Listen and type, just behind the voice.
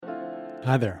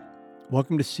Hi there.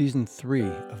 Welcome to Season 3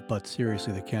 of But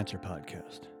Seriously the Cancer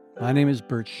Podcast. My name is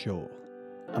Bert Scholl.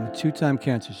 I'm a two-time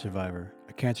cancer survivor,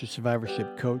 a cancer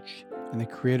survivorship coach, and the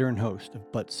creator and host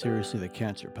of But Seriously the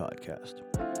Cancer Podcast.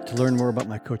 To learn more about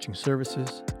my coaching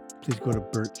services, please go to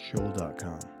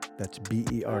bertscholl.com. That's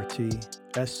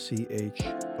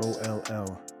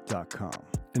BERTSCHOLL.com.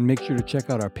 And make sure to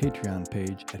check out our Patreon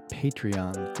page at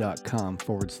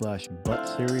patreon.com/But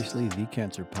Seriously the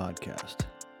Cancer Podcast.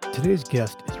 Today's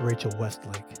guest is Rachel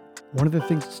Westlake. One of the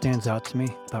things that stands out to me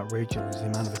about Rachel is the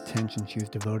amount of attention she has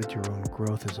devoted to her own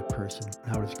growth as a person,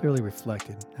 and how it is clearly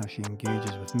reflected in how she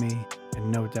engages with me and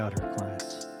no doubt her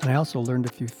clients. And I also learned a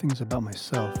few things about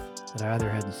myself that I either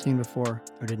hadn't seen before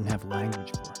or didn't have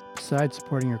language for. Besides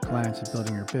supporting her clients and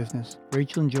building her business,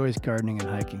 Rachel enjoys gardening and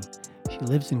hiking. She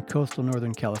lives in coastal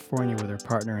Northern California with her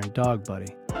partner and dog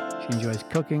buddy. She enjoys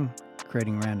cooking,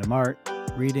 creating random art,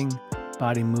 reading,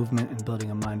 body movement and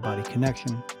building a mind-body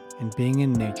connection, and being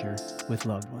in nature with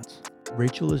loved ones.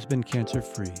 Rachel has been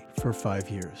cancer-free for 5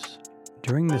 years.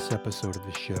 During this episode of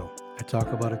the show, I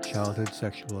talk about a childhood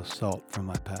sexual assault from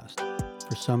my past.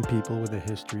 For some people with a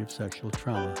history of sexual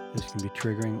trauma, this can be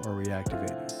triggering or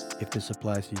reactivating. If this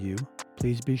applies to you,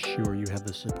 please be sure you have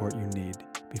the support you need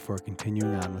before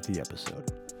continuing on with the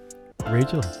episode.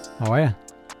 Rachel, how are you?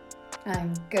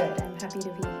 I'm good. I'm happy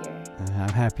to be here. I'm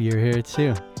happy you're here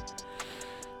too.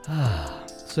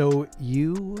 So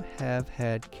you have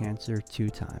had cancer 2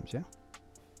 times, yeah?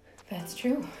 That's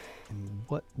true. And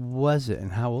what was it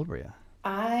and how old were you?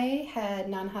 I had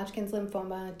non-Hodgkin's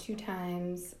lymphoma 2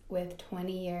 times with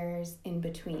 20 years in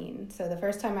between. So the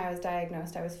first time I was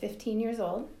diagnosed, I was 15 years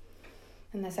old.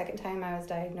 And the second time I was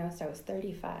diagnosed, I was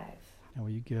 35. Now,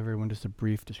 will you give everyone just a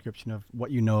brief description of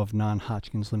what you know of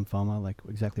non-Hodgkin's lymphoma, like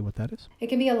exactly what that is? It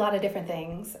can be a lot of different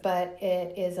things, but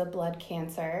it is a blood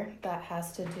cancer that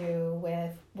has to do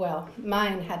with, well,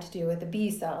 mine had to do with the B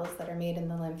cells that are made in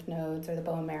the lymph nodes or the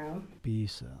bone marrow. B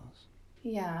cells.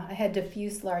 Yeah, I had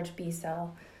diffuse large B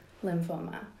cell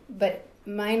lymphoma, but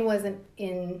mine wasn't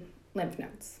in lymph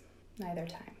nodes neither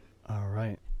time. All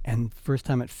right. And first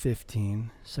time at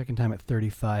 15, second time at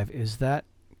 35, is that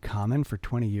common for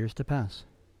 20 years to pass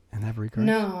and have recurrence?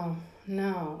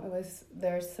 No,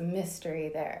 there's some mystery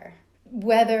there.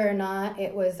 Whether or not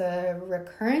it was a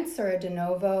recurrence or a de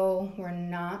novo, we're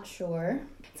not sure.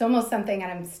 It's almost something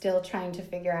that I'm still trying to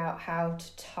figure out how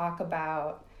to talk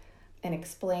about and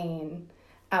explain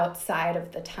outside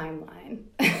of the timeline.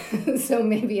 So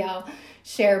maybe I'll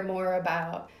share more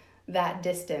about that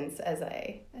distance as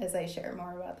I share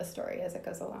more about the story as it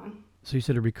goes along. So you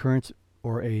said a recurrence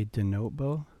or a de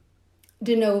novo?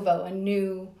 De novo, a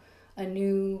new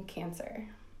cancer.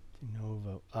 De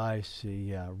novo, I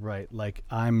see, yeah, right. Like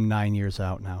I'm 9 years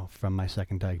out now from my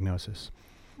second diagnosis.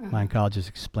 My oncologist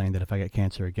explained that if I get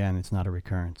cancer again, it's not a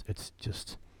recurrence. It's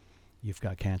just, you've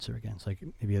got cancer again. It's like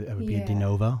maybe it would be a de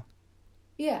novo.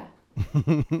 Yeah.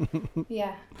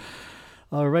 Yeah.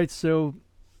 All right, so,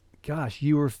 gosh,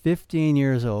 you were 15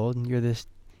 years old and you're this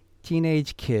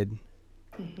teenage kid.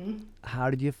 Mm-hmm.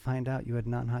 How did you find out you had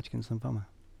non-Hodgkin's lymphoma?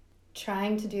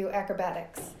 Trying to do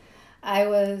acrobatics. I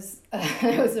was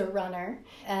a runner,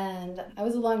 and I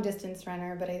was a long distance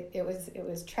runner, but it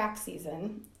was track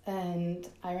season, and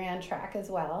I ran track as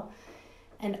well.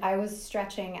 And I was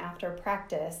stretching after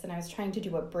practice, and I was trying to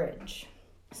do a bridge.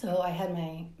 So I had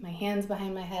my hands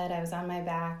behind my head, I was on my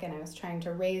back, and I was trying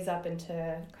to raise up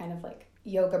into kind of like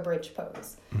yoga bridge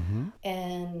pose. Mm-hmm.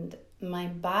 And my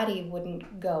body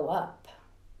wouldn't go up.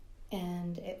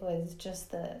 And it was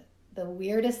just the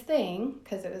weirdest thing,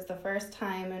 because it was the first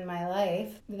time in my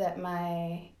life that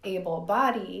my able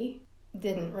body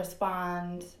didn't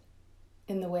respond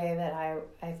in the way that I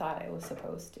thought it was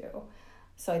supposed to.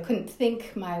 So I couldn't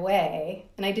think my way,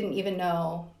 and I didn't even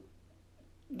know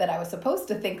that I was supposed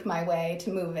to think my way to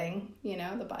moving. You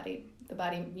know, the body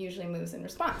usually moves in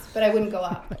response, but I wouldn't go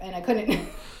up, and I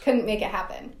couldn't make it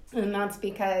happen. And that's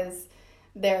because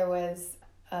there was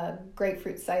a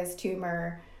grapefruit-sized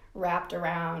tumor wrapped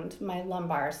around my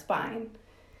lumbar spine.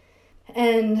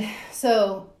 And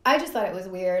so I just thought it was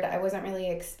weird. I wasn't really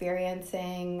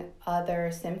experiencing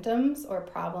other symptoms or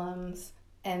problems,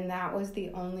 and that was the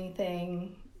only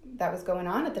thing that was going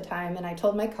on at the time. And I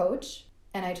told my coach,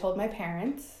 and I told my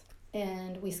parents,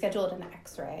 and we scheduled an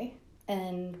x-ray.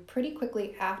 And pretty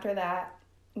quickly after that,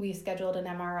 we scheduled an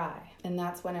MRI. And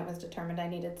that's when it was determined I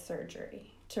needed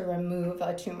surgery to remove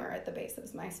a tumor at the base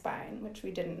of my spine, which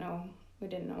we didn't know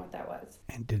what that was.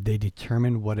 And did they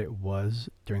determine what it was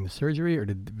during the surgery, or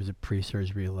was it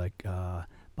pre-surgery, like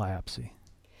biopsy?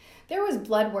 There was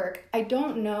blood work. I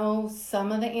don't know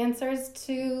some of the answers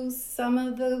to some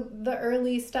of the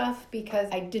early stuff because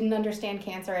I didn't understand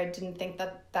cancer. I didn't think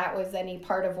that was any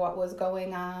part of what was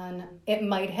going on. It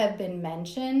might have been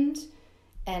mentioned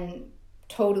and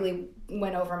totally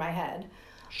went over my head.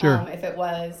 Sure. If it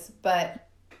was, but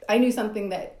I knew something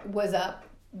that was up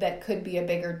that could be a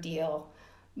bigger deal,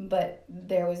 but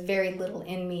there was very little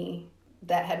in me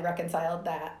that had reconciled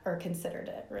that or considered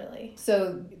it, really.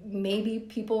 So maybe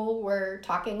people were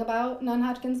talking about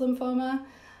non-Hodgkin's lymphoma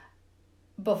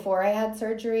before I had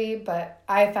surgery, but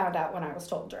I found out when I was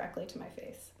told directly to my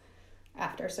face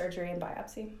after surgery and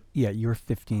biopsy. Yeah, you were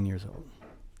 15 years old.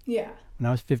 Yeah. When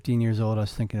I was 15 years old, I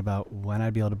was thinking about when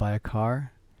I'd be able to buy a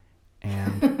car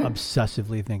and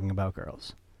obsessively thinking about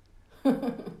girls.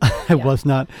 I was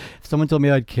not. If someone told me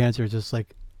I had cancer, it's just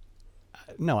like,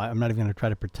 no, I'm not even going to try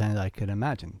to pretend I could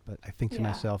imagine. But I think to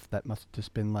myself, that must have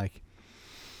just been like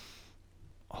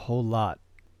a whole lot.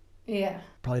 Yeah.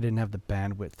 Probably didn't have the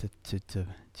bandwidth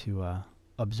to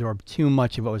absorb too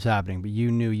much of what was happening. But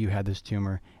you knew you had this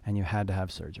tumor and you had to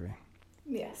have surgery.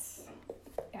 Yes.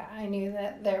 Yeah, I knew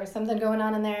that there was something going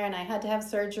on in there and I had to have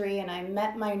surgery, and I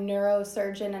met my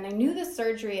neurosurgeon, and I knew the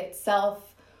surgery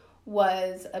itself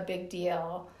was a big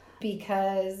deal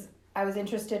because I was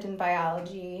interested in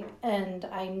biology, and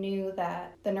I knew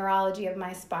that the neurology of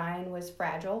my spine was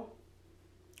fragile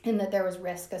and that there was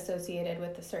risk associated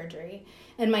with the surgery.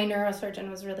 And my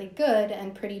neurosurgeon was really good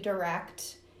and pretty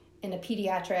direct in a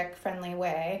pediatric friendly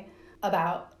way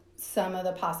about some of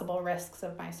the possible risks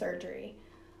of my surgery.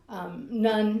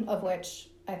 None of which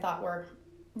I thought were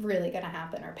really going to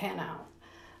happen or pan out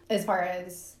as far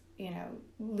as,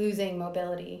 losing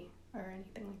mobility or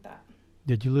anything like that.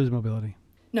 Did you lose mobility?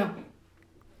 No.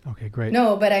 Okay, great.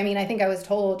 No, but I mean, I think I was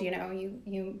told,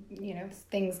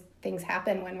 things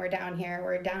happen when we're down here.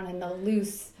 We're down in the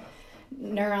loose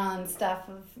neuron stuff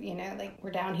of,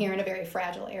 we're down here in a very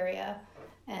fragile area,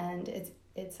 and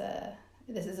this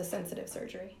is a sensitive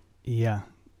surgery. Yeah,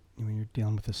 when you're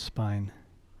dealing with the spine.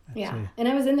 And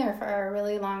I was in there for a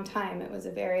really long time. It was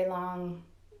a very long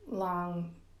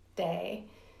day.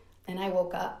 And I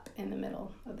woke up in the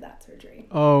middle of that surgery.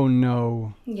 Oh,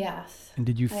 no. Yes. And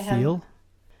did you feel?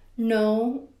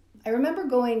 No. I remember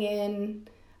going in.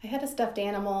 I had a stuffed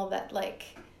animal that,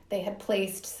 they had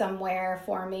placed somewhere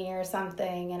for me or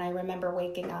something. And I remember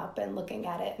waking up and looking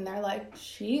at it. And they're like,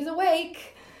 she's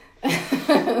awake.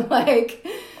 Oh my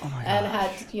and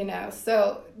had,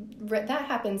 so that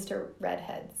happens to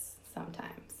redheads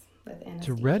sometimes with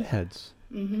anesthesia. To redheads?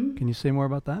 Mm-hmm. Can you say more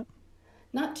about that?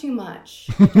 Not too much.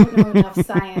 I don't know enough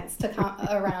science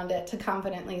around it to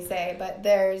confidently say, but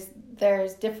there's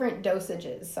different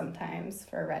dosages sometimes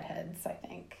for redheads, I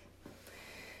think.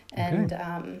 And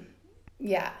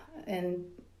and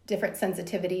different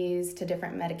sensitivities to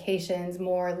different medications,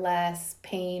 more or less,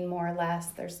 pain more or less.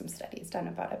 There's some studies done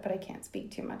about it, but I can't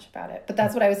speak too much about it. But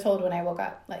that's what I was told when I woke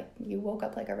up. You woke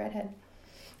up like a redhead.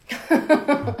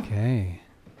 Okay.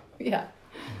 Yeah.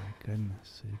 Goodness.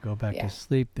 So you go back to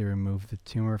sleep. They remove the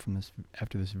tumor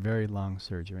after this very long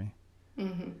surgery.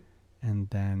 Mm-hmm. And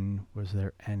then was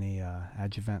there any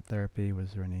adjuvant therapy?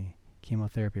 Was there any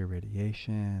chemotherapy or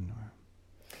radiation?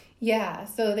 Yeah,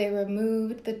 so they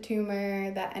removed the tumor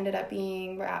that ended up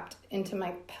being wrapped into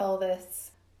my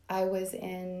pelvis. I was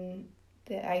in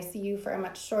the ICU for a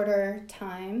much shorter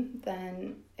time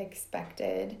than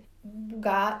expected.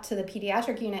 Got to the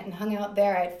pediatric unit and hung out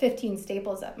there. I had 15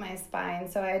 staples up my spine,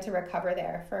 so I had to recover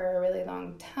there for a really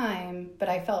long time, but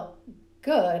I felt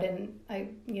good, and I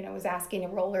was asking a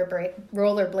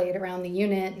rollerblade around the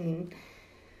unit, and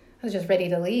I was just ready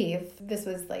to leave. This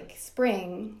was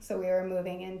spring, so we were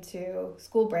moving into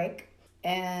school break,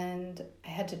 and I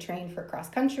had to train for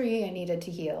cross country. I needed to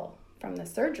heal from the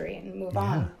surgery and move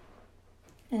on.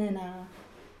 And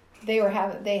they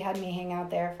had me hang out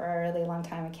there for a really long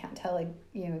time. I can't tell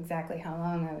exactly how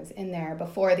long I was in there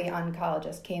before the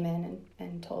oncologist came in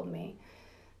and told me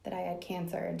that I had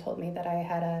cancer and told me that I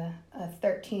had a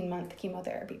 13-month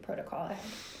chemotherapy protocol ahead.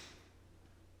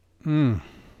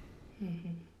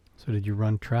 Mm-hmm. So did you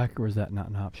run track, or was that not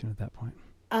an option at that point?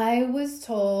 I was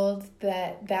told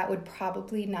that would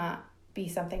probably not be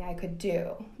something I could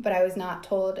do, but I was not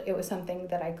told it was something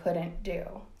that I couldn't do.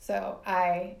 So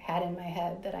I had in my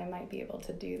head that I might be able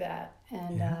to do that,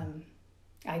 and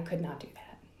I could not do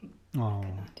that. Oh. I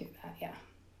could not do that, yeah.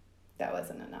 That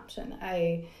wasn't an option.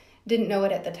 I didn't know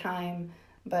it at the time,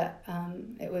 but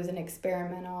it was an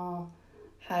experimental,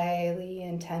 highly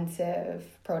intensive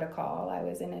protocol. I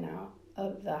was in and out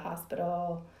of the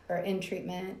hospital or in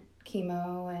treatment,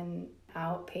 chemo and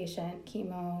outpatient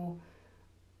chemo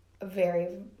very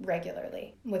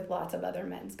regularly with lots of other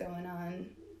meds going on.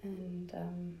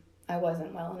 And I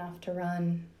wasn't well enough to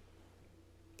run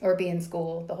or be in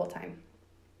school the whole time.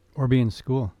 Or be in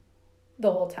school?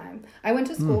 The whole time. I went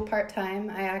to school part-time.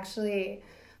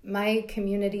 My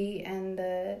community and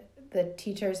the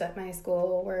teachers at my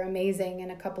school were amazing,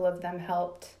 and a couple of them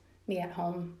helped me at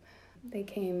home. They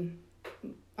came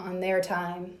on their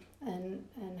time and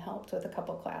helped with a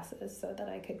couple classes so that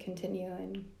I could continue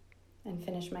and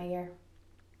finish my year.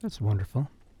 That's wonderful.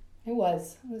 It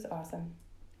was awesome.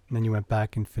 And then you went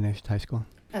back and finished high school?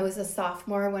 I was a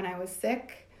sophomore when I was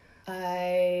sick.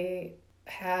 I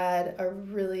had a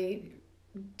really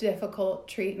difficult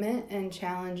treatment and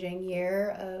challenging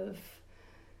year of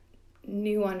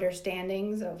new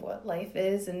understandings of what life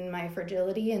is and my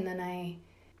fragility. And then I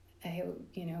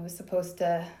was supposed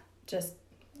to just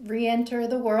re-enter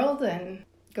the world and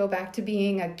go back to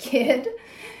being a kid,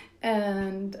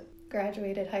 and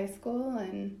graduated high school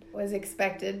and was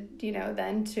expected,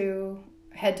 then to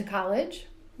head to college,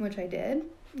 which I did,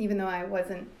 even though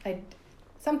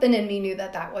something in me knew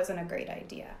that wasn't a great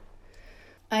idea.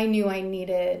 I knew I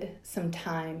needed some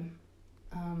time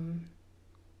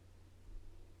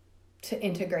to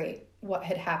integrate what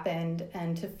had happened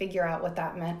and to figure out what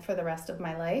that meant for the rest of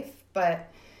my life.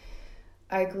 But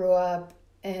I grew up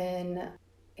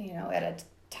at a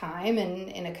time and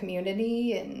in a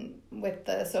community and with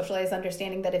the socialized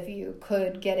understanding that if you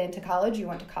could get into college, you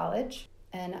went to college.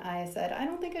 And I said, I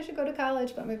don't think I should go to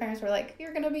college. But my parents were like,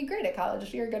 you're going to be great at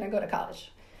college. You're going to go to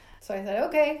college. So I said,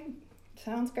 okay,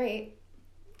 sounds great.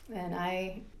 And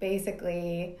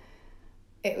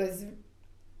it was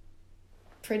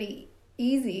pretty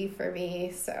easy for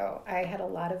me. So I had a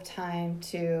lot of time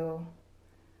to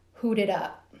hoot it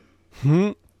up,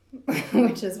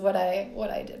 which is what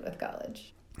I did with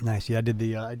college. Nice. Yeah, I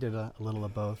did a little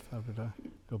of both. I would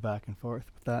go back and forth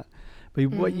with that. But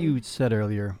what you said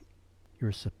earlier,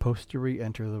 you're supposed to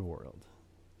re-enter the world.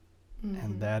 Mm-hmm.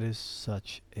 And that is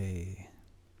such a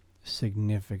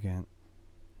significant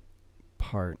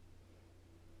part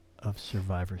of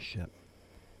survivorship.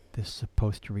 This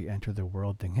supposed to re-enter the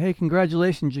world thing. Hey,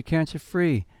 congratulations, you're cancer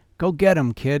free. Go get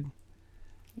 'em, kid.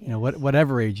 Yes.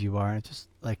 Whatever age you are. And it's just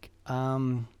like,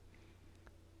 now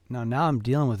I'm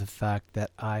dealing with the fact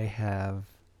that I have,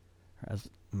 as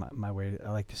my way, I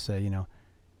like to say,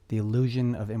 the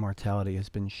illusion of immortality has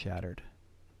been shattered.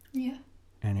 Yeah.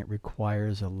 And it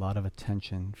requires a lot of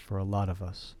attention for a lot of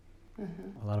us.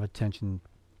 Mm-hmm. A lot of attention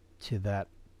to that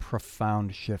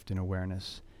profound shift in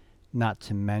awareness, not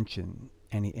to mention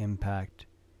any impact,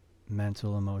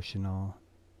 mental, emotional,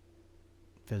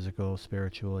 physical,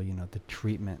 spiritual, the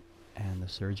treatment and the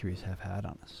surgeries have had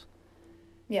on us.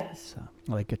 Yes.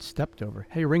 So, get stepped over.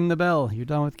 Hey, ring the bell. You're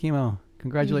done with chemo.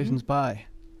 Congratulations, bye.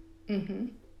 Mm-hmm.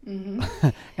 Mm-hmm.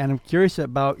 And I'm curious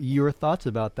about your thoughts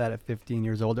about that at 15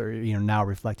 years old, or now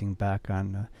reflecting back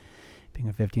on being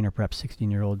a 15 or perhaps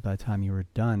 16-year-old by the time you were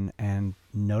done, and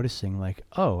noticing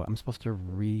I'm supposed to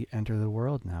re-enter the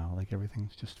world now.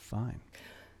 Everything's just fine.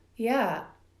 Yeah.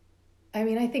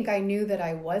 I think I knew that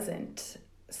I wasn't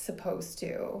supposed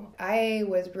to. I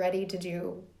was ready to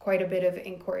do quite a bit of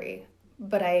inquiry,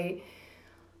 but I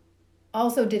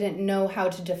also didn't know how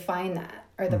to define that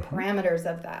or the parameters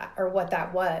of that or what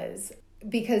that was,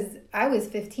 because I was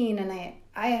 15 and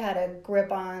I had a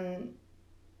grip on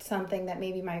something that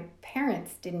maybe my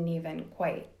parents didn't even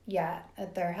quite yet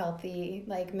at their healthy,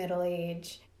 middle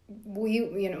age.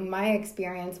 My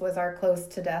experience was our close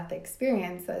to death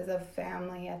experience as a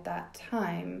family at that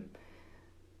time,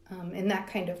 in that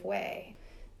kind of way.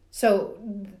 So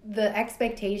the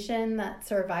expectation that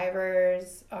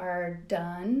survivors are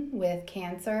done with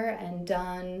cancer and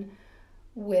done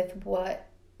with what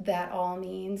that all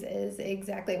means is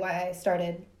exactly why I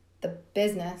started the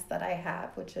business that I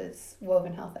have, which is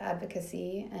Woven Health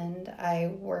Advocacy. And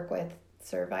I work with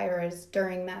survivors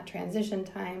during that transition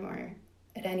time or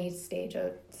at any stage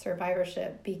of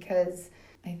survivorship, because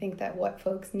I think that what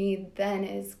folks need then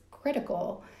is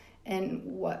critical, and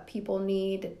what people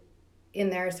need in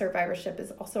their survivorship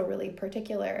is also really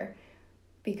particular,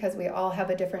 because we all have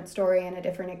a different story and a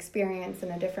different experience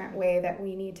and a different way that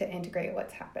we need to integrate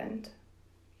what's happened.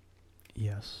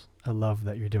 Yes, I love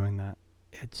that you're doing that.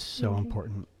 It's so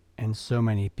important. And so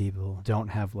many people don't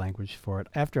have language for it.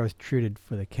 After I was treated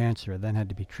for the cancer, I then had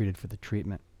to be treated for the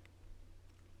treatment.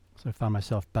 So I found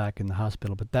myself back in the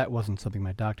hospital, but that wasn't something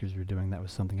my doctors were doing. That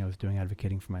was something I was doing,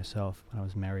 advocating for myself. When I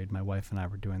was married, my wife and I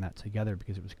were doing that together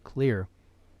because it was clear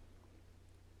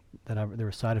that there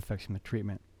were side effects from the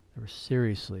treatment that were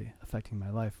seriously affecting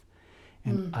my life.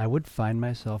 And I would find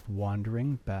myself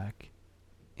wandering back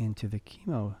into the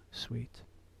chemo suite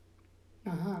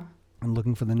and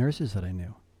looking for the nurses that I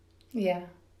knew Yeah.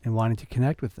 and wanting to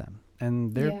connect with them.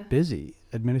 And they're Yeah. busy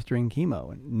administering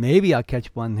chemo. And maybe I'll catch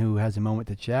one who has a moment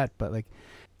to chat, but like,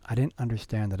 I didn't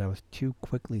understand that I was too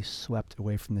quickly swept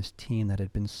away from this team that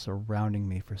had been surrounding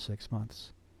me for 6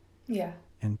 months Yeah.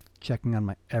 and checking on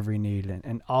my every need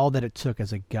and all that it took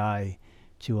as a guy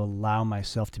to allow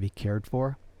myself to be cared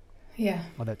for. Yeah.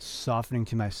 All that softening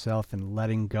to myself and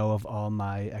letting go of all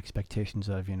my expectations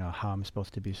of, how I'm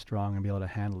supposed to be strong and be able to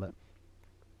handle it.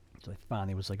 So I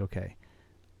finally was like, okay,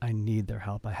 I need their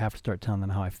help. I have to start telling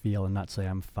them how I feel and not say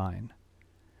I'm fine.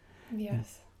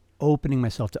 Yes. Opening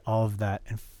myself to all of that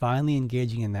and finally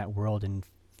engaging in that world and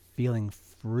feeling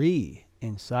free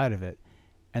inside of it.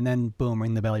 And then boom,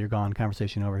 ring the bell, you're gone,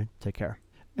 conversation over, take care.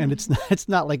 And it's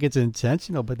not like it's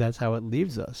intentional, but that's how it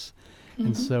leaves us.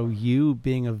 And so you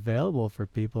being available for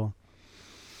people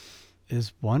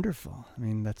is wonderful. I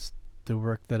mean, that's the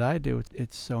work that I do.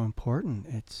 It's so important.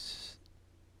 It's,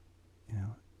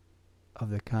 of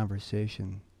the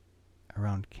conversation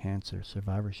around cancer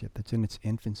survivorship that's in its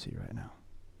infancy right now.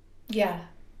 Yeah.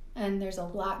 And there's a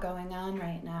lot going on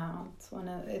right now.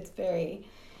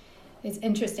 It's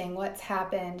interesting what's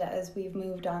happened as we've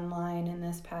moved online in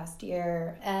this past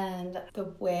year and the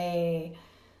way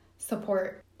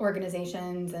support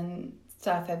organizations and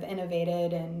stuff have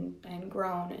innovated and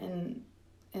grown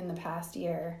in the past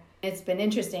year. It's been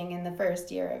interesting in the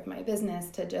first year of my business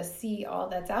to just see all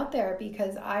that's out there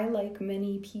because I, like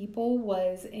many people,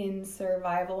 was in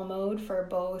survival mode for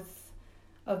both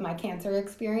of my cancer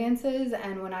experiences.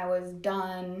 And when I was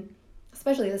done,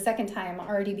 especially the second time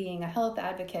already being a health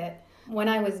advocate, when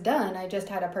I was done, I just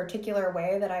had a particular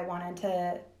way that I wanted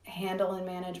to handle and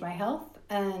manage my health.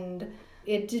 And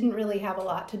it didn't really have a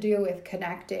lot to do with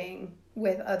connecting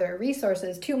with other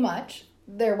resources too much.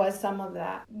 There was some of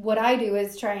that. What I do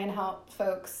is try and help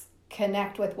folks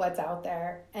connect with what's out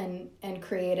there and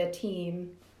create a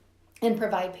team and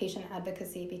provide patient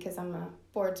advocacy because I'm a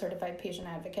board certified patient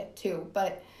advocate too.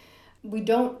 But we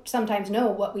don't sometimes know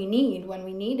what we need when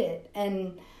we need it.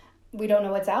 And we don't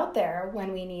know what's out there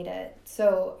when we need it.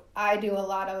 So I do a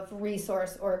lot of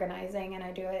resource organizing and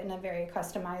I do it in a very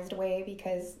customized way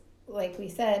because, like we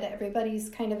said, everybody's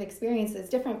kind of experience is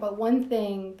different. But one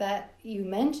thing that you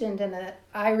mentioned and that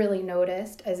I really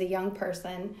noticed as a young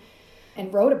person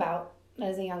and wrote about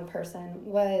as a young person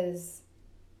was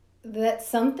that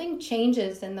something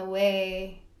changes in the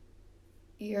way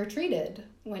you're treated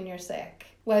when you're sick.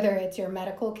 Whether it's your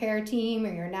medical care team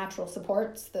or your natural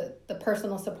supports, the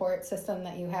personal support system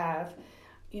that you have.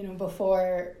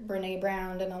 Before Brené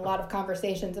Brown and a lot of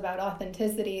conversations about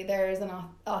authenticity, there is an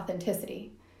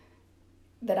authenticity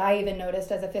that I even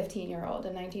noticed as a 15-year-old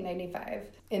in 1995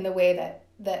 in the way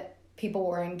that people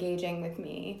were engaging with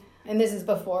me. And this is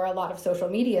before a lot of social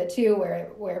media too,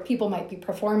 where people might be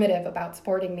performative about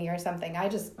supporting me or something. I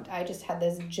just had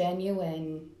this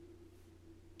genuine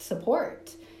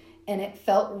support. And it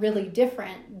felt really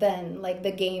different than like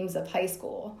the games of high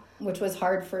school, which was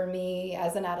hard for me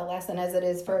as an adolescent as it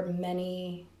is for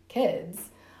many kids.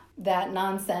 That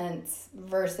nonsense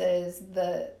versus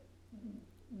the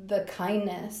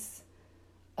kindness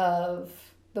of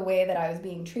the way that I was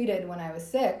being treated when I was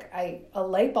sick. A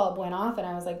light bulb went off and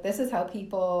I was like, this is how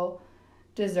people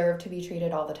deserve to be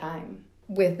treated all the time,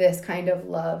 with this kind of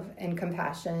love and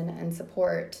compassion and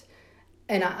support.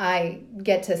 And I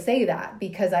get to say that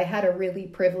because I had a really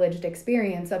privileged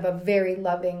experience of a very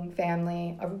loving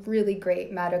family, a really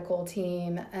great medical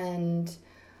team. And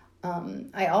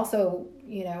I also,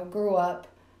 grew up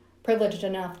privileged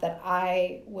enough that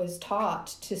I was taught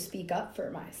to speak up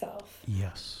for myself.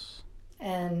 Yes.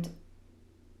 And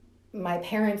my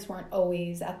parents weren't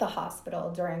always at the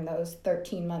hospital during those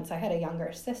 13 months. I had a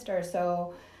younger sister.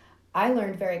 So I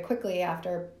learned very quickly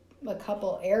after a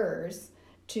couple errors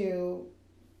to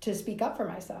speak up for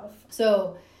myself.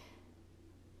 So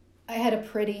I had a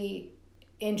pretty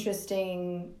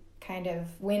interesting kind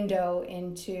of window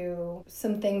into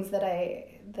some things that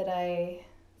I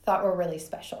thought were really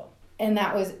special. And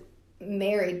that was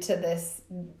married to this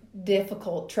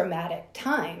difficult, traumatic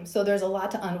time. So there's a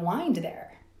lot to unwind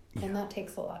there. Yeah. And that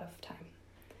takes a lot of time.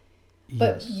 Yes.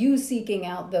 But you seeking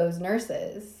out those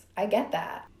nurses, I get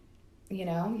that.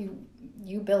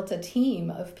 You built a team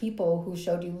of people who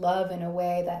showed you love in a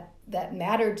way that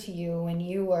mattered to you when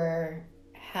you were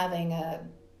having a,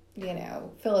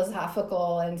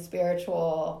 philosophical and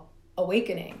spiritual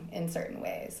awakening in certain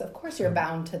ways. Of course, you're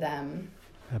bound to them.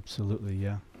 Absolutely,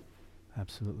 yeah.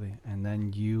 Absolutely. And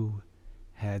then you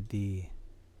had the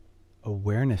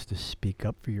awareness to speak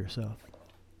up for yourself,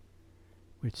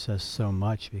 which says so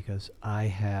much because I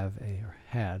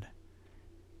had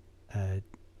a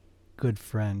good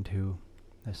friend who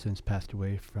has since passed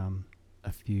away from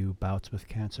a few bouts with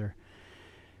cancer.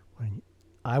 When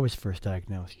I was first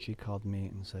diagnosed, she called me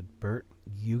and said, Bert,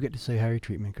 you get to say how your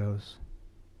treatment goes.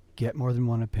 Get more than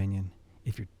one opinion.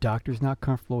 If your doctor's not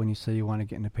comfortable when you say you want to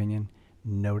get an opinion,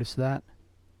 notice that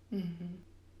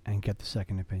and get the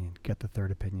second opinion, get the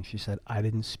third opinion. She said, I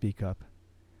didn't speak up.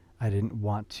 I didn't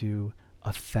want to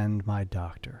offend my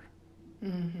doctor. I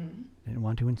didn't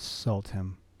want to insult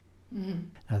him.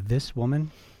 Now, this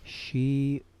woman,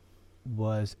 she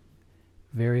was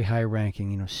very high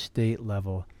ranking, state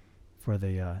level for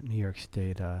the New York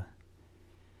State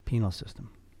penal system.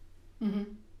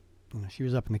 She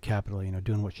was up in the Capitol,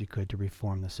 doing what she could to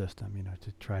reform the system,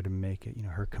 to try to make it,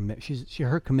 her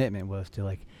her commitment was to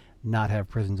like not have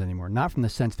prisons anymore. Not from the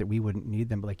sense that we wouldn't need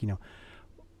them, but like,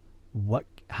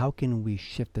 how can we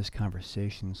shift this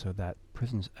conversation so that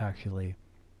prisons actually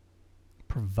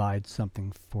provide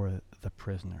something for the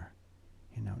prisoner?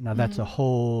 Now that's a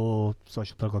whole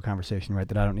social political conversation, right,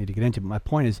 that I don't need to get into. But my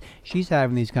point is, she's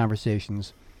having these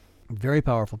conversations, very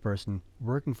powerful person,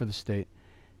 working for the state,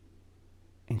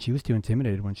 and she was too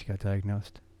intimidated when she got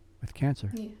diagnosed with cancer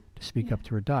to speak up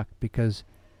to her doc because,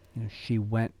 she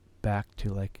went back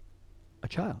to like a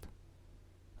child,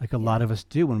 like a lot of us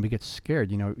do when we get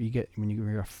scared. When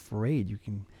you're afraid, you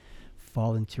can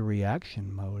fall into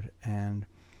reaction mode, and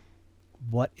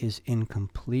what is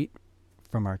incomplete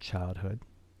from our childhood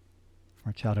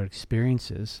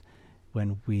experiences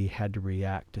when we had to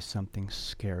react to something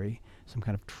scary, some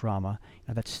kind of trauma,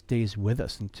 that stays with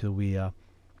us until we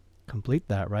complete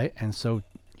that, right? And so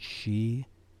she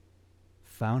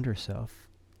found herself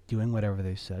doing whatever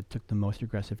they said, took the most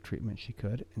aggressive treatment she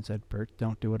could, and said, Bert,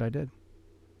 don't do what I did.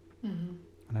 And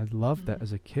I love that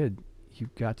as a kid, you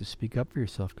got to speak up for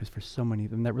yourself, because for so many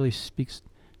of them, that really speaks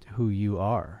to who you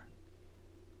are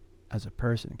as a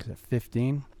person. Because at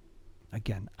 15,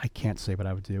 again, I can't say what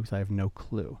I would do because I have no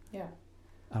clue. Yeah.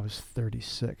 I was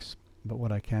 36. But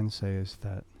what I can say is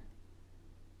that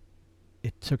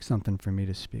it took something for me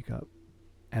to speak up.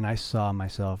 And I saw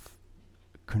myself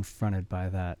confronted by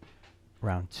that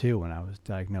round 2 when I was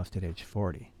diagnosed at age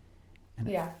 40. And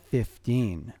at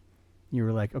 15, you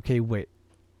were like, okay, wait,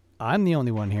 I'm the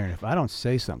only one here. And if I don't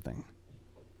say something,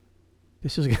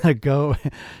 this is going to go,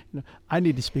 I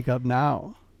need to speak up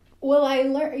now. Well, I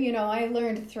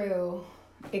learned through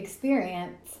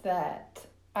experience that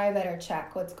I better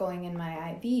check what's going in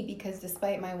my IV, because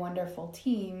despite my wonderful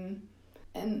team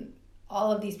and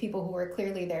all of these people who were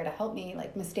clearly there to help me,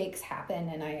 like, mistakes happen,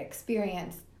 and I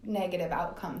experienced negative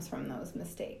outcomes from those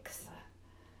mistakes.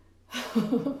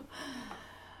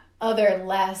 Other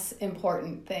less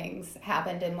important things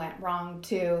happened and went wrong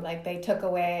too. Like, they took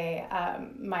away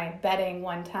my bedding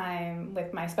one time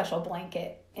with my special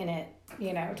blanket in it,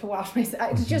 to wash my.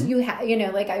 It's just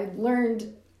I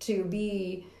learned to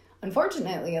be,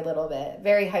 unfortunately, a little bit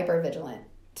very hyper vigilant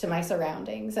to my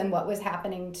surroundings and what was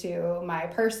happening to my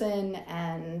person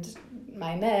and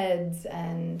my meds.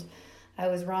 And I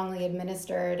was wrongly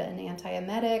administered an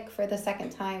antiemetic for the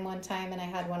second time one time, and I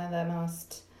had one of the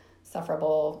most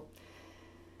sufferable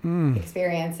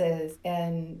experiences.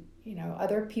 And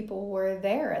other people were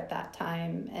there at that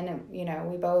time, and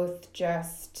we both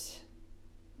just,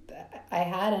 I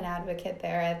had an advocate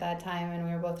there at that time, and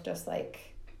we were both just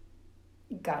like,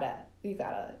 you gotta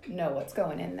know what's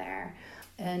going in there.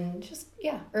 And just,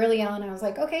 early on I was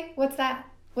like, okay, what's that?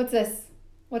 What's this?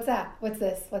 What's that? What's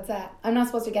this? What's that? I'm not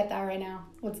supposed to get that right now.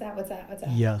 What's that? What's that? What's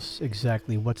that? Yes,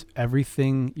 exactly. What's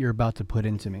everything you're about to put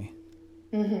into me?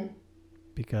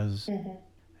 Because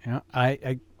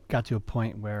I got to a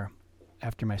point where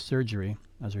after my surgery,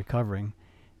 I was recovering,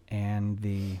 and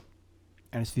the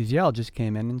anesthesiologist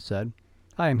came in and said,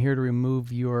 hi, I'm here to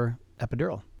remove your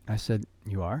epidural. I said,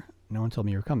 you are? No one told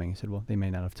me you were coming. He said, well, they may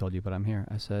not have told you, but I'm here.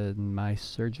 I said, my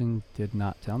surgeon did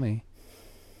not tell me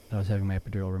that I was having my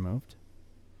epidural removed.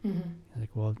 He's like,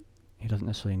 well, he doesn't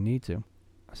necessarily need to.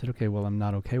 I said, okay, well, I'm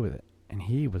not okay with it. And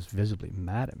he was visibly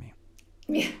mad at me.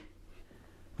 Yeah.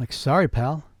 Like, sorry,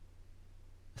 pal.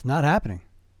 It's not happening.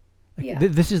 Like,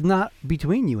 this is not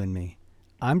between you and me.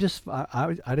 I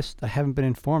haven't been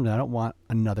informed. I don't want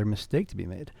another mistake to be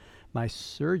made. My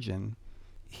surgeon,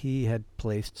 he had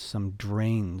placed some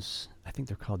drains. I think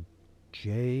they're called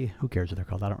who cares what they're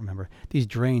called? I don't remember. These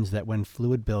drains that when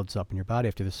fluid builds up in your body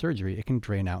after the surgery, it can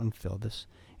drain out and fill this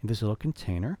in this little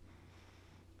container.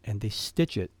 And they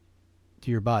stitch it to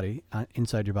your body,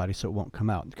 inside your body, so it won't come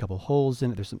out. A couple holes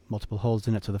in it. There's multiple holes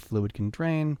in it so the fluid can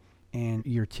drain. And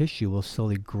your tissue will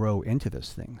slowly grow into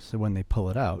this thing. So when they pull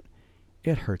it out,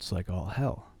 it hurts like all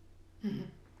hell.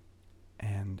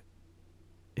 And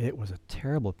it was a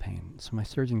terrible pain. So my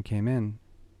surgeon came in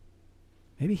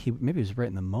maybe he was right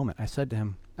in the moment. I said to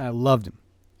him, I loved him.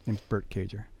 His name's Bert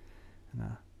Cager. And,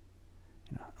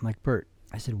 I'm like, Bert,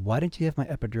 I said, why didn't you have my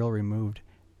epidural removed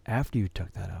after you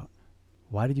took that out?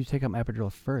 Why did you take out my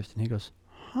epidural first? And he goes,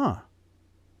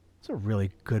 that's a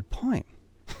really good point.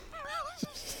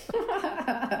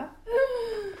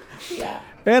 Yeah.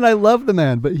 And I love the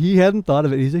man, but he hadn't thought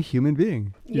of it. He's a human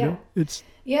being. You know?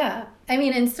 Yeah. I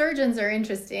mean, and surgeons are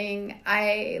interesting.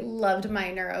 I loved my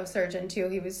neurosurgeon too.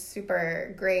 He was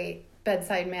super great,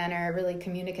 bedside manner, really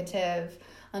communicative.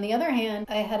 On the other hand,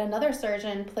 I had another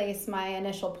surgeon place my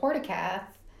initial portacath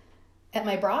at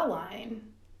my bra line.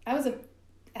 I was an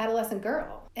adolescent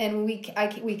girl. And we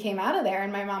came out of there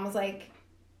and my mom was like,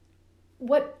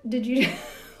 what did you do?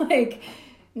 Like,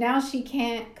 now she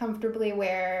can't comfortably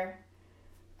wear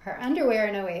her underwear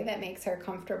in a way that makes her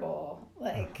comfortable.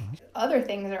 Like, other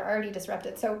things are already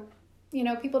disrupted. So,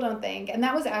 people don't think. And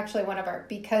that was actually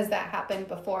because that happened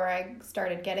before I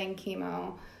started getting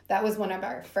chemo, that was one of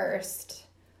our first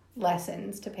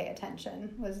lessons to pay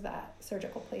attention, was that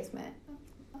surgical placement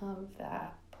of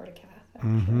that portacath.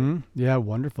 Mm-hmm. Yeah,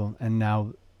 wonderful. And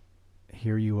now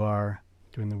here you are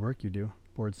doing the work you do,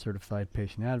 board certified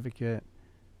patient advocate,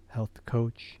 health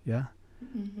coach, yeah?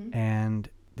 Mm-hmm. And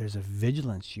there's a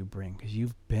vigilance you bring because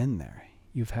you've been there.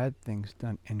 You've had things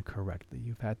done incorrectly.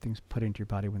 You've had things put into your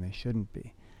body when they shouldn't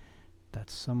be.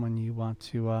 That's someone you want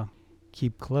to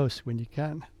keep close when you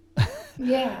can.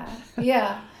 Yeah.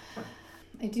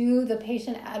 I do the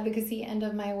patient advocacy end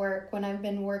of my work when I've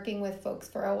been working with folks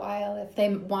for a while, if they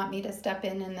want me to step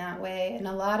in that way. And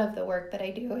a lot of the work that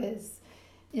I do is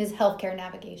healthcare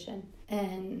navigation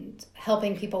and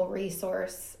helping people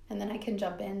resource. And then I can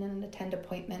jump in and attend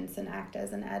appointments and act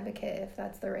as an advocate if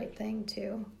that's the right thing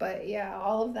too. But yeah,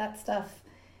 all of that stuff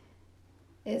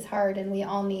is hard, and we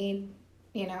all need,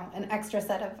 an extra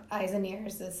set of eyes and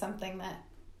ears is something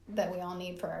that we all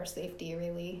need for our safety,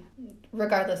 really,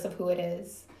 regardless of who it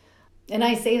is. And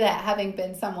I say that having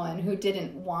been someone who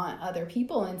didn't want other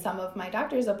people in some of my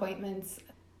doctor's appointments,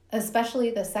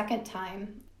 especially the second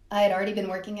time. I had already been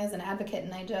working as an advocate,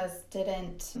 and I just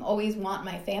didn't always want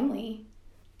my family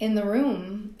in the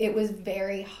room. It was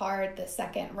very hard the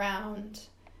second round,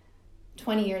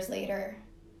 20 years later,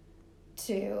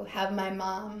 to have my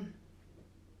mom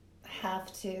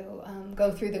have to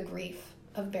go through the grief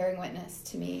of bearing witness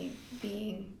to me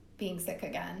being sick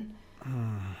again.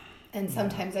 And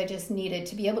sometimes I just needed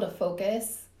to be able to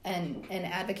focus and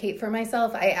advocate for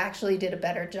myself. I actually did a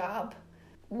better job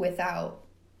without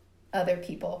other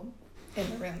people in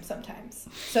the room sometimes.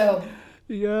 So,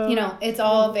 yeah, it's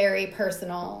all very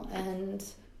personal, and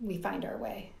we find our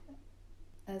way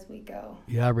as we go.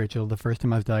 Yeah, Rachel, the first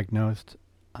time I was diagnosed,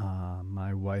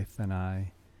 my wife and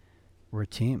I were a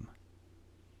team.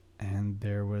 And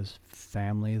there was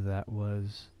family that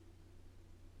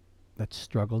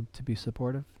struggled to be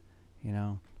supportive.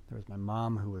 There was my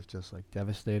mom, who was just like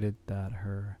devastated that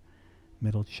her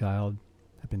middle child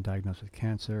had been diagnosed with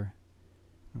cancer.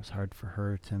 It was hard for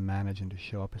her to manage and to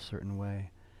show up a certain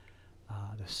way.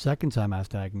 The second time I was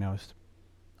diagnosed,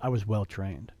 I was well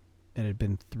trained. It had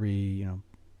been 3,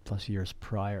 plus years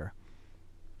prior.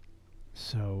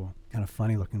 So kind of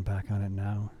funny looking back on it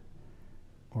now.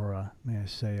 Or may I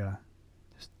say,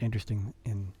 just interesting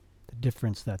in the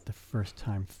difference that the first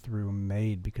time through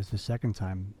made, because the second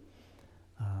time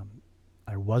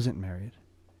I wasn't married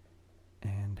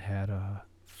and had a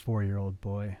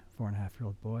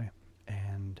 4.5-year-old boy,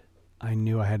 and I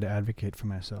knew I had to advocate for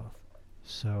myself.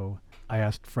 So I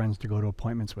asked friends to go to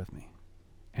appointments with me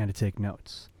and to take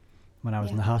notes. When I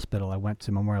was in the hospital, I went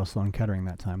to Memorial Sloan Kettering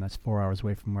that time. That's 4 hours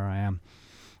away from where I am.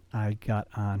 I got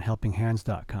on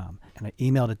helpinghands.com and I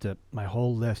emailed it to my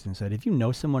whole list and said, if you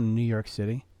know someone in New York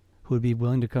City who would be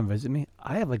willing to come visit me,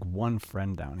 I have like one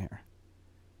friend down here.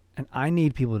 And I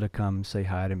need people to come say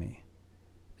hi to me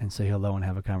and say hello and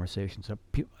have a conversation. So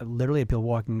literally people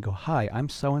walk in and go, hi, I'm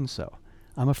so-and-so.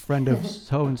 I'm a friend of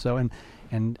so-and-so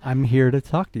and I'm here to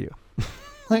talk to you.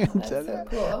 That's so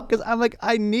cool. Because I'm like,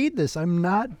 I need this. I'm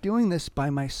not doing this by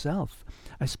myself.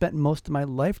 I spent most of my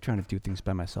life trying to do things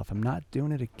by myself. I'm not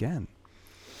doing it again.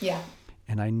 Yeah.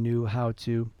 And I knew how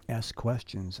to ask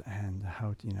questions and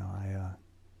how to, I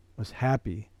was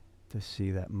happy to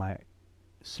see that my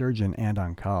surgeon and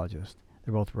oncologist,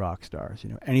 they're both rock stars.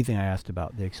 Anything I asked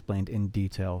about, they explained in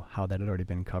detail how that had already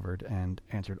been covered and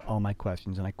answered all my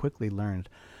questions. And I quickly learned,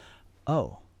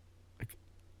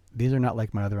 these are not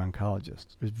like my other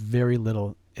oncologists. There's very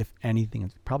little, if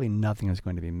anything, probably nothing is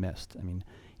going to be missed. I mean,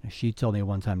 she told me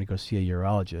one time to go see a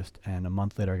urologist, and a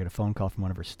month later I get a phone call from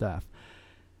one of her staff.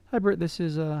 Hi, Bert, this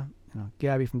is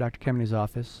Gabby from Dr. Kemeny's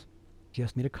office. She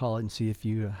asked me to call and see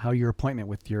how your appointment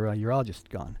with your urologist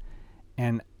gone.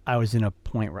 And I was in a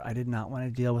point where I did not want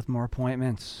to deal with more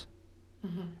appointments,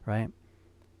 right?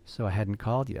 So I hadn't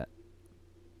called yet.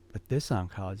 But this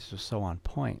oncologist was so on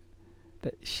point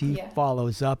that she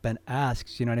follows up and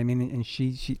asks, you know what I mean? And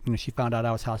she found out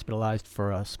I was hospitalized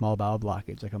for a small bowel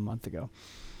blockage like a month ago.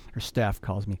 Her staff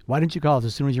calls me, "Why didn't you call us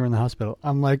as soon as you were in the hospital?"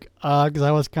 I'm like, because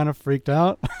I was kind of freaked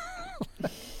out.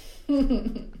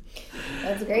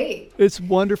 That's great. It's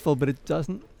wonderful, but it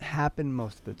doesn't happen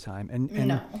most of the time.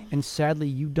 No. And sadly,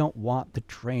 you don't want the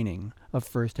training of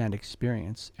firsthand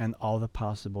experience and all the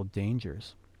possible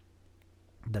dangers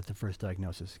that the first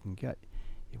diagnosis can get.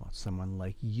 You want someone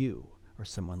like you or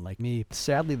someone like me.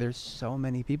 Sadly, there's so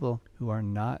many people who are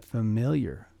not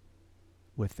familiar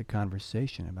with the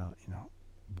conversation about,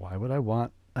 why would I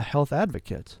want a health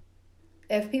advocate?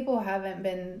 If people haven't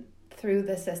been through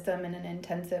the system in an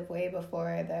intensive way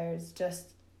before, there's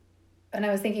just, and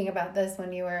I was thinking about this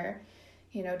when you were,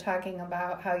 talking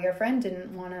about how your friend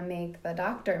didn't want to make the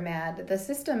doctor mad. The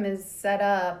system is set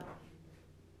up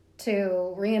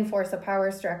to reinforce a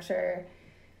power structure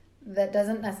that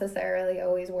doesn't necessarily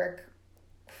always work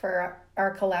for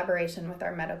our collaboration with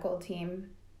our medical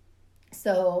team.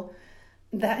 So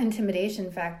that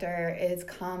intimidation factor is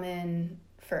common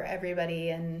for everybody,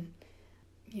 and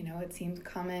it seems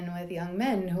common with young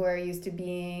men who are used to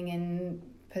being in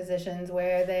positions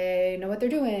where they know what they're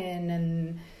doing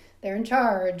and they're in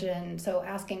charge. And so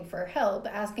asking for help,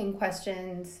 asking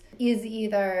questions is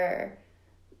either,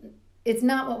 it's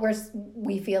not what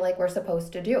we feel like we're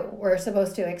supposed to do. We're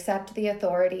supposed to accept the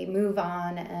authority, move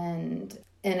on, and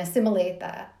assimilate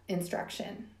that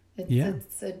instruction.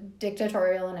 It's a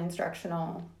dictatorial and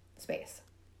instructional space.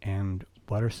 And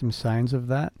what are some signs of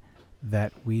that?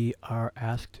 That we are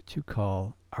asked to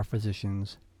call our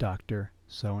physicians Dr.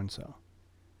 So-and-so.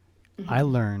 I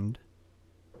learned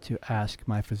to ask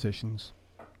my physicians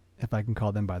if I can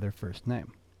call them by their first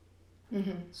name.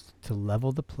 To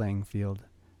level the playing field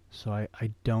so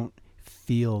I don't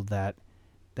feel that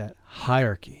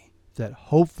hierarchy, that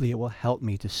hopefully it will help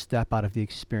me to step out of the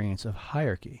experience of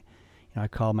hierarchy. I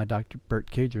call my Dr.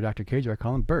 Bert Cager, Dr. Cager, I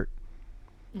call him Bert.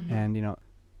 And,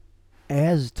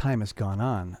 as time has gone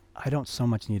on, I don't so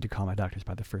much need to call my doctors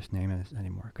by their first name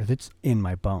anymore because it's in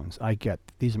my bones. I get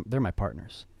they're my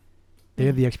partners. They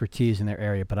have the expertise in their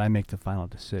area, but I make the final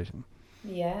decision.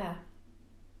 Yeah.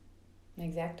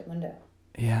 Exactamundo.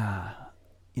 Yeah.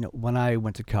 When I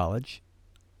went to college,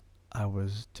 I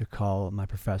was to call my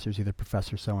professors either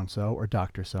Professor so-and-so or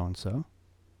Dr. so-and-so.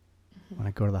 When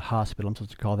I go to the hospital, I'm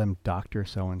supposed to call them Dr.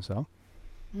 so-and-so.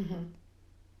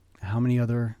 How many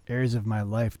other areas of my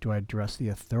life do I address the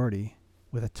authority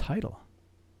with a title?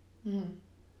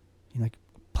 Like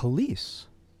police.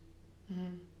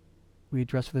 We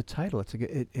address with a title. It's like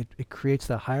it creates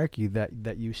the hierarchy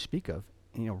that you speak of.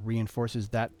 Reinforces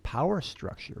that power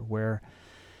structure where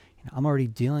I'm already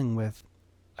dealing with.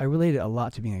 I relate it a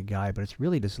lot to being a guy, but it's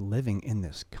really just living in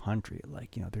this country.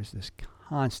 Like there's this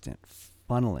constant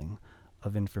funneling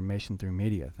of information through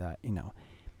media that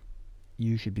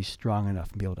you should be strong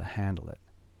enough and be able to handle it.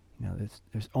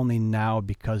 There's only now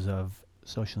because of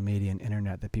social media and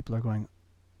internet that people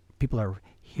are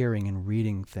hearing and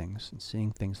reading things and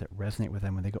seeing things that resonate with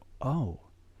them when they go, oh,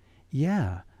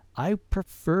 yeah, I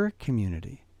prefer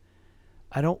community.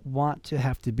 I don't want to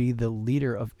have to be the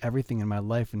leader of everything in my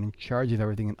life and in charge of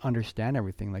everything and understand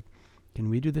everything. Like, can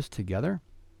we do this together?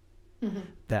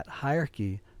 That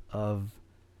hierarchy of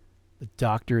the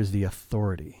doctor is the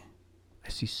authority. I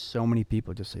see so many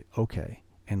people just say, okay,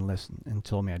 and listen, and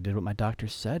told me I did what my doctor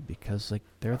said because,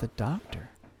 they're the doctor.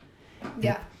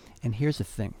 Yeah. And here's the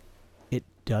thing. It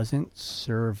doesn't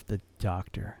serve the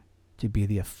doctor to be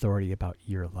the authority about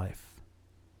your life.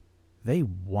 They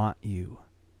want you.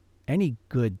 Any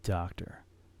good doctor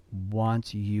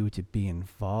wants you to be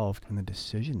involved in the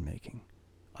decision making.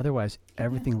 Otherwise,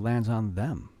 everything lands on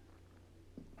them.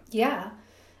 Yeah.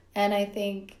 And I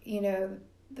think,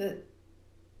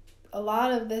 a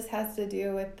lot of this has to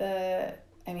do with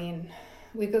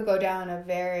we could go down a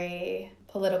very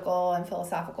political and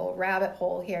philosophical rabbit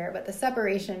hole here, but the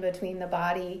separation between the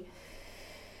body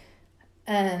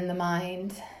and the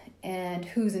mind and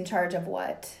who's in charge of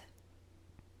what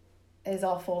is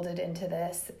all folded into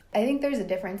this. I think there's a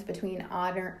difference between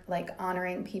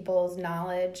honoring people's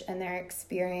knowledge and their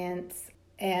experience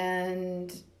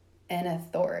and an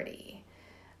authority.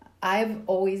 I've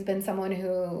always been someone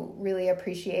who really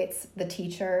appreciates the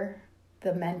teacher,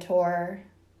 the mentor,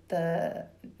 the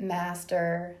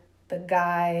master, the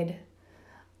guide,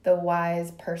 the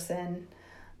wise person.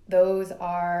 Those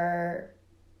are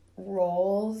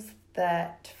roles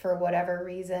that for whatever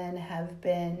reason have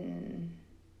been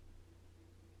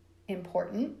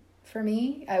important for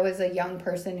me. I was a young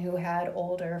person who had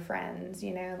older friends,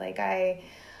 like I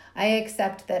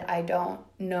accept that I don't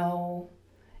know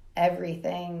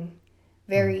everything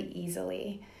very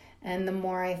easily. And the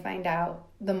more I find out,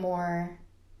 the more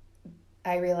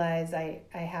I realize I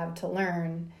have to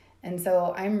learn. And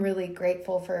so I'm really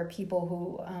grateful for people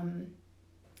who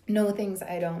know things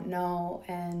I don't know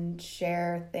and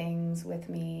share things with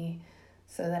me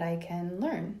so that I can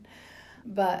learn.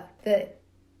 But the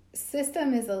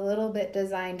system is a little bit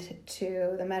designed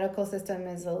the medical system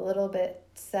is a little bit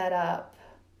set up,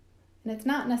 and it's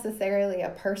not necessarily a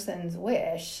person's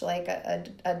wish, like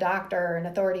a doctor or an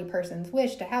authority person's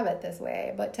wish to have it this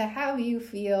way, but to have you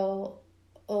feel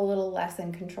a little less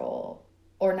in control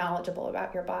or knowledgeable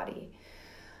about your body.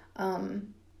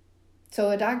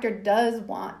 So a doctor does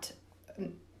want,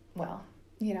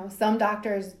 some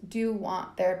doctors do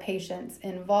want their patients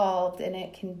involved, and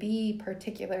it can be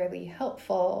particularly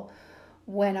helpful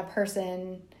when a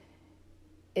person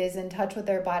is in touch with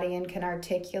their body and can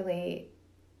articulate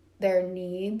their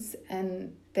needs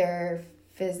and their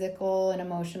physical and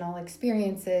emotional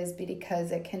experiences,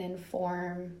 because it can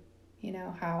inform,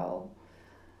 how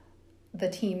the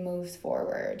team moves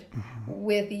forward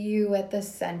with you at the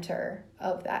center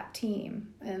of that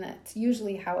team. And that's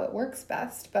usually how it works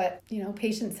best. But,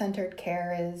 patient-centered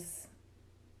care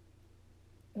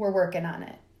we're working on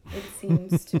it. It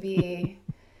seems to be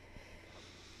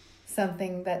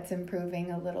something that's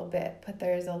improving a little bit, but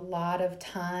there's a lot of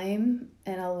time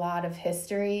and a lot of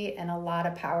history and a lot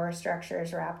of power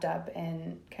structures wrapped up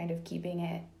in kind of keeping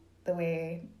it the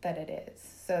way that it is.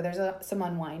 So there's some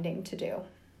unwinding to do.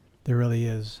 There really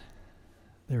is.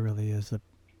 It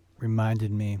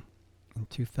reminded me in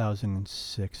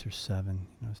 2006 or 7,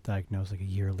 I was diagnosed like a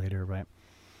year later, right?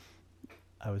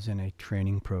 I was in a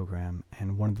training program,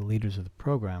 and one of the leaders of the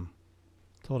program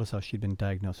told us how she'd been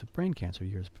diagnosed with brain cancer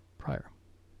years prior.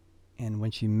 And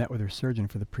when she met with her surgeon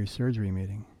for the pre-surgery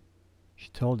meeting, she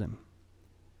told him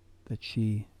that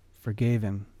she forgave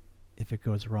him if it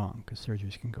goes wrong, because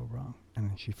surgeries can go wrong. And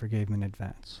then she forgave him in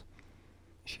advance.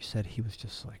 She said he was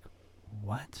just like,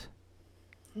 what?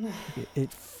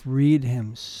 It freed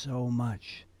him so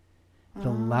much. It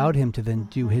allowed him to then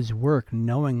do his work,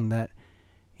 knowing that,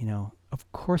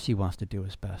 of course he wants to do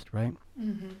his best, right?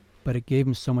 Mm-hmm. But it gave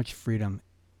him so much freedom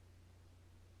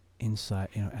inside,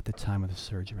 at the time of the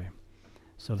surgery.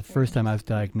 So the first time I was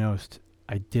diagnosed,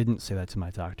 I didn't say that to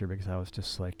my doctor because I was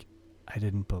just like, I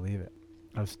didn't believe it.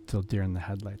 I was still deer in the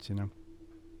headlights,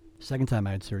 Second time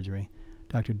I had surgery,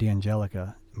 Dr.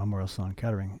 D'Angelica, Memorial Sloan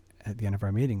Kettering, at the end of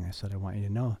our meeting, I said, I want you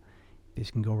to know, these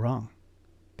can go wrong.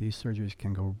 These surgeries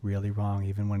can go really wrong,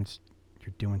 even when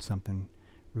you're doing something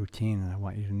routine, and I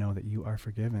want you to know that you are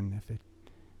forgiven if it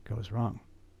goes wrong.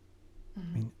 Mm-hmm.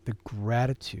 I mean, the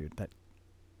gratitude that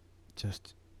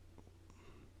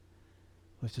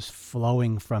was just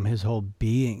flowing from his whole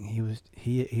being. He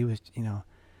was,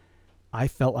 I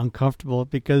felt uncomfortable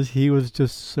because he was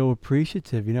just so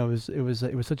appreciative. It was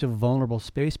such a vulnerable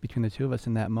space between the two of us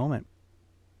in that moment.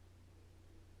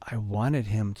 I wanted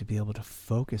him to be able to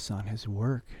focus on his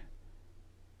work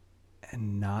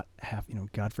and not have,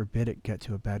 God forbid it get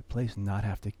to a bad place, not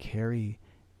have to carry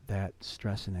that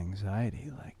stress and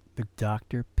anxiety. Like the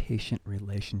doctor-patient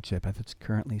relationship as it's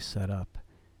currently set up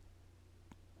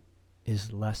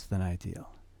is less than ideal.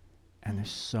 And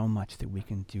there's so much that we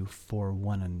can do for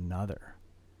one another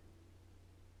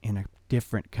in a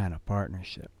different kind of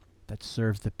partnership that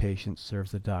serves the patient,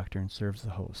 serves the doctor, and serves the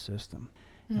whole system.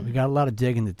 Mm-hmm. And we got a lot of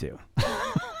digging to do.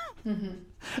 Mm-hmm.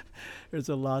 There's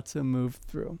a lot to move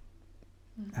through.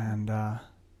 Mm-hmm.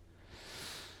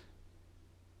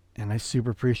 And I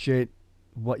super appreciate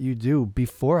what you do.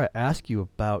 Before I ask you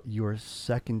about your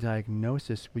second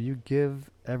diagnosis, will you give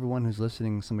everyone who's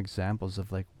listening some examples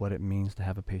of like what it means to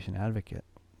have a patient advocate?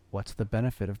 What's the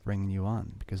benefit of bringing you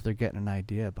on? Because they're getting an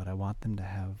idea, but I want them to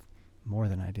have more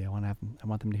than an idea. I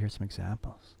want them to hear some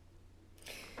examples.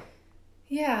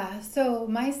 Yeah, so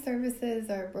my services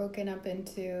are broken up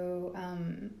into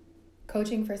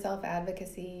coaching for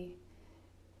self-advocacy,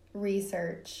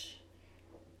 research,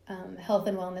 health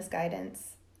and wellness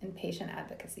guidance, and patient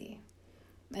advocacy.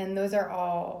 And those are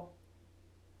all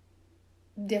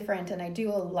different, and I do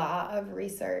a lot of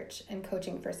research and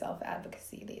coaching for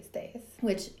self-advocacy these days,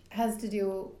 which has to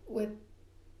do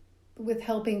with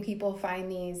helping people find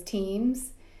these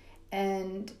teams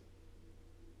and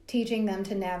teaching them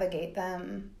to navigate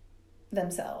them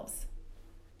themselves.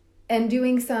 And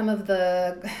doing some of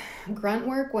the grunt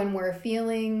work when we're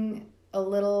feeling a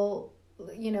little,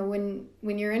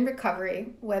 when you're in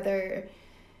recovery, whether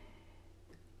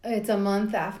it's a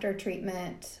month after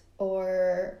treatment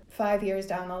or 5 years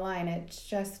down the line. It's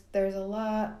just, there's a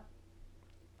lot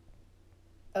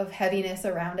of heaviness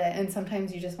around it, and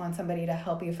sometimes you just want somebody to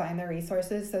help you find the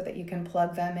resources so that you can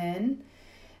plug them in.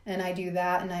 And I do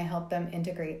that, and I help them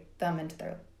integrate them into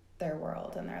their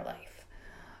world and their life.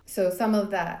 So some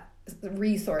of that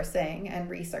resourcing and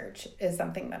research is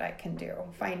something that I can do.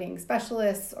 Finding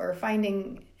specialists or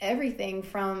finding everything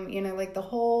from, like the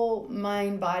whole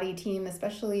mind-body team,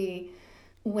 especially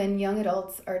when young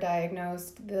adults are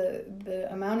diagnosed, the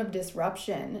amount of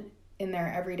disruption in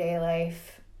their everyday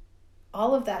life,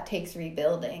 all of that takes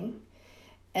rebuilding.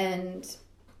 And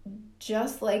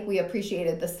just like we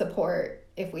appreciated the support,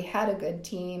 if we had a good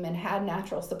team and had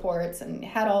natural supports and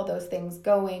had all those things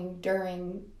going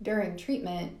during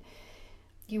treatment,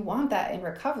 you want that in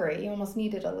recovery. You almost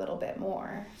need it a little bit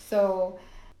more. So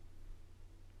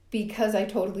because I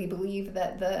totally believe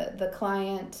that the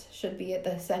client should be at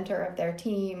the center of their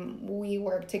team, we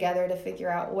work together to figure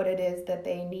out what it is that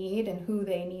they need and who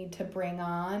they need to bring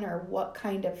on, or what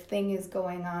kind of thing is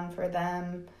going on for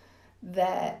them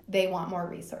that they want more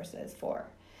resources for.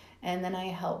 And then I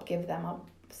help give them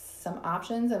some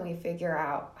options, and we figure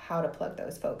out how to plug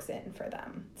those folks in for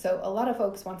them. So a lot of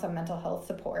folks want some mental health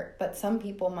support, but some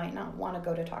people might not want to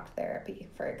go to talk therapy,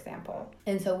 for example.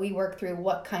 And so we work through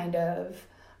what kind of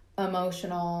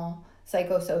emotional,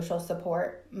 psychosocial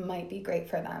support might be great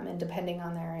for them. And depending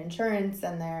on their insurance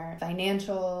and their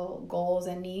financial goals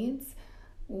and needs,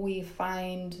 we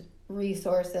find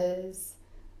resources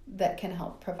that can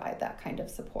help provide that kind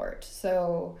of support.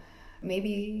 So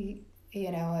maybe,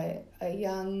 a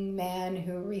young man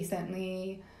who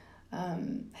recently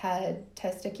had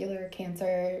testicular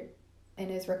cancer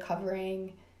and is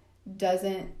recovering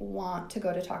doesn't want to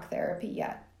go to talk therapy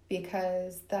yet,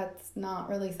 because that's not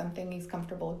really something he's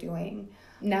comfortable doing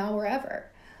now or ever.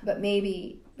 But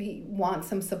maybe he wants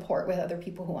some support with other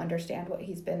people who understand what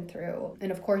he's been through.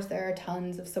 And of course, there are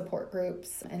tons of support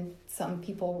groups, and some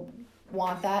people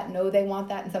want that, know they want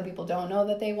that, and some people don't know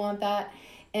that they want that.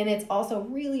 And it's also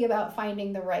really about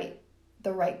finding the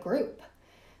right group,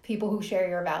 people who share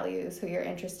your values, who you're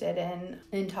interested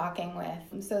in talking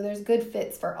with. So there's good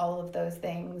fits for all of those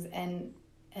things, and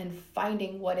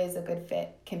finding what is a good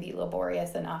fit can be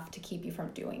laborious enough to keep you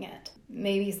from doing it.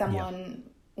 Maybe someone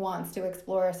wants to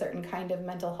explore a certain kind of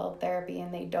mental health therapy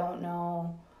and they don't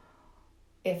know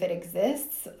if it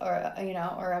exists, or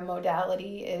a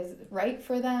modality is right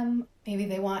for them. Maybe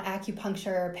they want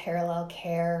acupuncture, parallel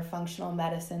care, functional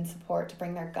medicine support to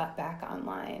bring their gut back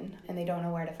online, and they don't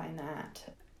know where to find that.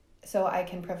 So I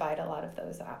can provide a lot of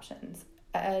those options.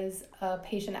 As a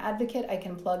patient advocate, I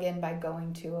can plug in by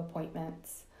going to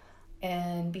appointments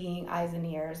and being eyes and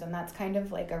ears, and that's kind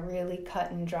of like a really cut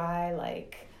and dry,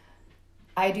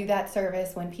 I do that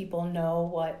service when people know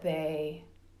what they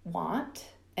want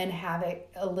and have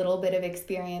a little bit of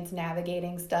experience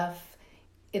navigating stuff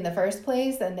in the first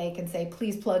place, and they can say,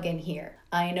 please plug in here.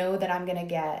 I know that I'm going to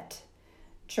get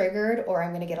triggered, or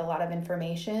I'm going to get a lot of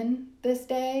information this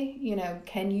day.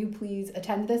 Can you please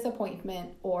attend this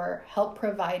appointment or help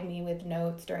provide me with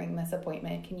notes during this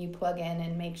appointment? Can you plug in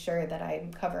and make sure that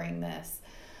I'm covering this?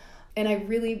 And I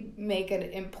really make an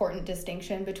important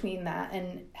distinction between that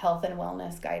and health and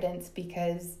wellness guidance,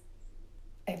 because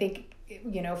I think,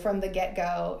 from the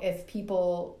get-go, if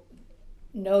people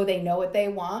know they know what they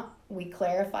want, we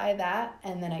clarify that,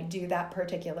 and then I do that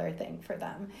particular thing for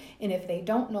them. And if they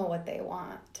don't know what they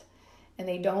want and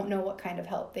they don't know what kind of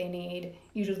help they need,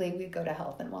 usually we go to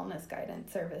health and wellness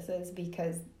guidance services,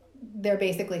 because they're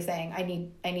basically saying,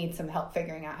 I need some help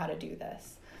figuring out how to do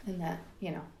this. And that,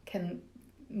 can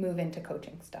move into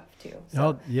coaching stuff too.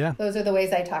 So those are the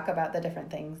ways I talk about the different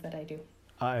things that I do.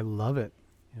 I love it.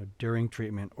 During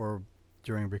treatment or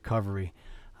during recovery.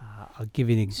 I'll give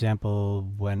you an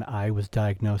example. When I was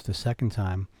diagnosed the second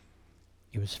time,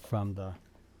 it was from the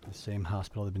same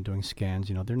hospital. They've been doing scans.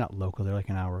 They're not local. They're like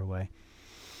an hour away.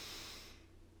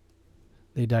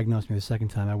 They diagnosed me the second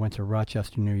time. I went to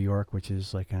Rochester, New York, which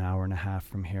is like an hour and a half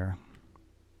from here.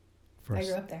 I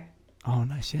grew up there. Oh,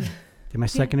 nice. Yeah. Did my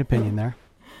second opinion there.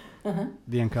 Uh-huh.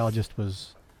 The oncologist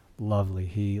was lovely.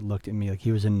 He looked at me like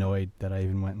he was annoyed that I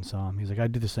even went and saw him. He's like, I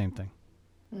do the same thing.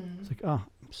 It's like, oh,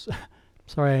 I'm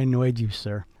sorry I annoyed you,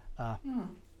 sir.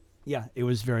 Yeah, it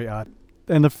was very odd.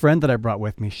 And the friend that I brought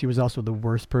with me, she was also the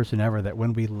worst person ever, that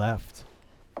when we left,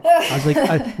 I was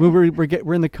like,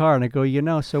 we're in the car, and I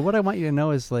go, so what I want you to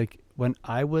know is, when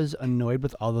I was annoyed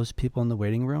with all those people in the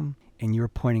waiting room, and you were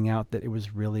pointing out that it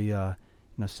was really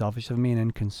selfish of me and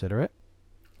inconsiderate,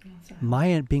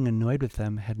 my being annoyed with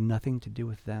them had nothing to do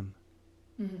with them.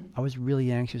 Mm-hmm. I was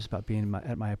really anxious about being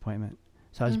at my appointment.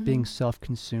 So I was being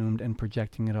self-consumed and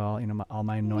projecting it all, all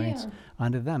my annoyance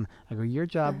onto them. I go, your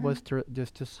job was to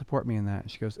just to support me in that.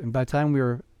 She goes, and by the time we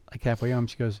were like halfway home,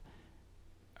 she goes,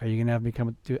 are you going to have me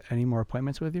come do any more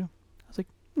appointments with you? I was like,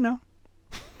 no.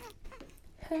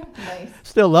 Nice.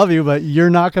 Still love you, but you're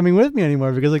not coming with me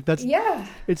anymore because like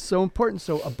it's so important.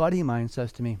 So a buddy of mine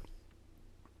says to me,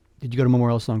 did you go to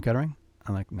Memorial Sloan Kettering?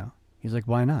 I'm like, no. He's like,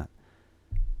 why not?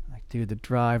 I'm like, dude, the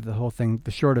drive, the whole thing,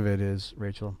 the short of it is,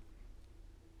 Rachel,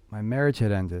 my marriage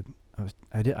had ended.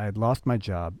 I had lost my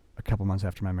job a couple months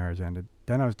after my marriage ended.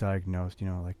 Then I was diagnosed,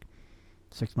 like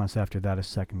 6 months after that a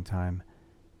second time.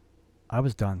 I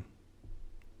was done.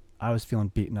 I was feeling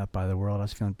beaten up by the world. I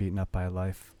was feeling beaten up by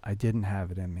life. I didn't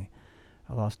have it in me.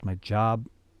 I lost my job.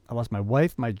 I lost my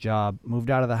wife, my job,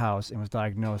 moved out of the house, and was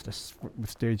diagnosed with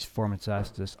stage 4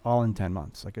 metastasis all in 10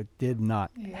 months. Like I did not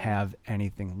have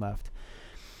anything left.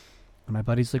 And my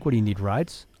buddy's like, what, do you need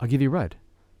rides? I'll give you a ride.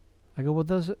 I go, well,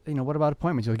 what about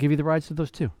appointments? I'll give you the rides to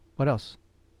those too. What else?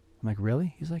 I'm like,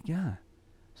 really? He's like, yeah.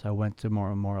 So I went to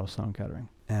Memorial Sloan Kettering,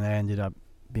 and I ended up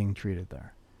being treated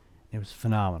there. It was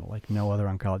phenomenal, like no other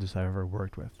oncologist I've ever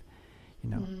worked with.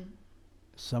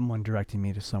 Someone directing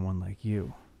me to someone like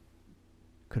you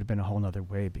could have been a whole nother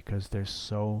way because it's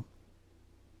so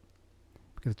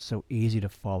easy to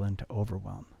fall into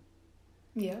overwhelm.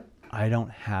 Yeah. I don't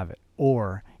have it.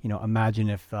 Or, imagine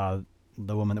if the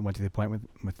woman that went to the appointment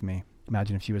with me,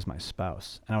 imagine if she was my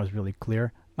spouse. And I was really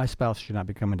clear, my spouse should not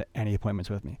be coming to any appointments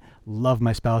with me. Love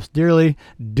my spouse dearly,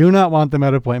 do not want them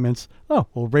at appointments. Oh,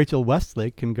 well, Rachel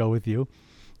Westlake can go with you,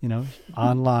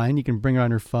 online. You can bring her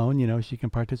on her phone, she can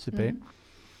participate.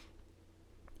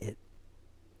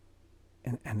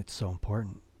 And it's so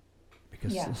important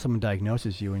because someone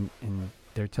diagnoses you and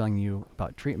they're telling you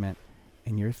about treatment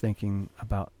and you're thinking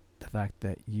about the fact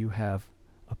that you have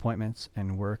appointments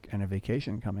and work and a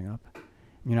vacation coming up.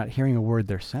 You're not hearing a word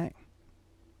they're saying.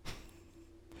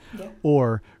 Yeah.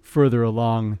 Or further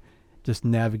along, just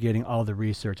navigating all the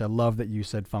research. I love that you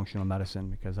said functional medicine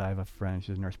because I have a friend,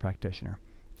 she's a nurse practitioner.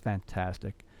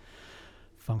 Fantastic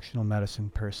functional medicine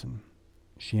person.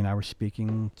 She and I were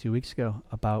speaking 2 weeks ago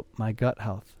about my gut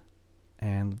health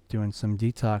and doing some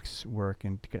detox work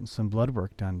and getting some blood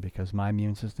work done because my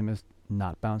immune system is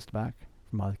not bounced back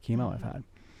from all the chemo I've had.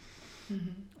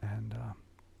 And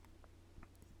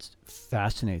it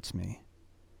fascinates me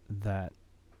that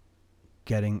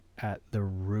getting at the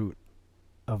root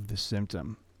of the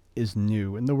symptom is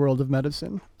new in the world of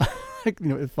medicine.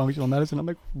 Functional medicine. I'm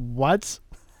like, what?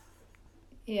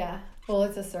 Yeah. Well,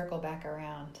 it's a circle back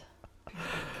around.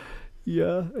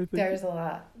 Yeah, I think there's a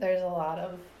lot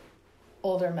of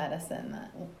older medicine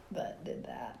that did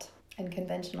that, and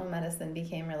conventional medicine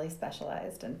became really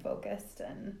specialized and focused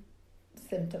and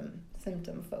symptom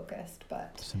focused.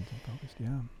 But symptom focused,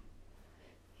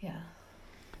 yeah.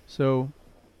 So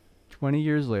 20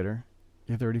 years later,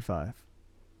 you're 35.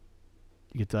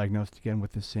 You get diagnosed again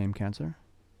with the same cancer?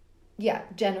 Yeah,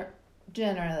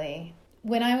 generally.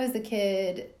 When I was a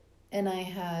kid and I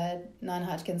had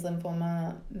non-Hodgkin's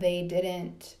lymphoma, they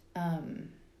didn't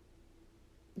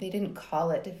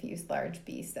call it diffuse large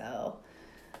B cell.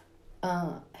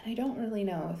 And I don't really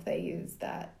know if they use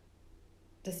that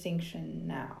distinction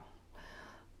now.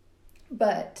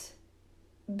 But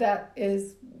that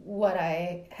is what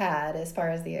I had as far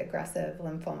as the aggressive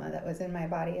lymphoma that was in my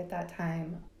body at that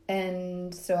time.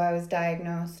 And so I was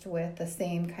diagnosed with the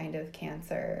same kind of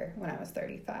cancer when I was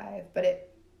 35, but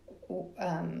it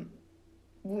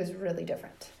was really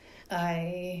different.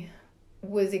 I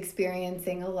was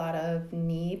experiencing a lot of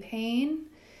knee pain,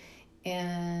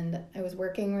 and I was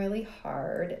working really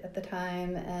hard at the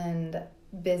time and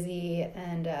busy,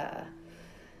 and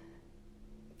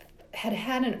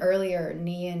had an earlier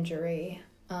knee injury,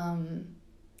 and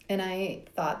I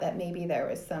thought that maybe there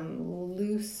was some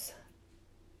loose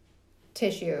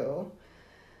tissue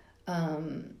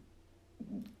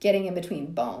getting in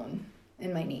between bone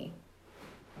in my knee.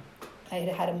 I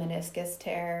had a meniscus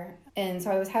tear, and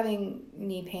so I was having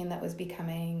knee pain that was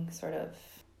becoming sort of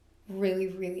really,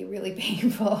 really, really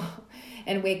painful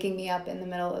and waking me up in the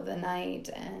middle of the night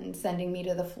and sending me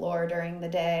to the floor during the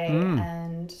day.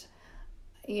 And,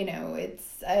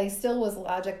 I still was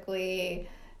logically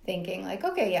thinking like,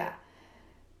 okay, yeah,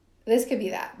 this could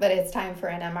be that, but it's time for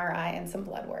an MRI and some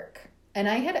blood work. And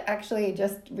I had actually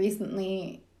just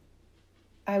recently,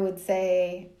 I would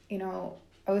say,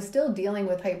 I was still dealing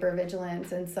with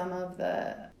hypervigilance and some of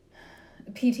the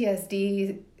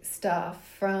PTSD stuff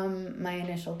from my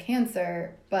initial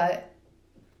cancer, but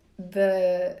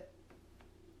the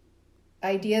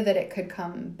idea that it could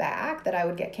come back, that I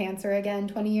would get cancer again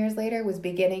 20 years later, was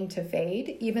beginning to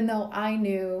fade, even though I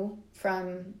knew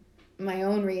from my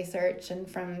own research and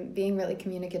from being really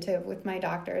communicative with my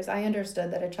doctors, I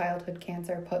understood that a childhood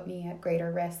cancer put me at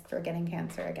greater risk for getting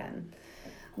cancer again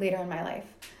later in my life.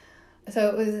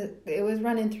 So it was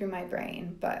running through my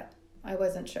brain, but I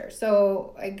wasn't sure.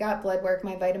 So I got blood work.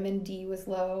 My vitamin D was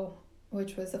low,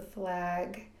 which was a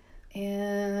flag.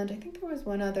 And I think there was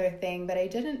one other thing, but I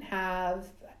didn't have,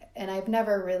 and I've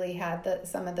never really had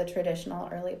some of the traditional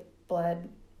early blood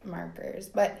markers.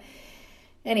 But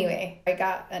anyway, I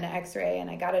got an x-ray and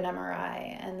I got an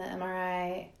MRI, and the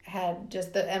MRI had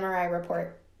just, the MRI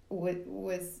report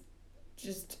was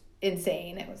just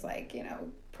insane. It was like,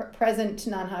 present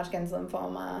non-Hodgkin's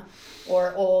lymphoma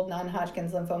or old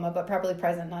non-Hodgkin's lymphoma, but probably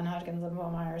present non-Hodgkin's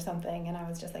lymphoma or something. And I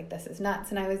was just like, this is nuts.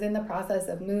 And I was in the process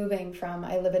of moving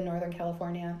I live in Northern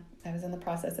California. I was in the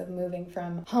process of moving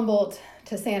from Humboldt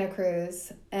to Santa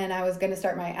Cruz, and I was going to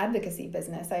start my advocacy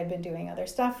business. I had been doing other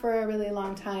stuff for a really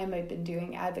long time. I'd been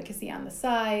doing advocacy on the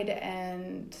side,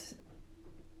 and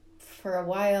for a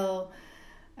while,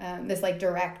 this like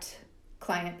direct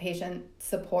client-patient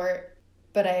support.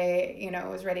 But I,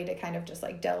 was ready to kind of just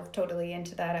like delve totally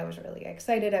into that. I was really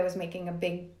excited. I was making a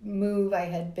big move. I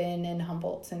had been in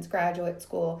Humboldt since graduate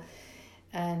school,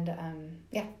 and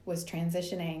was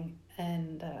transitioning.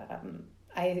 And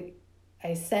I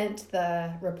sent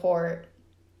the report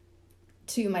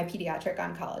to my pediatric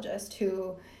oncologist,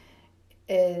 who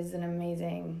is an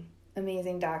amazing,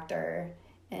 amazing doctor,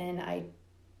 and I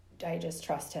just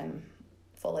trust him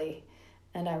fully.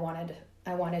 And I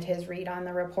wanted his read on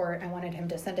the report. I wanted him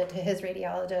to send it to his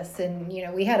radiologist. And,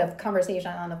 we had a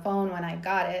conversation on the phone when I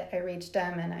got it. I reached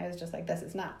him and I was just like, this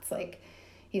is nuts. Like,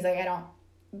 he's like,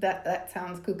 that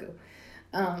sounds cuckoo.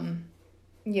 And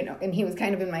he was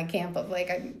kind of in my camp of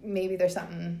like, maybe there's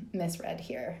something misread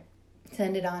here.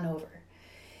 Send it on over.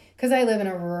 Because I live in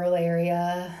a rural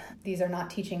area. These are not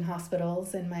teaching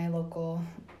hospitals in my local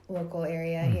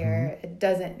area here. It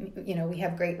doesn't, we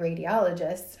have great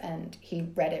radiologists, and he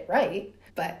read it right,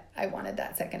 but I wanted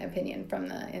that second opinion from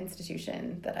the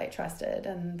institution that I trusted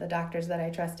and the doctors that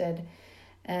I trusted,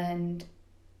 and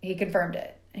he confirmed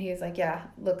it. He was like, yeah,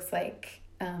 looks like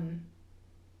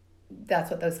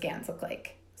that's what those scans look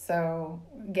like. So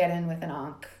get in with an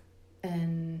onc.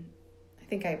 And I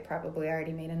think I probably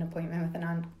already made an appointment with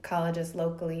an oncologist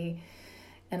locally,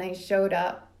 and I showed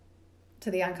up to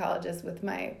the oncologist with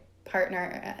my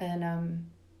partner, and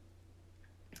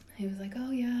he was like,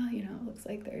 oh yeah, it looks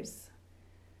like there's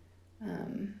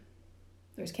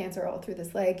cancer all through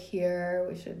this leg here.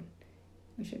 We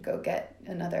should go get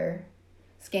another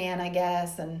scan, I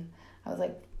guess. And I was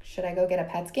like, should I go get a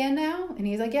PET scan now? And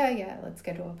he's like, yeah, let's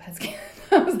schedule a PET scan.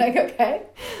 I was like, okay,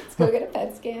 let's go get a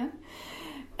PET scan.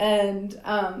 And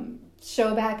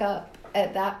show back up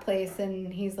at that place,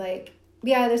 and he's like,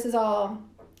 yeah, this is all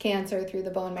cancer through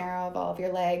the bone marrow of all of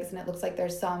your legs, and it looks like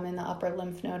there's some in the upper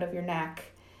lymph node of your neck.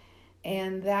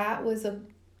 And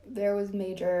there was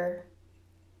major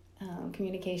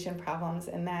communication problems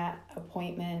in that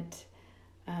appointment.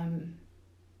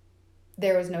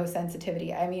 There was no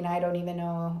sensitivity. I mean, I don't even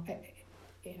know,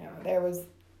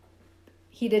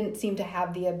 he didn't seem to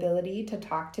have the ability to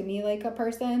talk to me like a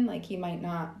person, like he might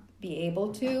not be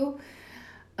able to.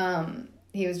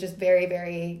 He was just very,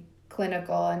 very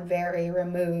clinical and very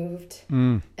removed.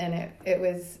 And it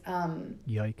was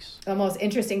yikes, almost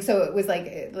interesting. So it was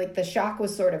like the shock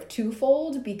was sort of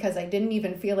twofold, because I didn't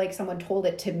even feel like someone told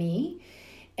it to me,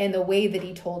 and the way that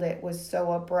he told it was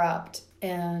so abrupt.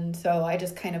 And so I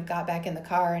just kind of got back in the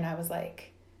car, and I was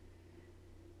like,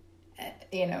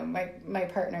 my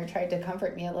partner tried to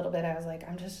comfort me a little bit. I was like,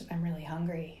 I'm really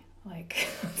hungry. Like,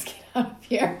 let's get out of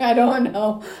here. I don't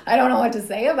know what to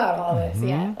say about all this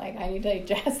yet. Like, I need to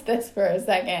digest this for a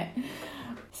second.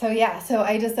 So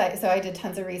I did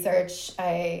tons of research.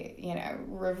 I,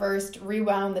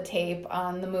 rewound the tape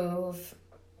on the move,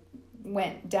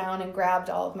 went down and grabbed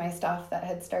all of my stuff that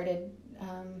had started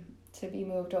to be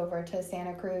moved over to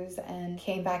Santa Cruz, and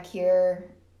came back here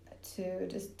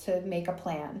to make a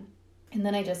plan. And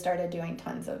then I just started reading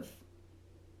tons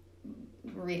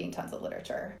of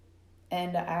literature.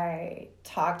 And I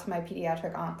talked to my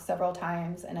pediatric onc several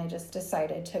times, and I just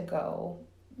decided to go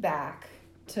back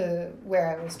to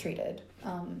where I was treated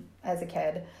as a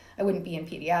kid. I wouldn't be in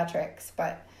pediatrics,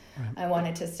 but I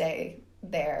wanted to stay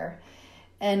there.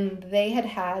 And they had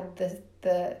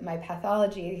my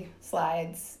pathology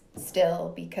slides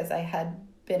still, because I had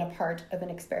been a part of an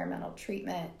experimental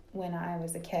treatment when I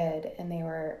was a kid, and they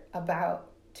were about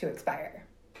to expire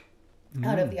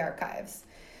out of the archives.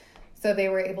 So they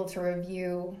were able to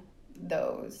review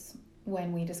those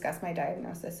when we discussed my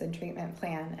diagnosis and treatment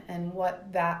plan. And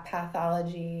what that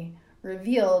pathology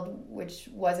revealed, which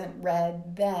wasn't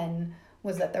read then,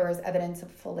 was that there was evidence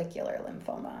of follicular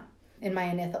lymphoma in my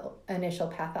initial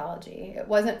pathology. It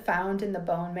wasn't found in the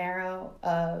bone marrow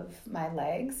of my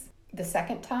legs the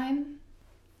second time,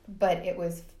 but it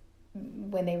was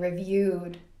when they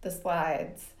reviewed the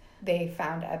slides, they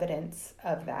found evidence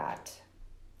of that,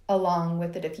 along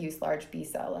with the diffuse large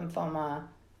B-cell lymphoma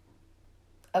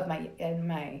in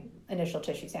my initial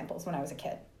tissue samples when I was a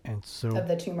kid, And so, of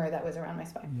the tumor that was around my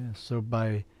spine. yeah, so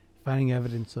by finding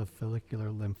evidence of follicular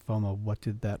lymphoma, what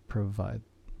did that provide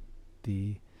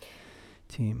the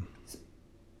team?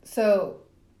 So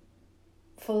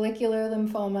follicular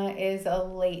lymphoma is a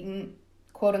latent,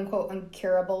 quote unquote,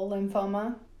 incurable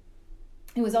lymphoma.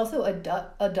 It was also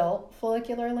adult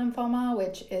follicular lymphoma,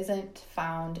 which isn't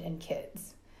found in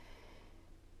kids.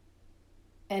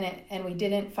 And we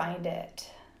didn't find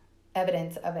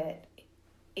evidence of it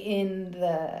in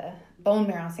the bone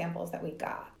marrow samples that we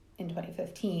got in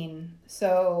 2015.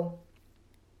 So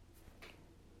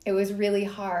it was really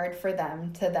hard for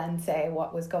them to then say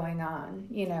what was going on.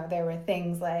 You know, there were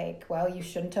things like, well, you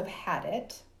shouldn't have had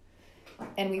it,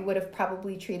 and we would have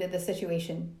probably treated the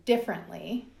situation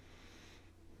differently,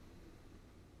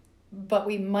 but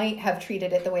we might have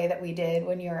treated it the way that we did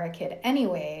when you were a kid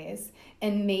anyways,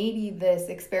 and maybe this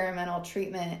experimental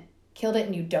treatment killed it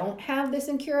and you don't have this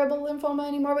incurable lymphoma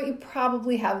anymore, but you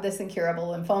probably have this incurable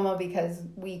lymphoma because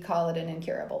we call it an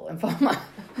incurable lymphoma.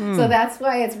 So that's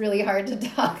why it's really hard to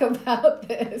talk about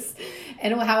this,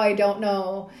 and how I don't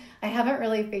know. I haven't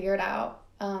really figured out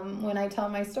when I tell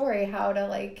my story how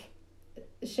to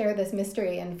share this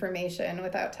mystery information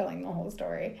without telling the whole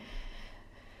story.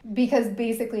 Because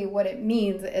basically what it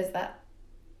means is that,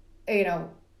 you know,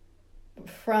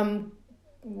 from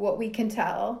what we can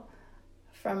tell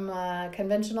from a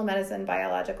conventional medicine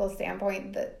biological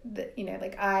standpoint, that you know,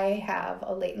 I have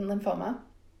a latent lymphoma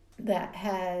that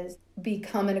has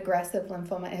become an aggressive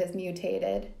lymphoma. It has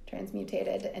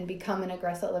transmutated, and become an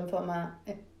aggressive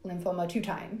lymphoma 2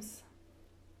 times,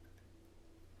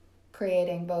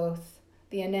 creating both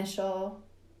the initial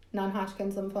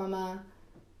non-Hodgkin's lymphoma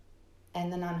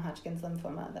and the non-Hodgkin's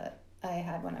lymphoma that I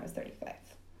had when I was 35.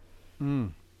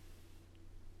 And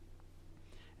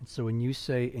so when you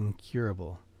say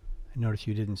incurable, I notice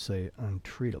you didn't say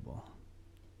untreatable.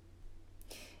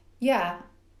 Yeah,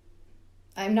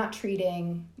 I'm not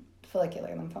treating follicular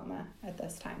lymphoma at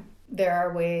this time. There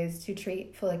are ways to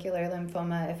treat follicular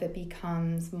lymphoma if it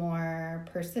becomes more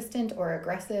persistent or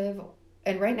aggressive.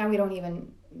 And right now we don't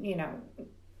even, you know,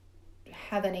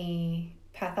 have any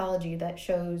pathology that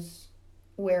shows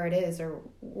where it is or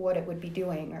what it would be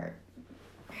doing or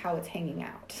how it's hanging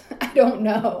out. I don't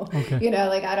know. Okay. You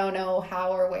know, I don't know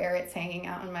how or where it's hanging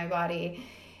out in my body,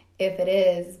 if it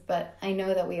is, but I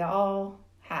know that we all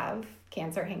have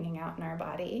cancer hanging out in our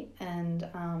body. And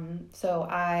so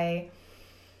I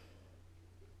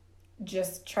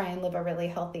just try and live a really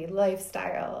healthy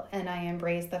lifestyle. And I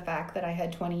embrace the fact that I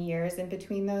had 20 years in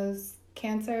between those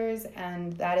cancers.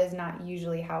 And that is not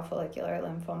usually how follicular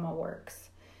lymphoma works.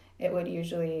 It would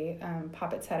usually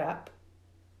pop its head up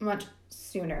much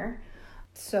sooner.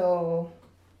 So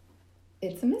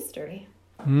it's a mystery.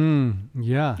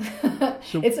 Yeah.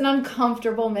 So, it's an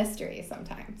uncomfortable mystery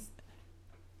sometimes.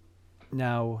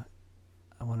 Now,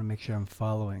 I want to make sure I'm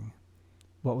following.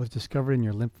 What was discovered in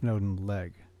your lymph node and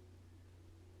leg?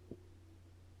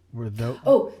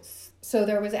 So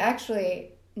there was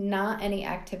actually not any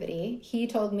activity. He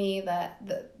told me that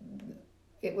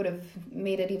it would have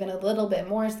made it even a little bit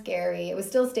more scary. It was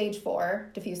still stage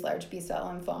 4 diffuse large B-cell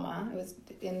lymphoma. It was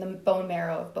in the bone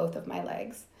marrow of both of my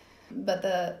legs. But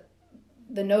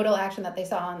the nodal action that they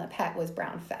saw on the PET was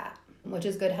brown fat, which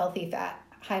is good, healthy fat.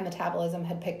 High metabolism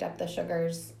had picked up the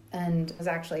sugars and was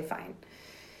actually fine.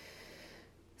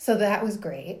 So that was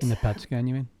great. In the PET scan,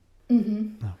 you mean?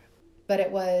 Mm-hmm. Okay. But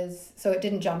it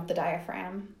didn't jump the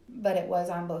diaphragm, but it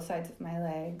was on both sides of my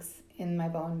legs in my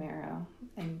bone marrow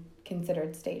and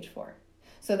considered stage 4.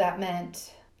 So that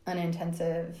meant an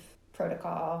intensive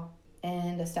protocol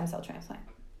and a stem cell transplant.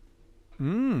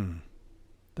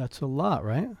 That's a lot,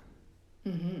 right?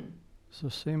 Mm-hmm. So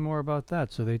say more about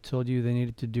that. So they told you they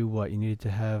needed to do what? You needed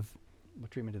to have, what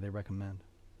treatment did they recommend?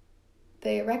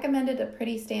 They recommended a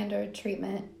pretty standard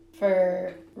treatment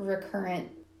for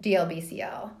recurrent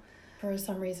DLBCL. For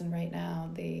some reason right now,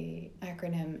 the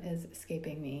acronym is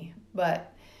escaping me,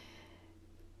 but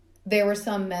there were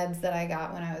some meds that I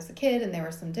got when I was a kid, and there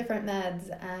were some different meds,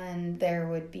 and there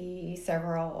would be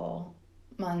several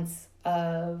months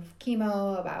of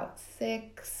chemo, about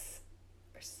 6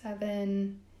 or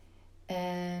 7,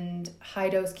 and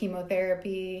high-dose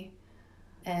chemotherapy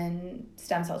and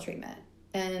stem cell treatment.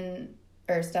 And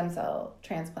or stem cell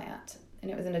transplant. And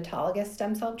it was an autologous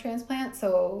stem cell transplant.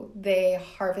 So they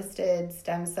harvested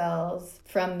stem cells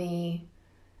from me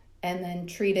and then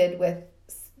treated with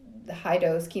the high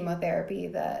dose chemotherapy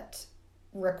that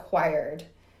required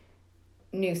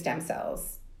new stem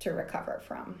cells to recover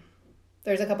from.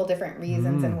 There's a couple different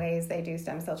reasons and ways they do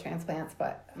stem cell transplants,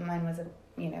 but mine was,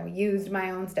 used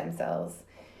my own stem cells,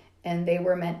 and they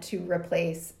were meant to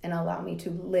replace and allow me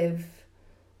to live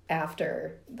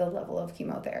after the level of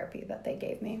chemotherapy that they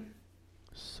gave me.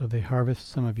 So they harvest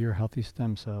some of your healthy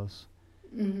stem cells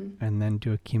and then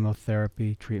do a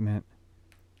chemotherapy treatment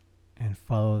and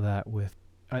follow that with,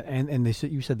 and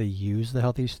you said they use the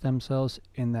healthy stem cells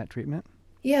in that treatment?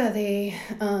 Yeah, they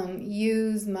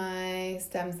use my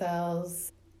stem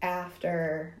cells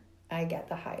after I get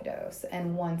the high dose,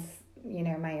 and once,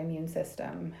 my immune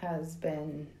system has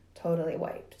been totally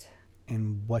wiped.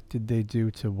 And what did they do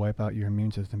to wipe out your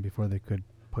immune system before they could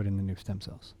put in the new stem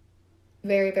cells?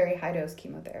 Very, very high dose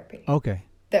chemotherapy. Okay.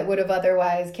 That would have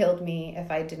otherwise killed me if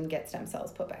I didn't get stem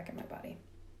cells put back in my body.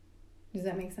 Does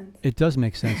that make sense? It does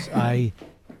make sense.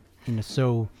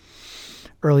 So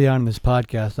early on in this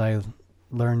podcast, I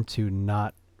learned to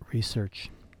not research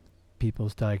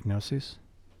people's diagnoses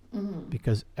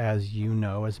because, as you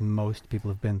know, as most people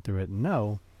have been through it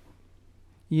know,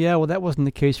 that wasn't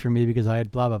the case for me because I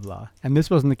had blah, blah, blah. And this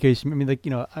wasn't the case. I mean,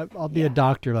 I'll be a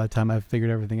doctor by the time I've figured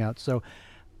everything out. So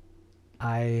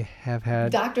I have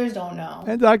had... Doctors don't know.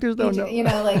 And doctors don't know.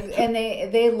 And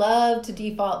they love to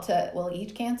default to, well,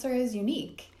 each cancer is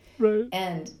unique. Right.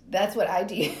 And that's what I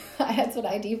do. That's what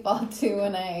I default to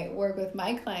when I work with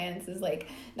my clients is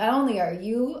not only are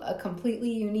you a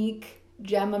completely unique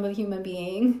gem of a human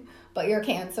being, but your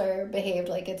cancer behaved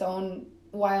like its own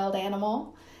wild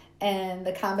animal. And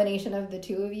the combination of the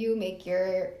two of you make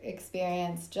your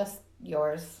experience just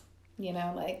yours.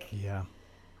 Yeah.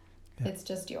 It's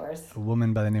just yours. A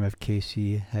woman by the name of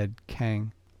Casey Head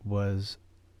Kang was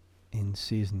in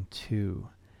season 2,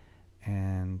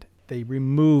 and they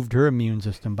removed her immune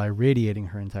system by radiating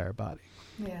her entire body.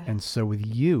 Yeah. And so with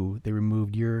you, they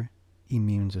removed your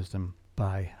immune system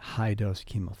by high-dose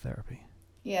chemotherapy.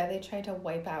 Yeah, they tried to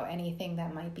wipe out anything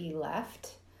that might be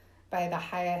left by the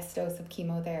highest dose of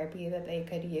chemotherapy that they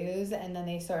could use, and then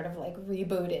they sort of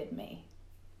rebooted me.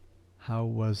 How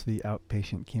was the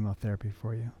outpatient chemotherapy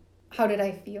for you? How did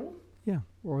I feel? Yeah.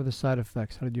 What were the side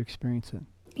effects? How did you experience it?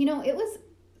 It was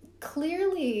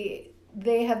clearly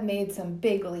they have made some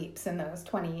big leaps in those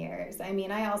 20 years. I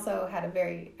mean, I also had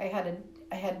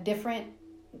I had different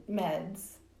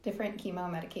meds, different chemo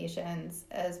medications,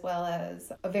 as well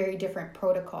as a very different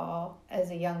protocol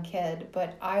as a young kid,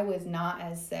 but I was not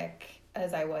as sick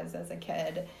as I was as a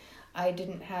kid. I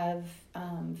didn't have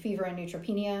fever and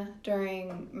neutropenia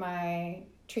during my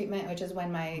treatment, which is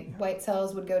when my white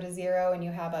cells would go to 0 and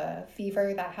you have a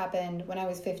fever. That happened when I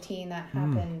was 15. That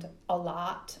happened a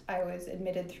lot. I was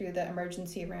admitted through the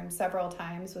emergency room several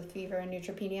times with fever and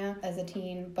neutropenia as a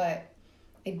teen, but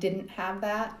I didn't have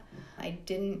that. I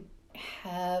didn't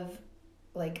have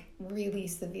really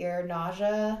severe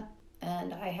nausea,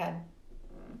 and I had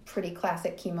pretty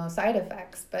classic chemo side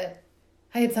effects, but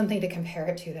I had something to compare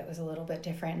it to that was a little bit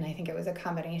different, and I think it was a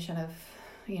combination of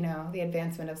the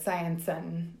advancement of science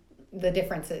and the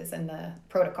differences in the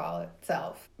protocol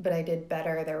itself. But I did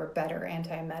better. There were better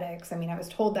antiemetics. I mean, I was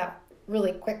told that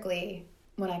really quickly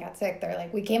when I got sick. They're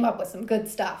like, we came up with some good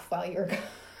stuff while you were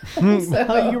gone.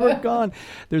 While you were gone.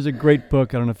 There's a great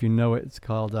book. I don't know if you know it. It's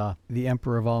called The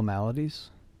Emperor of All Maladies.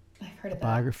 I've heard of that.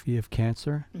 Biography of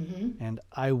Cancer. Mm-hmm. And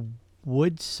I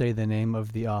would say the name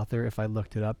of the author if I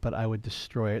looked it up, but I would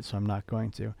destroy it, so I'm not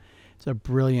going to. It's a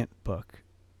brilliant book.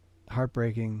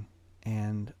 Heartbreaking,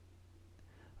 and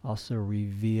also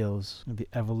reveals the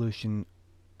evolution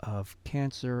of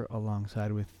cancer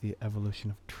alongside with the evolution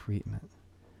of treatment.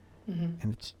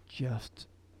 And it's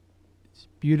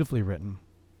beautifully written.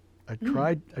 I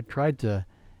tried to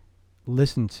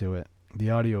listen to it,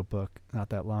 the audiobook, not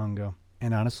that long ago,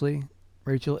 and honestly,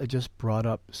 Rachel, it just brought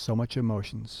up so much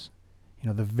emotions.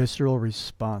 The visceral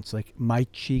response, my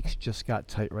cheeks just got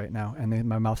tight right now, and then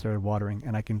my mouth started watering,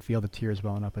 and I can feel the tears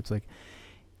welling up. It's I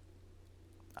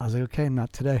was okay,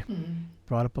 not today.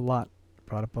 Brought up a lot.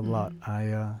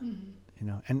 I,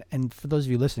 and for those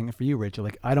of you listening, and for you, Rachel,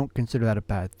 I don't consider that a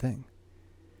bad thing.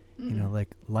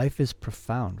 Life is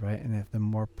profound, right? And if the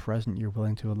more present you're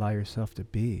willing to allow yourself to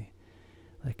be,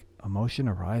 emotion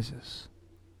arises.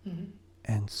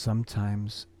 And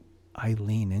sometimes I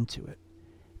lean into it,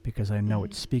 because I know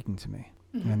it's speaking to me,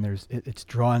 and it's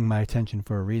drawing my attention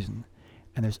for a reason.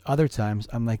 And there's other times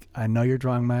I'm I know you're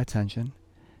drawing my attention,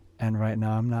 and right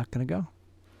now I'm not going to go.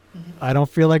 I don't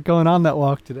feel like going on that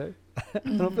walk today. I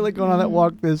don't feel like going on that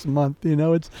walk this month.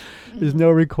 There's no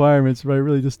requirements, but I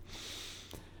really just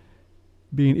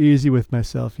being easy with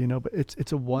myself, but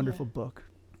it's a wonderful book.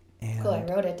 And cool, I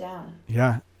wrote it down.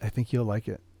 Yeah, I think you'll like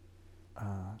it.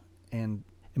 And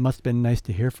it must have been nice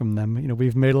to hear from them.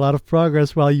 We've made a lot of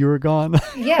progress while you were gone.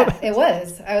 Yeah, it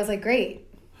was. I was like, great.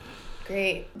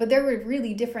 But there were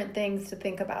really different things to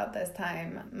think about this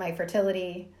time. My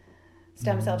fertility,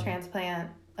 stem cell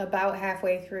transplant, about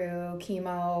halfway through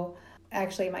chemo.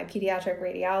 Actually, my pediatric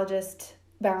radiologist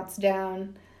bounced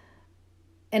down.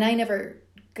 And I never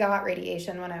got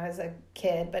radiation when I was a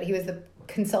kid, but he was the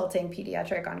consulting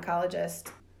pediatric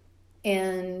oncologist.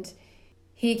 And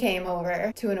he came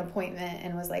over to an appointment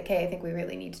and was like, hey, I think we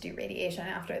really need to do radiation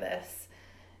after this.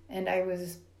 And I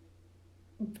was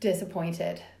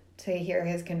disappointed to hear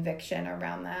his conviction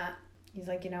around that. He's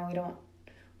like, we don't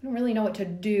really know what to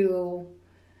do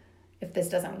if this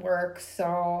doesn't work,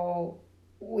 so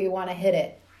we want to hit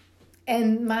it.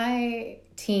 And my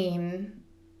team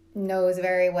knows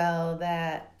very well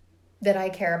that I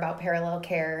care about parallel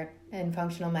care and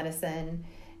functional medicine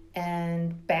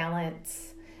and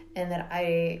balance, and that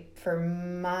for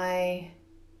my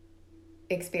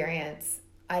experience,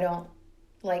 I don't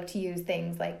like to use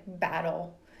things like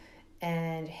battle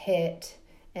and hit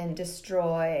and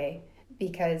destroy,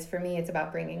 because for me it's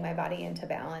about bringing my body into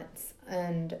balance.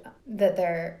 And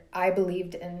that I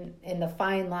believed in the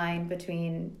fine line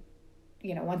between,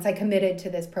 once I committed to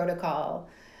this protocol,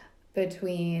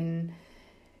 between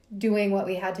doing what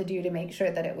we had to do to make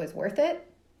sure that it was worth it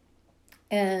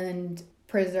and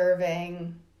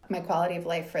preserving my quality of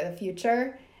life for the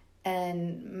future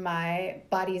and my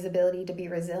body's ability to be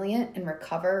resilient and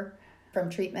recover from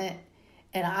treatment.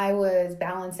 And I was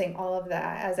balancing all of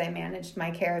that as I managed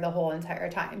my care the whole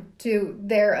entire time, to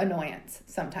their annoyance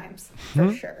sometimes,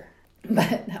 for sure.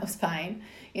 But that was fine.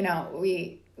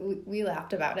 We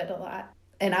laughed about it a lot.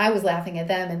 And I was laughing at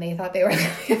them, and they thought they were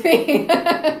laughing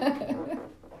at me.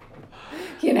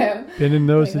 Been in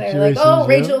those situations. Like, oh,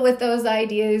 Rachel with those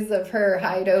ideas of her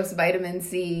high-dose vitamin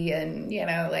C and,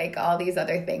 all these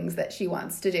other things that she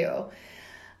wants to do.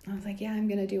 I was like, yeah, I'm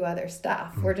going to do other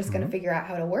stuff. We're just going to figure out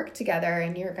how to work together,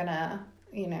 and you're going to,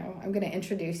 I'm going to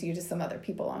introduce you to some other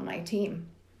people on my team.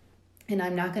 And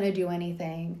I'm not going to do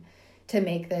anything to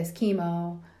make this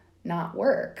chemo not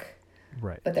work.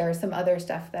 Right. But there are some other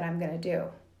stuff that I'm going to do.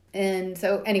 And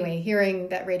so anyway, hearing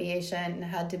that radiation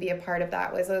had to be a part of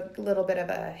that was a little bit of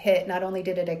a hit. Not only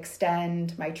did it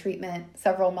extend my treatment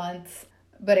several months,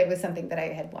 but it was something that I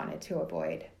had wanted to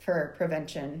avoid for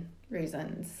prevention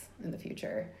reasons in the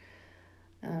future.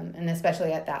 And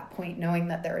especially at that point, knowing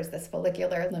that there was this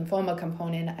follicular lymphoma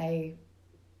component,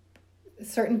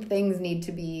 certain things need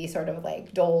to be sort of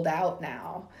like doled out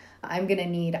now. I'm going to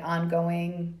need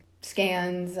ongoing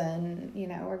scans, and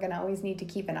we're going to always need to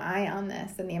keep an eye on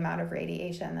this, and the amount of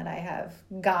radiation that I have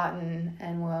gotten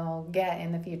and will get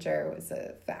in the future was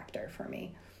a factor for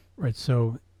me. Right.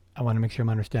 So I want to make sure I'm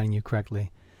understanding you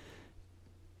correctly.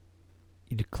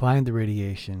 You declined the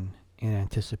radiation in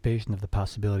anticipation of the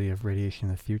possibility of radiation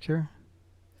in the future?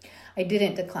 I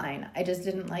didn't decline. I just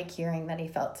didn't like hearing that he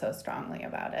felt so strongly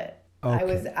about it. Okay.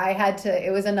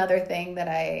 It was another thing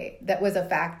that was a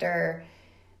factor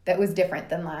that was different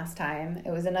than last time. It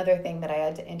was another thing that I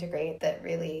had to integrate that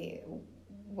really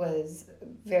was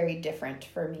very different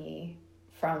for me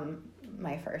from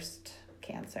my first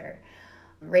cancer.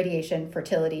 Radiation,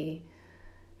 fertility.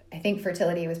 I think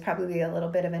fertility was probably a little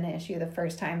bit of an issue the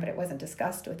first time, but it wasn't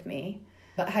discussed with me.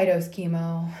 But high-dose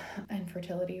chemo and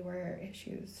fertility were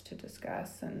issues to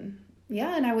discuss. And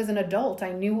I was an adult.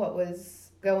 I knew what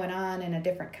was going on in a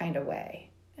different kind of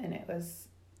way. And it was,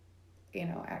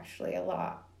 actually a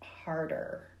lot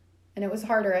harder. And it was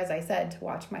harder, as I said, to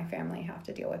watch my family have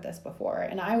to deal with this before.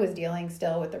 And I was dealing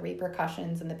still with the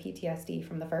repercussions and the PTSD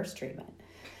from the first treatment.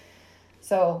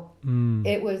 So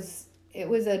it was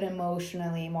an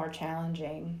emotionally more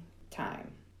challenging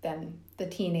time than the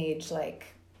teenage,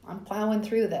 I'm plowing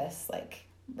through this,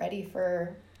 ready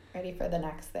for the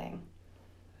next thing.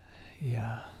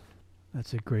 Yeah,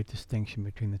 that's a great distinction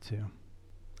between the two.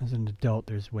 As an adult,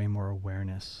 there's way more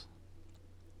awareness.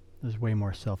 There's way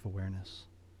more self-awareness.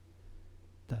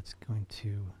 That's going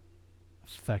to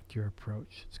affect your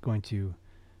approach. It's going to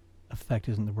affect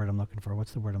isn't the word I'm looking for.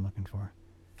 What's the word I'm looking for?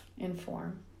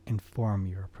 Inform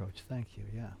your approach. Thank you,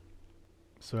 yeah.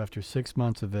 So after 6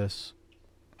 months of this,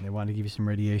 they wanted to give you some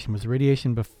radiation. Was the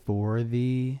radiation before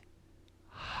the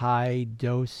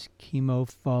high-dose chemo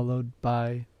followed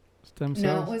by stem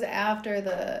cells? No,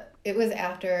 it was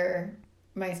after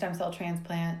my stem cell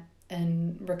transplant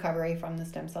and recovery from the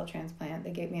stem cell transplant.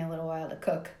 They gave me a little while to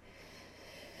cook.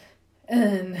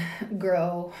 and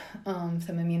grow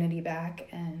some immunity back.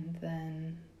 And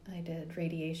then I did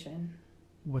radiation.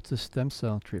 What's the stem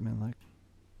cell treatment like?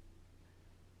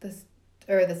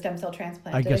 The stem cell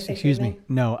transplant. I guess, excuse me.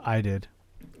 No, I did.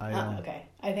 Okay.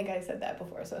 I think I said that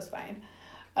before, so it's fine.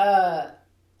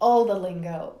 All the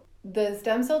lingo. The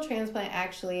stem cell transplant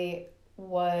actually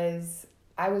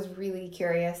I was really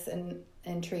curious and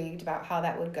intrigued about how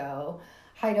that would go.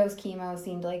 High dose chemo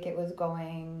seemed like it was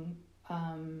going,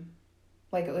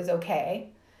 like it was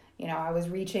okay. I was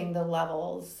reaching the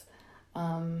levels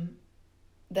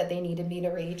that they needed me to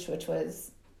reach, which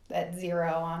was at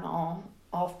 0 on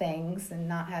all things, and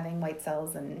not having white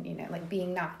cells, and like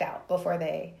being knocked out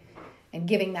and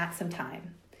giving that some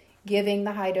time, giving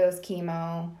the high dose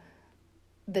chemo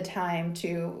the time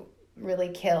to really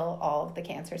kill all of the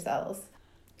cancer cells.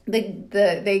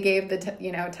 They gave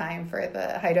the time for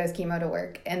the high dose chemo to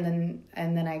work, and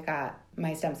then I got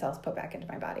my stem cells put back into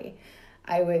my body.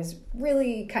 I was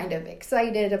really kind of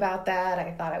excited about that.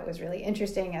 I thought it was really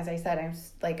interesting. As I said,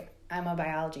 I'm a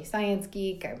biology science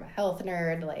geek. I'm a health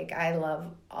nerd. Like, I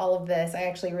love all of this. I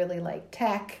actually really like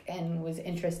tech and was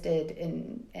interested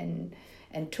in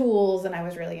tools, and I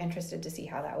was really interested to see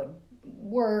how that would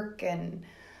work. And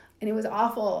it was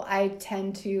awful. I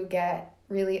tend to get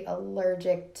really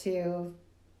allergic to,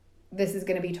 this is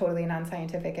going to be totally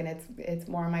non-scientific, and it's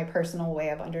more my personal way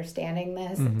of understanding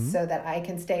this, so that I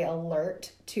can stay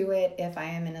alert to it if I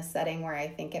am in a setting where I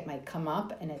think it might come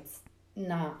up, and it's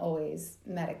not always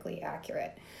medically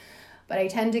accurate. But I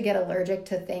tend to get allergic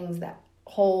to things that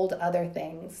hold other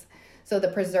things. So the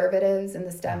preservatives in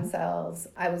the stem cells,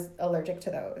 I was allergic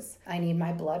to those. I need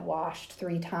my blood washed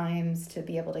 3 times to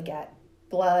be able to get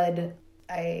blood.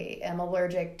 I am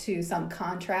allergic to some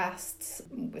contrasts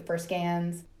for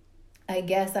scans. I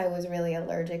guess I was really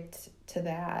allergic to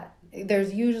that.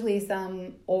 There's usually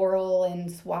some oral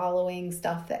and swallowing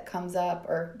stuff that comes up,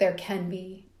 or there can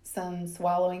be some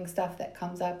swallowing stuff that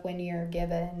comes up when you're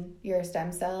given your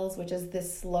stem cells, which is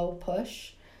this slow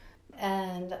push.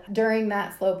 And during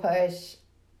that slow push,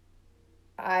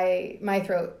 my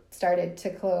throat started to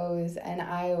close, and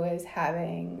I was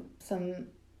having some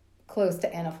close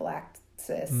to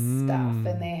anaphylaxis stuff,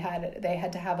 and they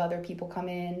had to have other people come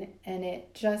in, and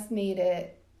it just made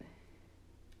it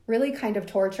really kind of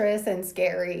torturous and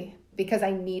scary, because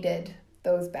I needed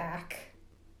those back.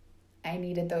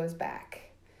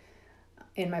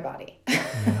 In my body.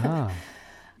 Yeah.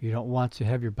 You don't want to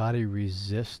have your body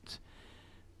resist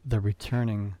the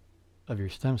returning of your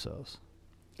stem cells.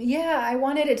 Yeah, I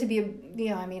wanted it to be,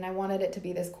 I wanted it to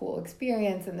be this cool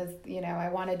experience, and this, I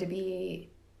wanted to be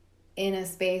in a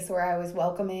space where I was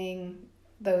welcoming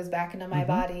those back into my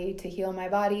body to heal my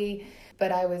body.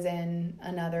 But I was in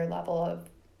another level of,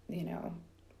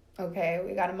 okay,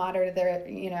 we got to monitor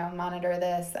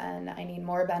this, and I need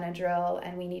more Benadryl,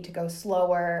 and we need to go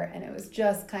slower. And it was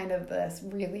just kind of this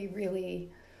really,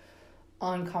 really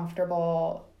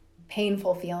uncomfortable,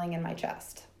 painful feeling in my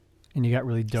chest. And you got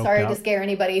really doped Sorry out. to scare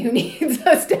anybody who needs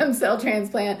a stem cell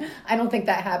transplant. I don't think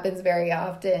that happens very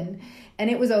often. And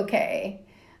it was okay.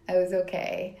 I was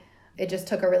okay. It just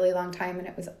took a really long time, and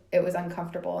it was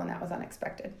uncomfortable, and that was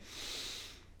unexpected.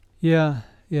 Yeah,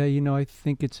 I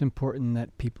think it's important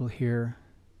that people hear,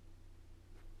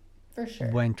 for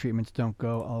sure, when treatments don't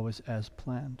go always as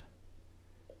planned.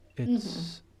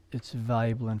 It's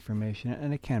valuable information,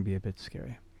 and it can be a bit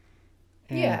scary.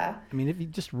 And, yeah. I mean, if you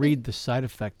just read the side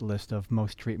effect list of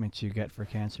most treatments you get for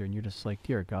cancer, and you're just like,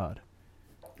 dear God,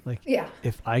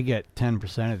 if I get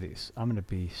 10% of these, I'm going to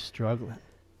be struggling.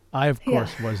 I, of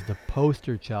course, was the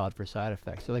poster child for side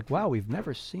effects. They're like, wow, we've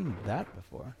never seen that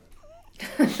before.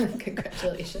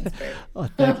 Congratulations, Bert. Oh,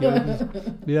 thank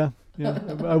you. Yeah.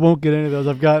 I won't get into those.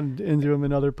 I've gotten into them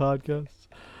in other podcasts.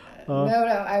 No,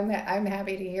 I'm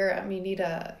happy to hear it. I mean,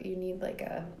 you need like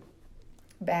a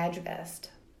badge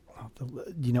vest.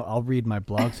 I'll read my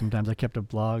blog sometimes. I kept a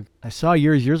blog. I saw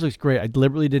yours. Yours looks great. I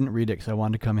deliberately didn't read it because I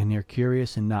wanted to come in here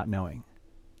curious and not knowing.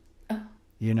 Oh,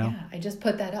 yeah, I just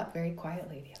put that up very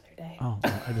quietly the other day. Oh,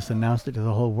 I just announced it to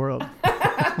the whole world.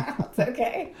 It's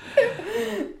okay.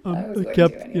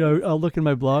 I'll look in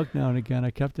my blog now and again.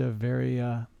 I kept a very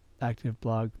active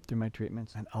blog through my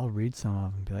treatments, and I'll read some of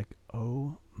them and be like,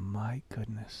 oh my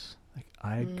goodness. Like,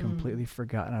 I had completely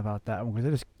forgotten about that one, because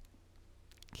I just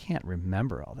can't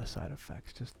remember all the side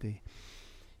effects. Just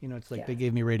it's like they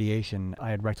gave me radiation. I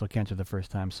had rectal cancer the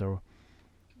first time, so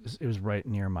it was right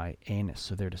near my anus.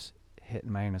 So they're just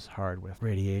hitting my anus hard with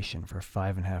radiation for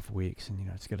 5.5 weeks. And,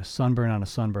 it's got a sunburn on a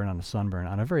sunburn on a sunburn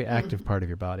on a very active part of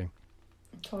your body.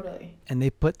 Totally. And they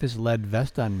put this lead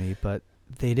vest on me, but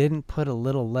they didn't put a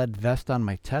little lead vest on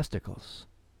my testicles.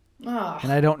 Oh.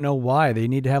 And I don't know why. They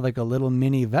need to have like a little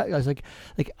mini vet. I was like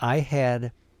I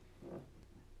had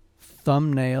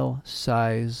thumbnail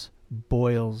size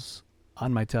boils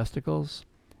on my testicles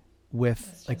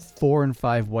with like 4 and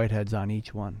 5 whiteheads on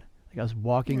each one. Like I was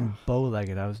walking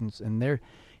bow-legged. And there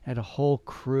had a whole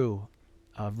crew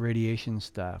of radiation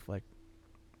staff, like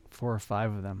 4 or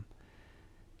 5 of them,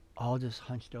 all just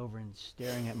hunched over and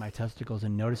staring at my testicles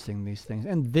and noticing these things.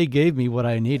 And they gave me what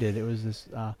I needed. It was this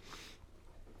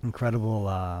incredible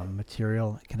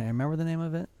material. Can I remember the name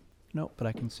of it? Nope, but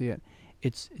I can see it.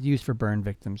 It's used for burn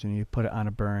victims, and you put it on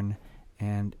a burn,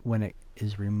 and when it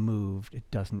is removed, it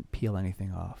doesn't peel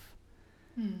anything off.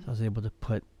 So I was able to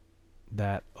put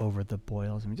that over the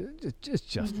boils. I mean, it's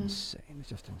just insane. It's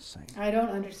just insane. I don't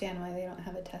understand why they don't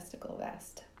have a testicle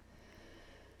vest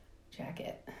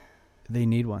jacket. They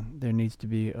need one. There needs to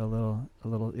be a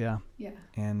little, yeah. Yeah.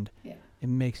 And it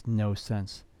makes no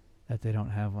sense that they don't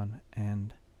have one.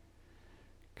 And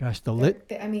gosh,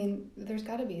 I mean, there's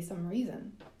got to be some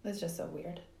reason. That's just so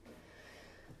weird.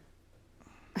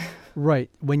 Right.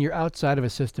 When you're outside of a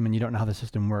system and you don't know how the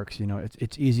system works,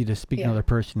 it's easy to speak to another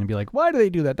person and be like, why do they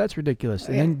do that? That's ridiculous.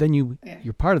 And then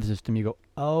you're part of the system. You go,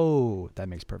 oh, that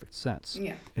makes perfect sense.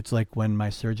 Yeah. It's like when my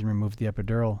surgeon removed the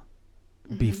epidural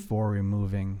before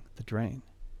removing the drain.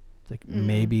 It's like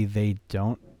maybe they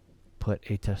don't put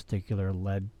a testicular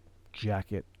lead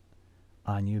jacket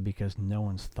on you because no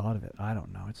one's thought of it. I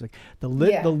don't know. It's like the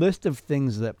list of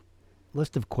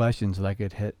questions that I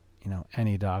could hit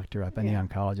any doctor up, any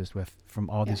oncologist with from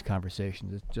all these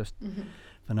conversations. It's just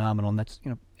phenomenal. And that's,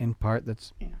 in part,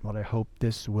 that's what I hope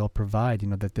this will provide,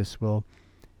 that this will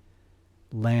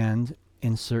land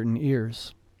in certain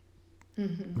ears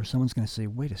where someone's going to say,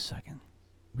 wait a second,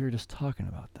 we were just talking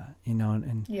about that,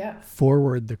 and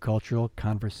forward the cultural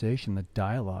conversation, the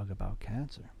dialogue about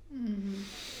cancer.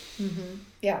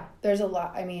 Yeah, there's a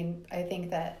lot. I mean, I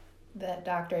think that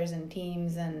doctors and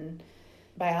teams and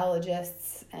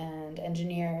biologists and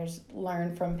engineers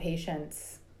learn from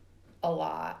patients a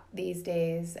lot these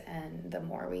days, and the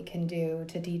more we can do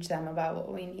to teach them about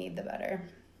what we need, the better.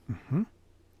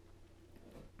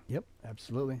 Yep,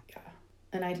 absolutely. Yeah,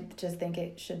 and I just think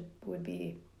would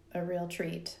be a real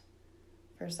treat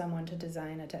for someone to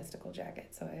design a testicle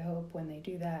jacket. So I hope when they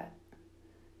do that,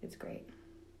 it's great.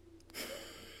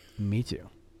 Me too.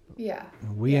 Yeah.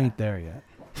 We ain't there yet.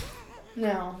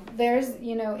 No, there's,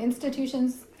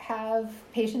 institutions have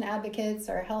patient advocates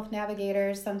or health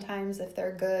navigators sometimes if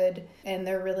they're good, and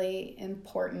they're really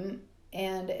important.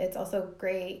 And it's also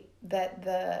great that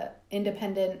the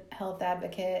independent health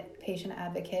advocate, patient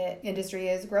advocate industry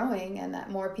is growing, and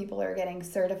that more people are getting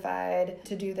certified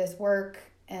to do this work,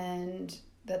 and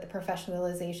that the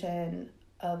professionalization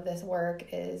of this work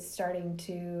is starting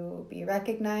to be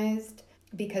recognized,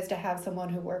 because to have someone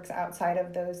who works outside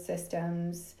of those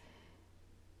systems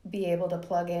be able to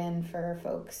plug in for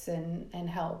folks and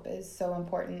help is so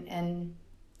important. And,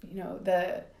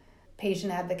 the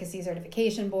Patient Advocacy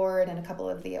Certification Board and a couple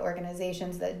of the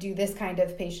organizations that do this kind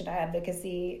of patient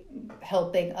advocacy,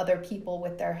 helping other people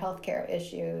with their healthcare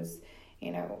issues,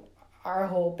 our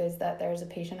hope is that there's a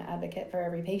patient advocate for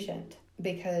every patient,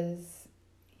 because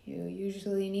you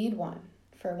usually need one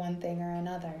for one thing or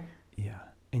another. Yeah,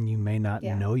 and you may not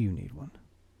know you need one.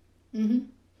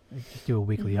 I just do a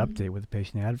weekly update with the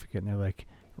patient advocate, and they're like,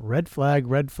 red flag,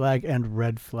 and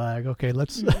red flag. Okay,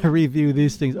 let's review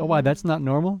these things. Oh, why? That's not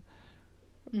normal?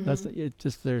 That's it.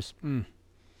 Just there's. And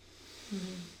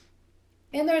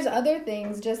there's other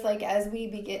things, just like as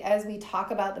we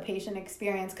talk about the patient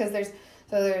experience, because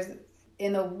there's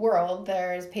in the world,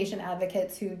 there's patient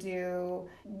advocates who do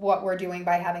what we're doing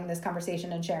by having this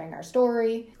conversation and sharing our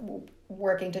story,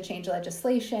 working to change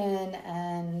legislation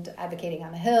and advocating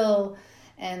on the Hill.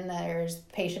 And there's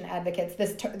patient advocates.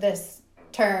 This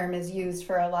term is used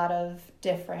for a lot of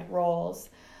different roles.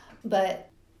 But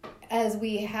as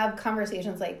we have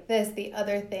conversations like this, the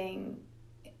other thing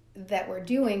that we're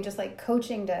doing, just like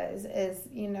coaching does, is,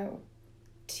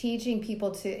 teaching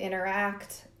people to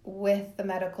interact with the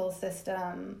medical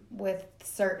system with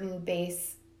certain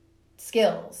base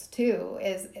skills too.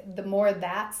 Is the more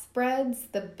that spreads,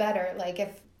 the better. Like,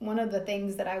 if one of the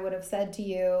things that I would have said to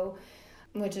you,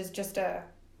 which is just a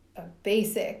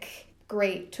basic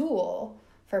great tool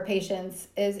for patients,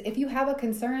 is if you have a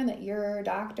concern that your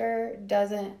doctor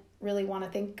doesn't really want to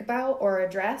think about or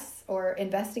address or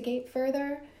investigate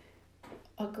further,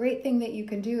 a great thing that you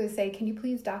can do is say, can you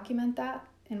please document that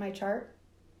in my chart,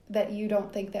 that you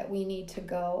don't think that we need to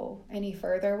go any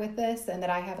further with this and that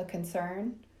I have a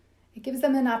concern, It gives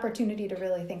them an opportunity to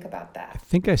really think about I that.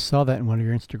 think I saw that in one of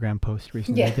your Instagram posts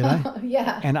recently, Yeah. did I?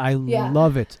 Yeah. And I Yeah.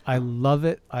 love it. I love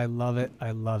it. I love it.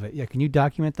 I love it. Yeah, can you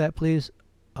document that, please?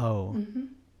 Oh, Mm-hmm.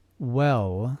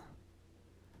 well,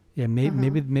 yeah,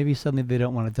 maybe suddenly they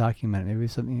don't want to document it. Maybe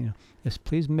something, just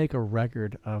please make a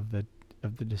record of the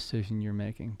decision you're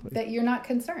making, please. That you're not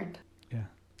concerned Yeah.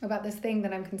 about this thing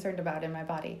that I'm concerned about in my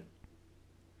body.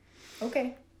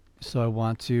 Okay. So I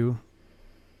want to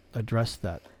address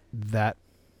that. That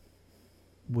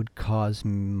would cause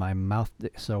my mouth.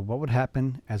 So what would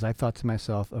happen as I thought to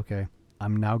myself, okay,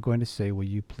 I'm now going to say, will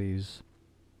you please,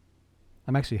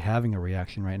 I'm actually having a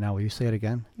reaction right now. Will you say it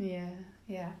again? Yeah.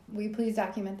 Yeah. Will you please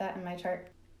document that in my chart?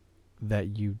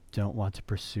 That you don't want to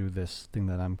pursue this thing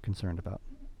that I'm concerned about.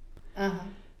 Uh-huh.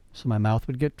 So my mouth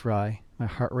would get dry. My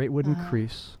heart rate would Uh-huh.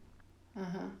 increase.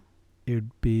 Uh-huh. It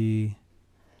would be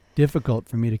difficult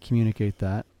for me to communicate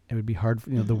that. It would be hard.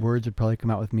 The words would probably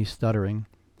come out with me stuttering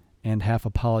and half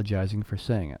apologizing for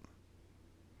saying it.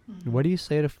 Mm-hmm. What do you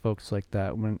say to folks like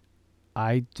that when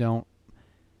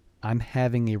I'm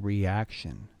having a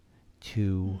reaction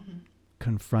to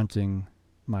confronting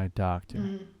my doctor?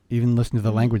 Mm-hmm. Even listen to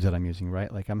the Mhm. language that I'm using,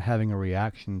 right? Like I'm having a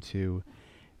reaction to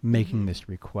making Mhm. this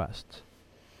request.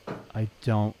 I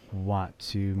don't want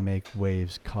to make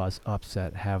waves, cause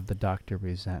upset, have the doctor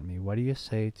resent me. What do you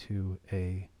say to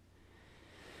a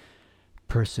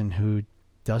person who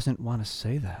doesn't want to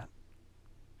say that?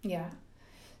 Yeah.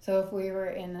 So if we were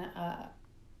in a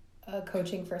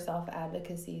coaching for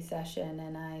self-advocacy session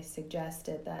and I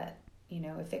suggested that,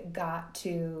 if it got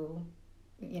to,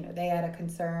 they had a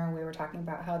concern, we were talking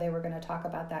about how they were going to talk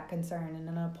about that concern in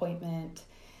an appointment,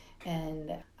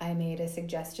 and I made a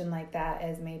suggestion like that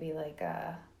as maybe like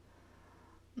a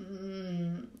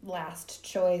last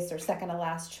choice or second to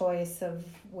last choice of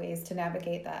ways to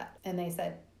navigate that. And they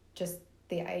said, just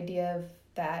the idea of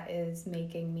that is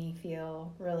making me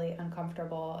feel really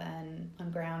uncomfortable and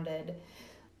ungrounded.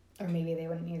 Or maybe they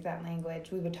wouldn't use that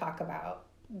language. We would talk about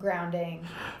grounding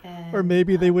and Or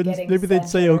maybe they wouldn't. Maybe they'd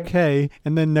say okay,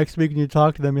 and then next week when you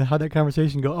talk to them, you had that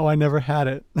conversation. Go, oh, I never had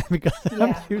it because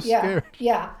I'm too scared.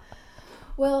 Yeah.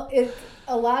 Well,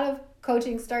 a lot of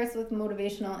coaching starts with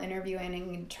motivational interviewing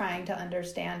and trying to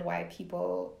understand why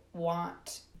people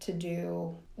want to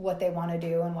do what they want to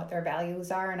do and what their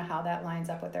values are and how that lines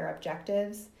up with their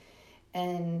objectives.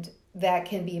 And that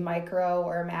can be micro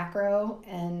or macro.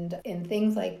 And in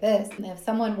things like this, if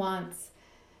someone wants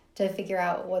to figure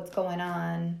out what's going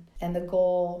on and the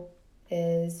goal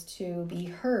is to be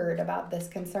heard about this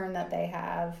concern that they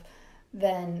have,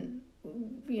 then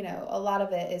a lot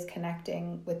of it is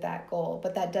connecting with that goal.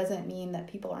 But that doesn't mean that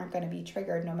people aren't going to be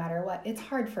triggered no matter what. It's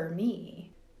hard for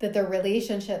me that the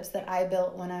relationships that I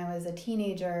built when I was a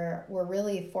teenager were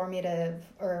really formulative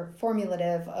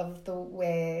of the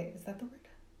way, is that the word?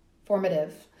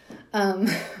 Formative.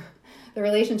 The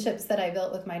relationships that I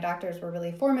built with my doctors were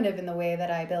really formative in the way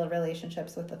that I build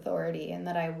relationships with authority, and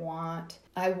that I want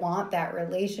that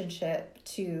relationship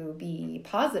to be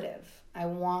positive. I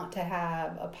want to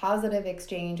have a positive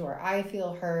exchange where I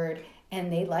feel heard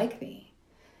and they like me.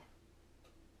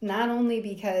 Not only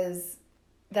because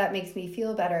that makes me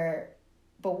feel better,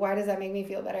 but why does that make me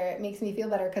feel better? It makes me feel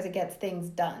better because it gets things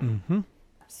done. Mm-hmm.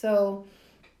 So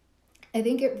I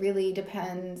think it really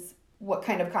depends what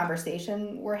kind of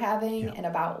conversation we're having and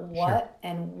about what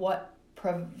and what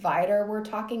provider we're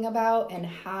talking about and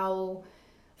how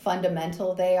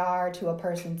fundamental they are to a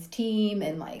person's team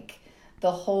and like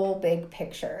the whole big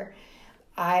picture.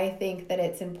 I think that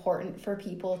it's important for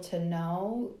people to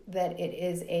know that it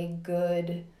is a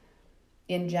good,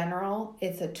 in general,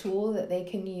 it's a tool that they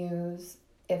can use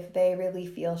if they really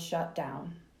feel shut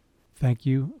down. Thank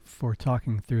you for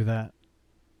talking through that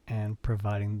and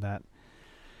providing that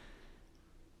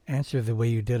answer the way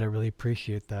you did. I really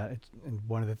appreciate that. And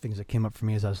one of the things that came up for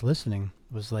me as I was listening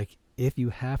was like, if you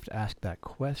have to ask that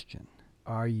question,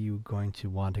 are you going to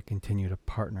want to continue to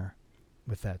partner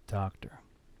with that doctor?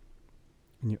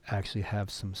 And you actually have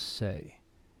some say.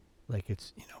 Like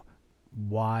it's,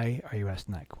 why are you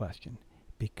asking that question?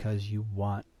 Because you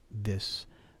want this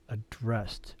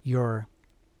addressed. You're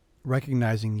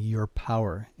recognizing your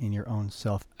power in your own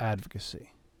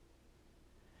self-advocacy.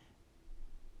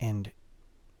 And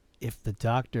if the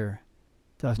doctor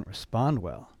doesn't respond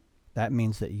well, that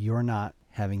means that you're not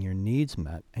having your needs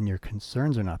met and your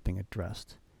concerns are not being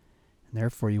addressed. And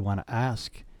therefore you want to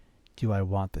ask, do I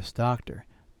want this doctor?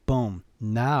 Boom.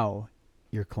 Now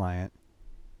your client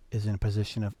is in a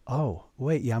position of, oh,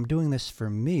 wait, I'm doing this for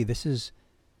me.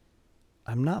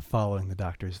 I'm not following the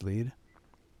doctor's lead.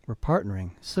 We're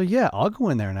partnering. So yeah, I'll go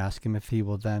in there and ask him if he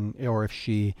will then, or if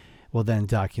she Well, then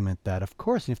document that, of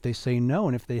course. And if they say no,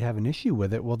 and if they have an issue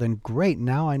with it, well, then great.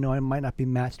 Now I know I might not be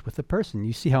matched with the person.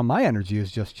 You see how my energy has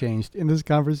just changed in this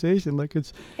conversation. Like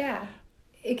it's... Yeah.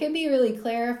 It can be really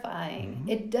clarifying. Mm-hmm.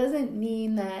 It doesn't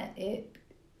mean that it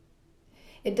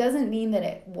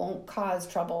won't cause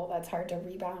trouble that's hard to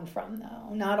rebound from, though.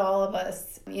 Not all of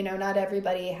us, not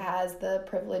everybody has the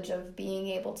privilege of being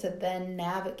able to then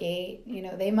navigate.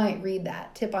 They might read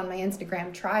that tip on my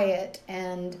Instagram, try it,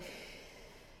 and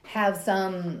have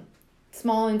some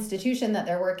small institution that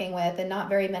they're working with and not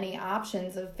very many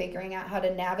options of figuring out how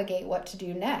to navigate what to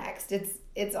do next.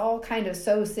 It's all kind of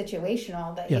so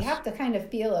situational that yes. You have to kind of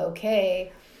feel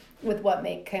okay with what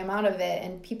may come out of it,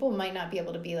 and people might not be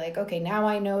able to be like, okay, now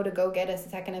I know to go get a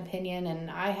second opinion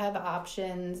and I have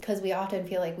options, because we often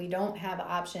feel like we don't have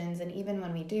options, and even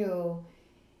when we do,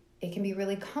 it can be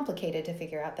really complicated to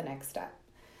figure out the next step.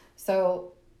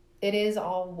 So it is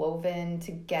all woven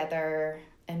together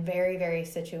and very, very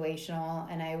situational,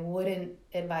 and I wouldn't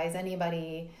advise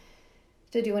anybody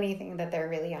to do anything that they're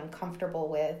really uncomfortable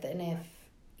with. And if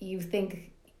you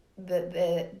think that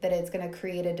it's going to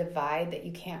create a divide that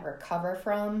you can't recover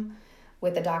from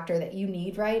with the doctor that you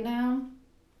need right now,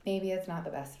 maybe it's not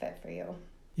the best fit for you.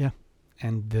 Yeah.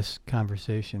 And this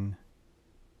conversation,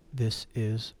 this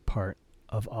is part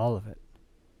of all of it.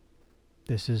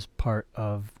 This is part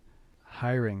of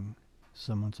hiring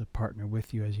someone to partner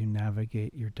with you as you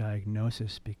navigate your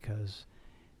diagnosis, because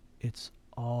it's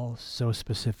all so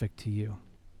specific to you.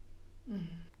 Mm-hmm.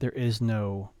 There is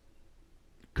no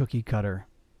cookie cutter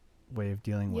way of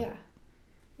dealing with it.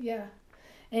 Yeah.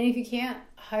 And if you can't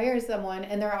hire someone,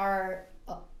 and there are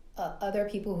other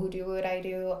people who do what I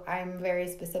do, I'm very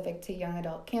specific to young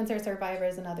adult cancer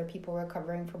survivors and other people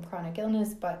recovering from chronic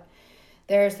illness, but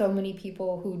there are so many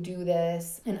people who do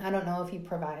this, and I don't know if you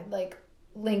provide like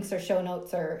links or show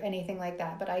notes or anything like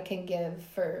that, but I can give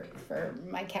for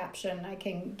my caption, I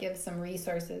can give some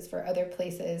resources for other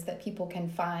places that people can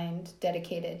find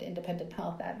dedicated independent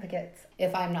health advocates.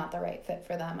 If I'm not the right fit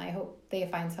for them, I hope they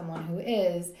find someone who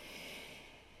is.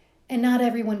 And not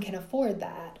everyone can afford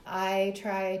that. I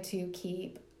try to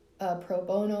keep a pro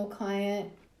bono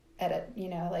client at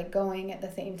going at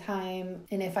the same time.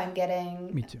 And if I'm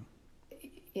getting... Me too.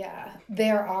 Yeah,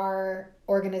 there are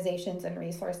organizations and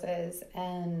resources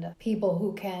and people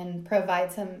who can provide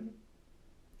some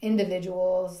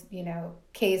individuals,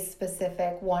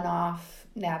 case-specific, one-off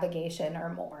navigation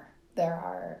or more. There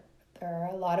are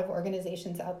a lot of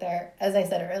organizations out there. As I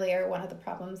said earlier, one of the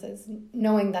problems is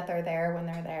knowing that they're there when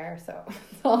they're there. So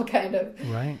it's all kind of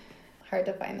hard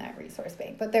to find that resource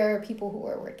bank. But there are people who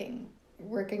are working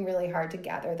really hard to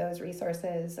gather those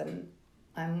resources, and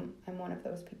I'm one of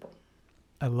those people.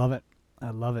 I love it.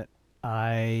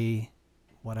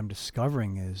 What I'm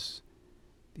discovering is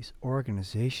these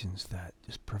organizations that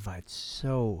just provide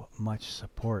so much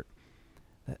support.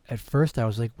 At first I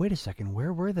was like, wait a second,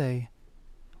 where were they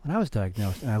when I was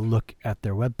diagnosed? And I look at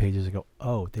their web pages and go,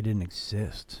 oh, they didn't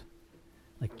exist.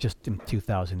 Like just in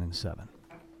 2007.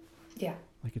 Yeah.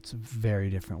 Like it's a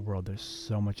very different world. There's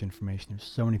so much information. There's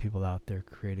so many people out there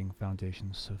creating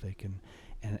foundations so they can,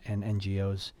 and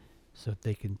NGOs, so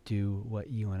they can do what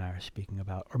you and I are speaking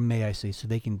about, or may I say, so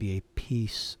they can be a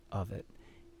piece of it.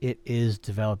 It is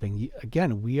developing.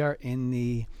 Again, we are in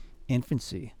the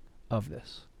infancy of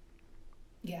this.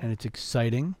 Yeah. And it's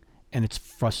exciting, and it's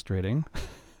frustrating.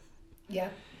 Yeah.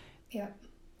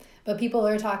 But people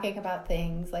are talking about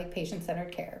things like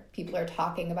patient-centered care. People are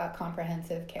talking about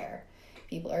comprehensive care.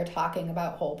 People are talking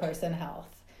about whole person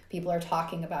health. People are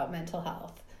talking about mental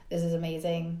health. This is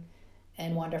amazing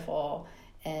and wonderful.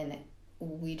 And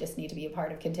we just need to be a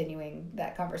part of continuing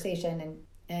that conversation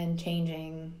and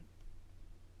changing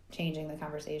the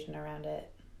conversation around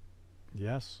it.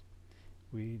 Yes,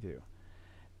 we do.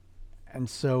 And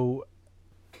so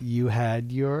you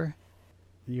had your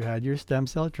stem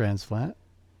cell transplant.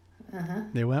 Uh-huh.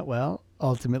 They went well,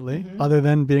 ultimately, other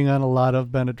than being on a lot of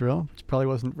Benadryl, which probably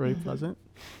wasn't very pleasant.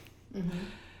 Mm-hmm.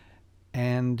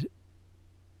 And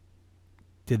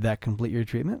did that complete your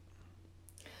treatment?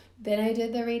 Then I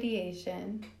did the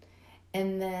radiation,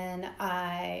 and then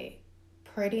I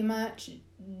pretty much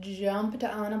jumped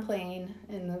on a plane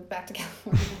and moved back to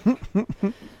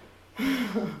California.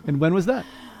 And when was that?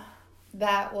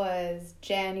 That was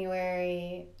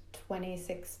January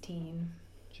 2016.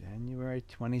 January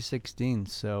 2016.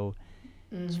 So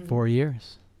it's 4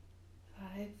 years.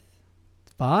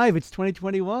 5. It's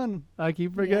 2021. I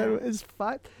keep forgetting. Yeah. It's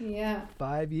 5. Yeah.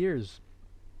 5 years.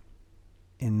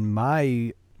 In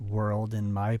my world,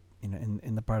 in my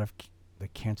in the part of the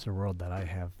cancer world that I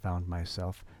have found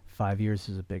myself, 5 years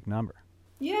is a big number.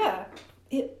 Yeah.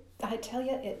 I I tell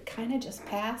you, it kind of just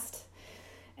passed.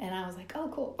 And I was like, oh,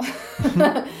 cool.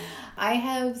 I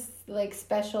have like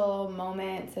special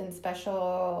moments and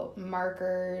special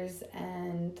markers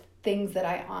and things that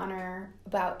I honor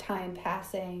about time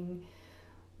passing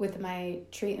with my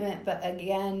treatment. But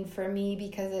again, for me,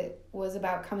 because it was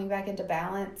about coming back into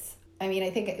balance, I mean, I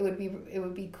think it would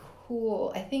be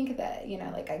cool. I think that,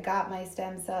 like I got my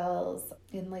stem cells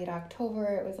in late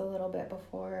October. It was a little bit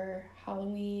before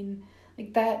Halloween.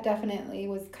 Like that definitely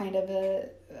was kind of a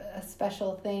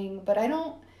special thing. But I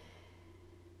don't,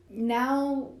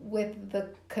 now with the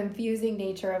confusing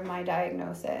nature of my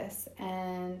diagnosis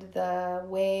and the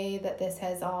way that this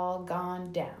has all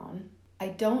gone down, I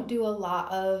don't do a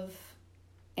lot of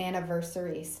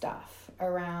anniversary stuff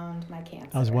around my cancer.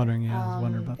 I was wondering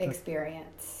about that.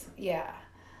 Experience. Yeah.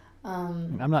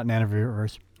 I'm not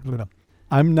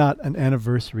an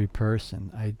anniversary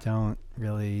person. I don't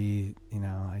really,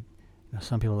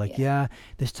 some people are like, yeah,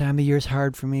 this time of year is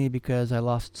hard for me because I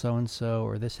lost so-and-so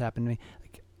or this happened to me.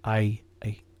 Like, I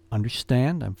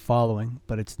understand, I'm following,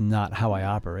 but it's not how I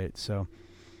operate. So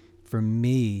for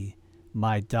me,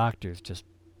 my doctors just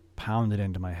pounded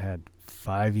into my head,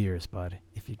 5 years, bud.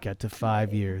 If you get to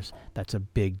 5 years, that's a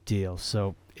big deal.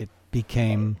 So it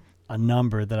became a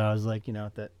number that I was like,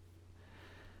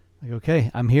 okay,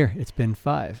 I'm here. It's been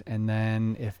 5. And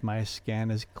then if my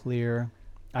scan is clear,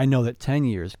 I know that 10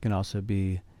 years can also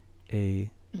be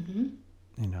 10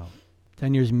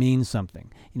 years means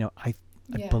something. I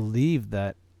believe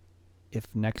that if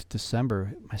next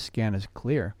December my scan is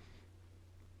clear,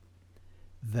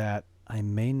 that I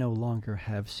may no longer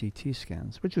have CT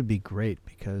scans, which would be great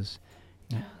because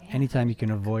anytime you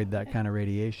can avoid that kind of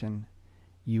radiation,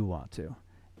 you want to.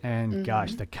 And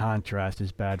gosh, the contrast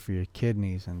is bad for your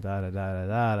kidneys and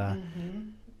da-da-da-da-da-da.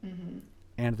 And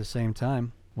at the same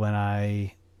time, when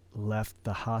I left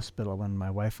the hospital, when my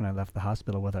wife and I left the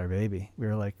hospital with our baby,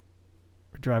 we're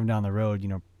driving down the road,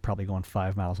 probably going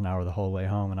 5 miles an hour the whole way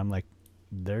home. And I'm like,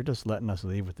 they're just letting us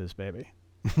leave with this baby.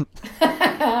 We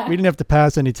didn't have to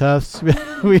pass any tests.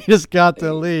 We just got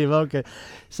to leave. Okay.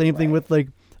 Same thing with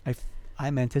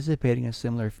I'm anticipating a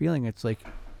similar feeling. It's like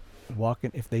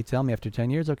walking, if they tell me after 10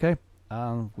 years, okay,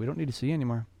 we don't need to see you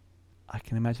anymore. I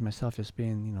can imagine myself just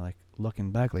being,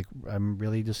 looking back, like I'm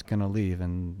really just going to leave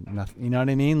and nothing, you know what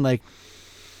I mean? Like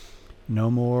no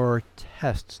more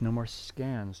tests, no more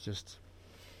scans, just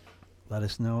let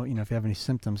us know, if you have any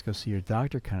symptoms, go see your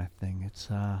doctor kind of thing.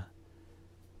 It's, I'm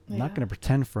not going to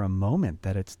pretend for a moment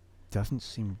that it doesn't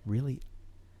seem really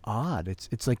odd.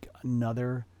 It's like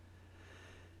another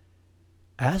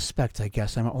aspect, I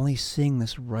guess. I'm only seeing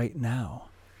this right now,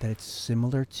 that it's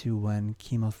similar to when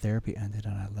chemotherapy ended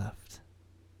and I left.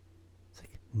 It's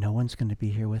like, no one's going to be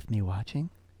here with me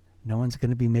watching. No one's going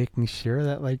to be making sure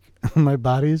that my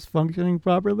body is functioning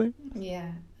properly.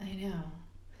 Yeah, I know.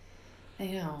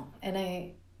 And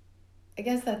I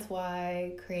guess that's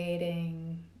why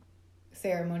creating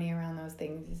ceremony around those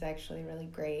things is actually really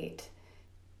great,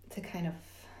 to kind of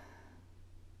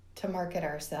to market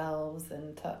ourselves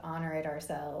and to honor it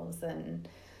ourselves. And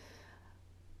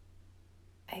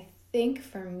I think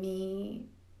for me,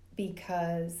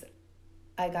 because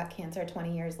I got cancer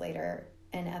 20 years later,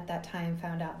 and at that time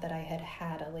found out that I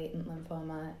had a latent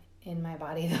lymphoma in my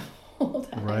body the whole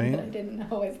time, right, that I didn't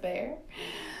know was there.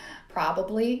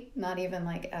 Probably not even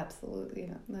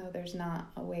absolutely. No, there's not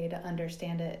a way to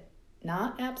understand it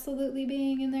not absolutely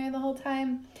being in there the whole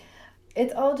time.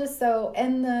 It's all just so,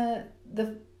 and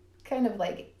the kind of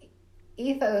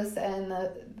ethos and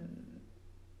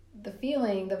the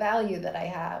feeling, the value that I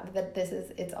have, that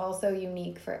it's also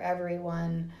unique for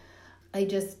everyone. I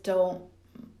just don't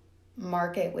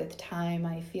mark it with time.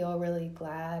 I feel really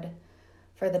glad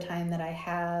for the time that I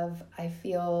have. I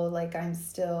feel like I'm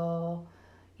still,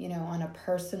 on a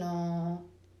personal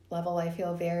level, I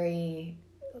feel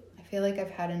like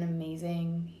I've had an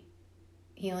amazing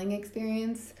healing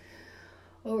experience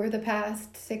over the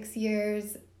past 6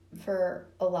 years for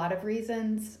a lot of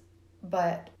reasons,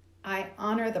 but I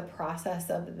honor the process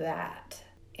of that,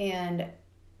 and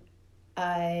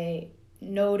I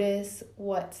notice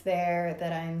what's there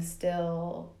that I'm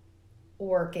still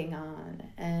working on,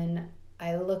 and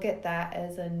I look at that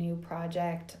as a new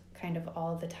project kind of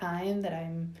all the time that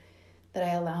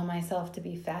I allow myself to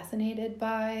be fascinated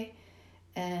by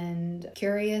and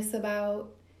curious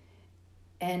about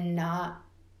and not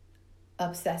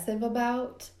obsessive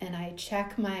about. And I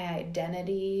check my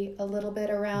identity a little bit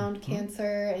around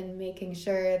cancer and making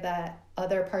sure that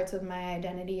other parts of my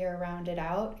identity are rounded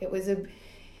out.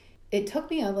 It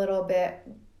took me a little bit.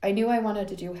 I knew I wanted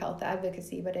to do health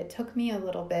advocacy, but it took me a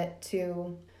little bit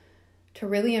to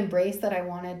really embrace that I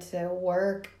wanted to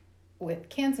work with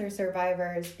cancer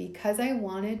survivors because I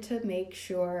wanted to make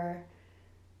sure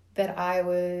that I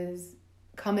was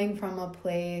coming from a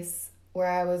place where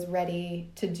I was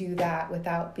ready to do that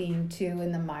without being too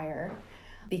in the mire,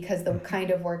 because the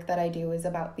kind of work that I do is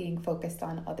about being focused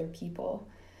on other people.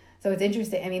 So it's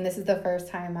interesting. I mean, this is the first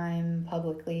time I'm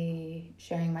publicly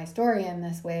sharing my story in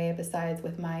this way, besides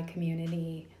with my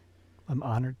community. I'm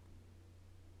honored.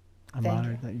 I'm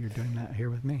honored that you're doing that here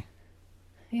with me.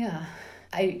 Yeah.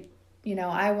 I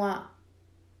want,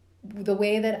 the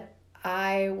way that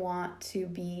I want to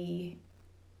be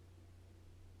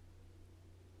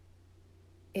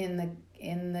in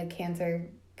the cancer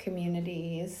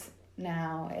communities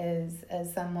now is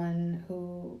as someone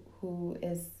who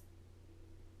is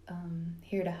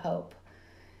here to help.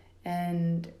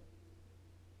 And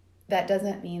that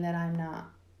doesn't mean that I'm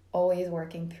not always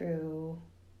working through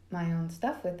my own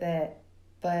stuff with it,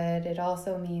 but it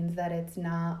also means that it's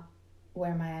not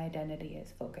where my identity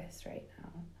is focused right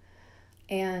now.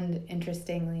 And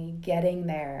interestingly, getting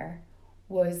there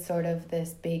was sort of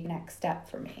this big next step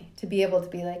for me, to be able to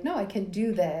be like, no, I can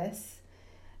do this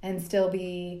and still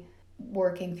be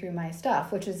working through my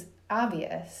stuff, which is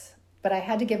obvious, but I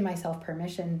had to give myself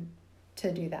permission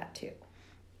to do that too.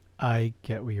 I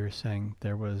get what you're saying.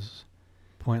 There was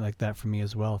a point like that for me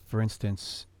as well. For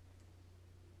instance,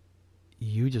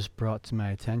 you just brought to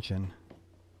my attention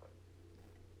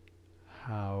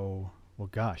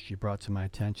you brought to my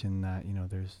attention that,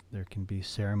 there can be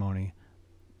ceremony,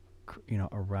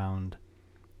 around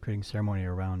creating ceremony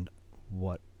around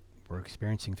what we're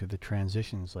experiencing through the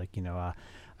transitions. Like, I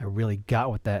really got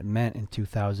what that meant in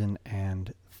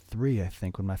 2003, I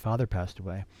think, when my father passed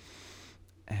away.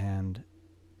 And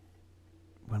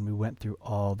when we went through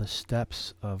all the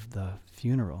steps of the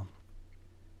funeral,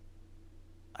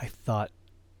 I thought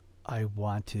I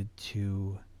wanted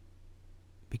to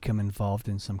become involved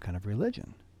in some kind of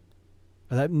religion.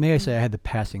 Or that, may I say, I had the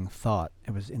passing thought.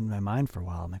 It was in my mind for a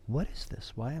while. I'm like, what is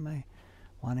this? Why am I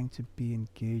wanting to be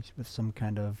engaged with some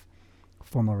kind of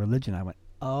formal religion? I went,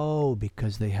 oh,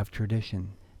 because they have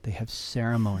tradition. They have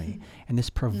ceremony. And this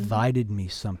provided me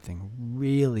something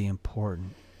really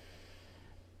important.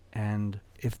 And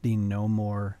if the no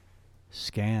more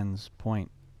scans point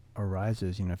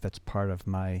arises, if that's part of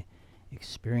my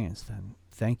experience, then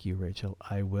thank you, Rachel.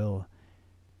 I will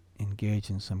engage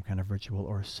in some kind of ritual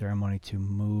or ceremony to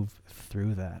move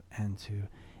through that and to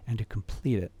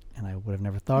complete it. And I would have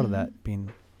never thought of that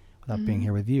without being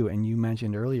here with you. And you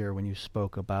mentioned earlier when you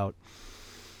spoke about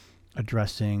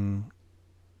addressing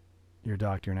your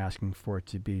doctor and asking for it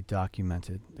to be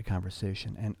documented, the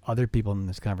conversation, and other people in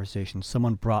this conversation,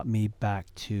 someone brought me back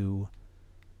to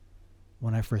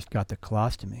when I first got the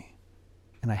colostomy,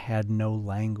 and I had no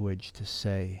language to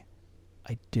say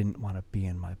I didn't want to be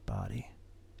in my body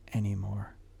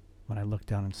anymore when I looked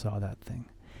down and saw that thing.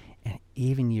 And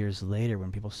even years later,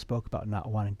 when people spoke about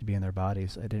not wanting to be in their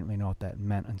bodies, I didn't really know what that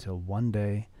meant until one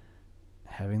day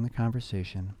having the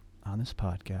conversation on this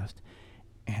podcast,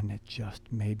 and it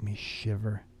just made me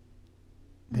shiver.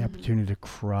 The opportunity to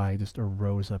cry just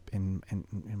arose up in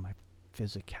my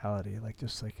physicality, like,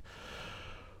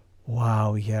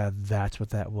 wow, yeah, that's what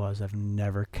that was. I've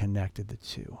never connected the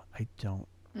two. I don't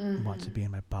want to be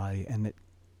in my body. And it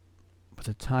was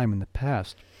a time in the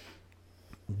past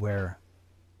where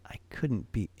I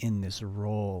couldn't be in this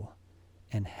role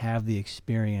and have the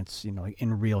experience, like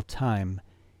in real time,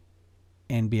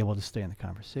 and be able to stay in the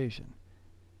conversation.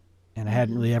 And I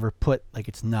hadn't really ever put, like,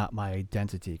 it's not my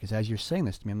identity. Because as you're saying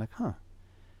this to me, I'm like,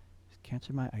 is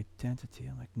cancer my identity?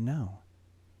 I'm like, no.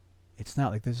 It's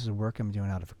not. Like, this is a work I'm doing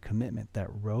out of a commitment that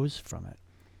rose from it.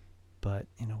 But,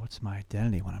 what's my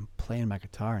identity when I'm playing my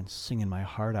guitar and singing my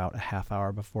heart out a half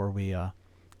hour before we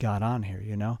got on here,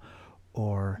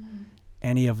 Or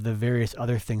any of the various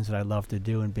other things that I love to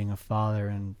do, and being a father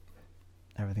and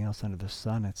everything else under the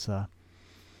sun. It's,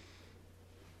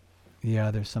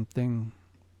 there's something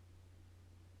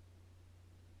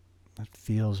that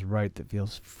feels right, that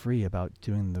feels free about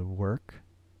doing the work,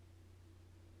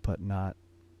 but not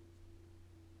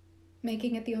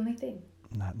making it the only thing.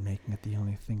 Not making it the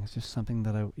only thing. It's just something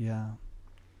that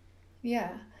Yeah.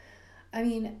 I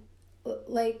mean,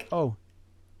 like... So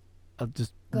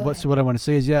what I want to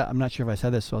say is, I'm not sure if I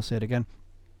said this, so I'll say it again.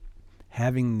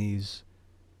 Having these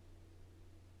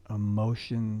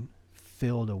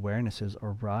emotion-filled awarenesses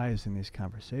arise in these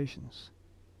conversations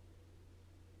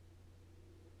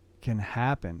can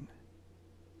happen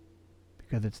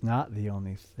because it's not the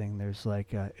only thing. There's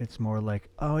it's more like,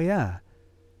 oh yeah,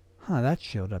 that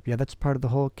showed up. Yeah, that's part of the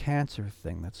whole cancer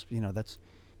thing.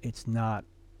 It's not,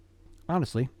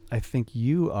 honestly, I think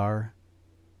you are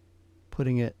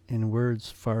putting it in words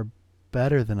far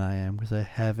better than I am because I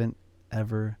haven't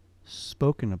ever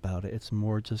spoken about it. It's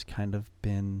more just kind of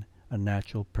been a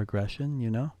natural progression, you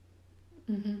know?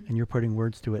 Mm-hmm. And you're putting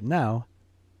words to it now.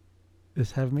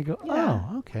 Is having me go, Yeah.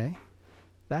 oh, okay.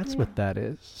 That's what that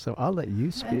is. So I'll let you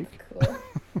speak. That's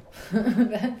cool.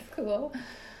 That's cool.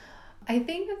 I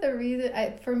think that the reason,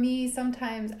 for me,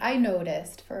 sometimes I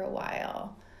noticed for a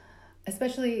while,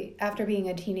 especially after being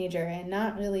a teenager and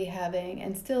not really having,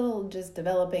 and still just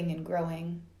developing and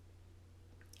growing,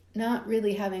 not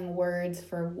really having words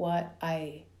for what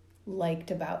I liked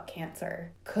about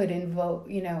cancer could invoke,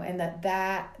 you know, and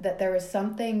that there was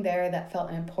something there that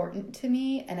felt important to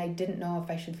me, and I didn't know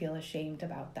if I should feel ashamed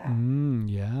about that.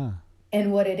 Yeah.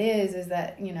 And what it is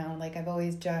that, you know, like I've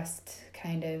always just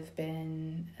kind of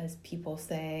been, as people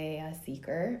say, a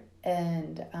seeker,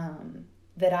 and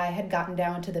that I had gotten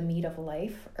down to the meat of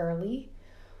life early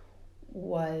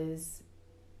was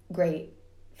great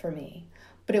for me.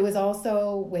 But it was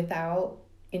also without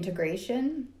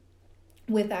integration,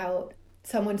 without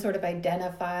someone sort of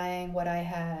identifying what I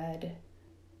had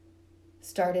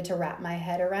started to wrap my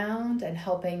head around and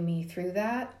helping me through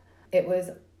that. It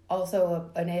was also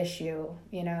an issue,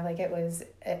 you know, like it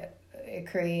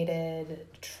created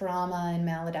trauma and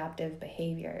maladaptive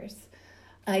behaviors.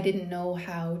 I didn't know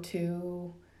how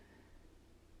to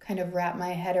kind of wrap my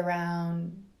head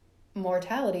around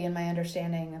mortality and my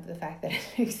understanding of the fact that it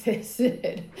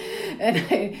existed.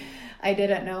 And I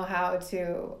didn't know how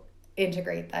to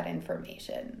integrate that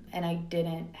information, and I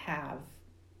didn't have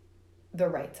the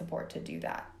right support to do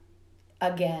that.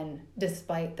 Again,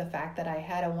 despite the fact that I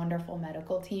had a wonderful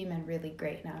medical team and really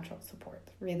great natural support,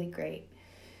 really great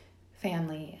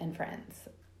family and friends.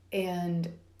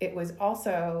 And it was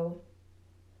also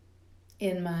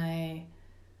in my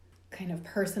kind of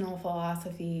personal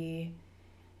philosophy,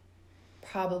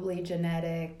 probably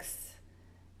genetics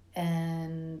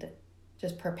and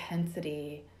just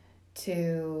propensity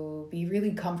to be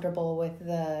really comfortable with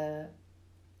the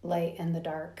light and the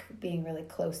dark being really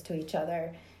close to each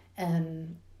other,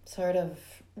 and sort of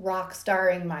rock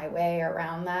starring my way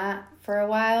around that for a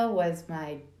while was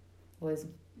my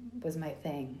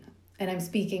thing. And I'm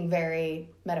speaking very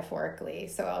metaphorically,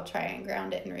 so I'll try and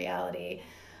ground it in reality.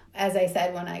 As I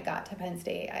said, when I got to Penn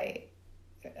State, I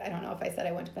don't know if I said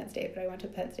I went to Penn State, but I went to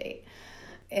Penn State.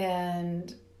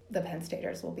 And the Penn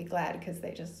Staters will be glad because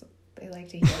they like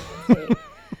to hear Penn State.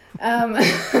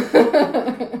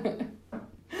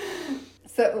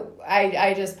 So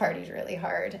I just partied really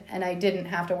hard, and I didn't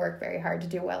have to work very hard to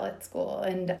do well at school.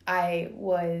 And I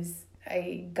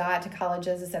got to college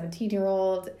as a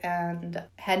 17-year-old and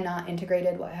had not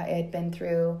integrated what I had been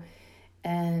through.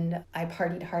 And I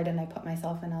partied hard, and I put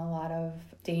myself in a lot of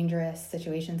dangerous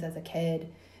situations as a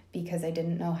kid because I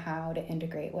didn't know how to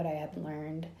integrate what I had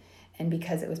learned, and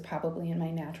because it was probably in my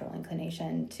natural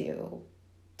inclination to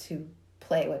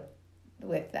play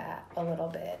with that a little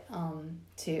bit,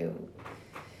 to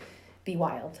be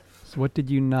wild. So what did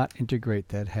you not integrate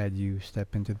that had you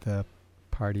step into the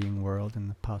partying world and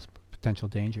the possible potential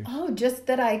dangers? Oh, just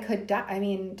that I could die. I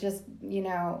mean, just, you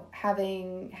know,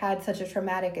 having had such a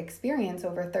traumatic experience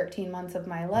over 13 months of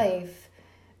my life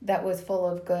that was full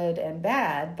of good and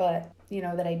bad, but, you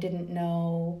know, that I didn't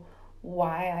know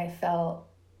why I felt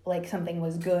like something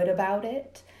was good about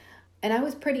it. And I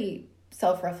was pretty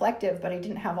self-reflective, but I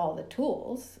didn't have all the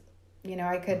tools. You know,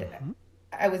 I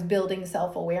was building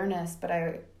self-awareness, but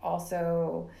I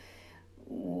also,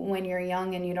 when you're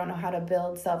young and you don't know how to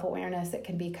build self-awareness, it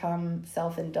can become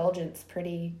self-indulgence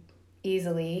pretty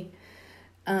easily.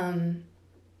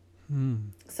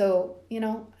 So, you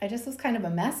know, I just was kind of a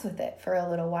mess with it for a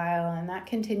little while, and that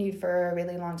continued for a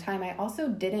really long time. I also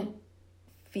didn't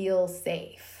feel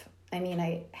safe. I mean,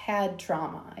 I had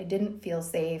trauma. I didn't feel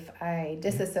safe. I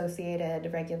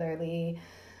disassociated regularly.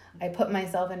 I put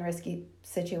myself in risky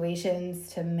situations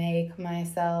to make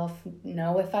myself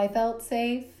know if I felt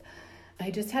safe.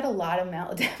 I just had a lot of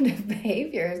maladaptive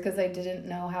behaviors because I didn't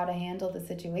know how to handle the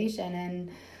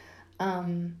situation.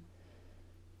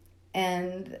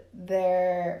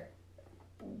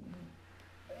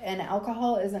 And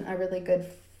alcohol isn't a really good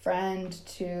friend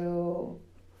to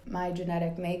my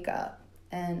genetic makeup.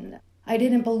 And I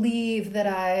didn't believe that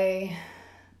I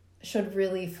should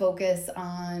really focus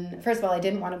on, first of all, I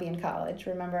didn't want to be in college.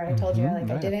 Remember, I told you, I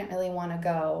didn't really want to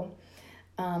go.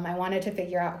 I wanted to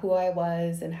figure out who I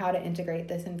was and how to integrate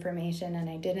this information, and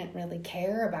I didn't really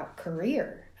care about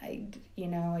career. I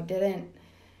didn't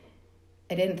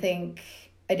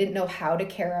know how to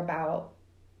care about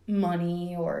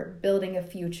money or building a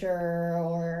future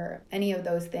or any of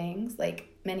those things, like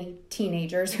many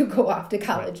teenagers who go off to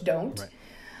college don't. Right.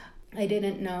 I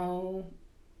didn't know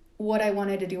what I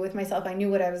wanted to do with myself. I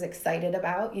knew what I was excited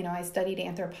about. You know, I studied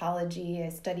anthropology, I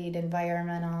studied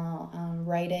environmental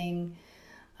writing.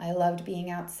 I loved being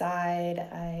outside.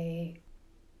 I,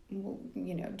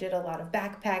 did a lot of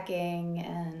backpacking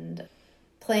and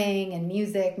playing and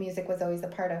music. Music was always a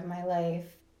part of my life.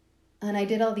 And I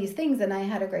did all these things and I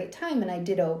had a great time and I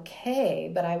did okay,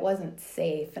 but I wasn't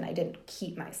safe and I didn't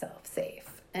keep myself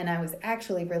safe. And I was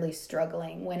actually really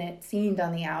struggling when it seemed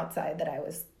on the outside that I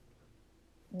was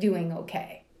doing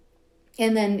okay.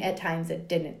 And then at times it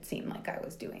didn't seem like I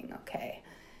was doing okay.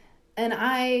 And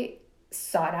I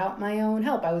sought out my own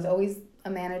help. I was always a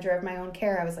manager of my own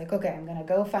care. I was like, okay, I'm going to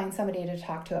go find somebody to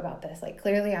talk to about this. Like,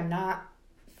 clearly I'm not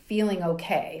feeling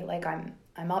okay. Like I'm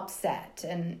upset,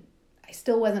 and I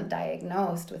still wasn't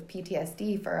diagnosed with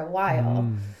PTSD for a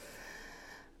while.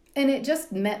 And it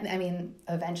just meant,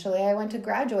 eventually I went to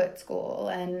graduate school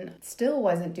and still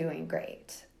wasn't doing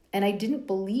great. And I didn't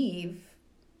believe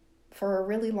for a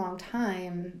really long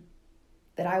time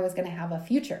that I was going to have a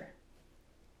future.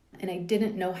 And I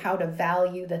didn't know how to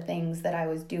value the things that I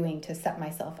was doing to set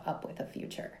myself up with a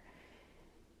future.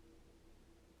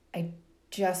 I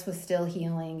just was still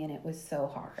healing, and it was so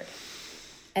hard.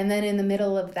 And then in the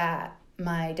middle of that,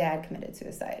 my dad committed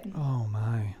suicide. Oh,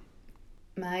 my.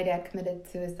 My dad committed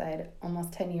suicide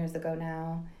almost 10 years ago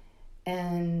now.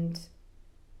 And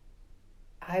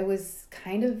I was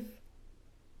kind of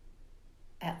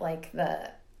at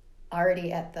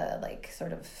already at the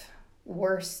sort of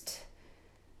worst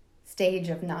stage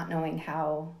of not knowing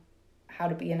how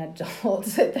to be an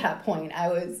adult at that point. I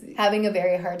was having a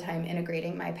very hard time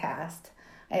integrating my past.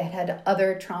 I had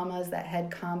other traumas that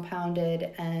had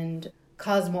compounded and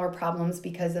caused more problems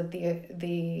because of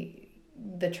the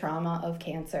trauma of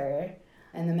cancer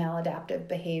and the maladaptive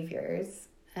behaviors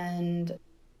and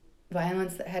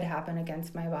violence that had happened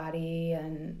against my body,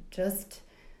 and just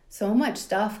so much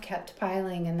stuff kept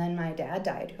piling. And then my dad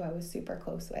died, who I was super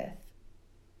close with.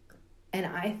 And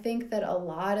I think that a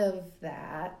lot of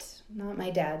that, not my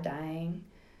dad dying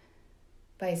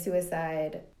by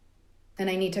suicide, and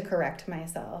I need to correct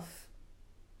myself.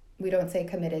 We don't say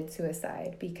committed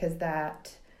suicide because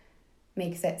that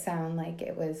makes it sound like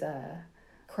it was a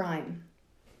crime.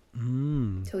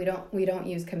 So we don't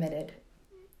use committed.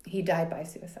 He died by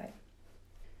suicide.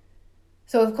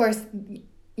 So of course,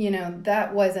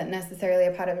 that wasn't necessarily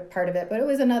a part of it, but it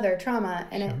was another trauma.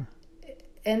 And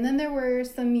and then there were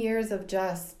some years of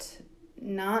just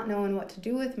not knowing what to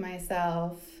do with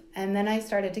myself. And then I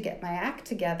started to get my act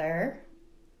together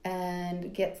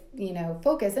and get,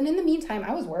 focused. And in the meantime,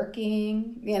 I was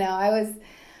working,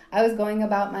 I was going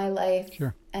about my life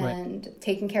and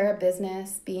taking care of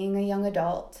business, being a young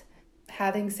adult,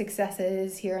 having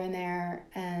successes here and there.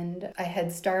 And I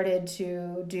had started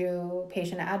to do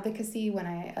patient advocacy when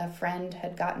a friend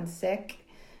had gotten sick.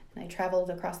 And I traveled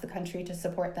across the country to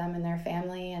support them and their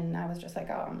family. And I was just like,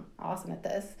 oh, I'm awesome at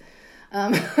this. I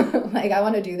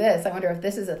want to do this. I wonder if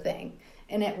this is a thing.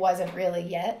 And it wasn't really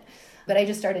yet. But I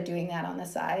just started doing that on the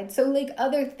side. So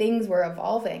other things were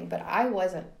evolving, but I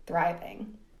wasn't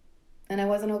thriving. And I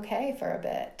wasn't okay for a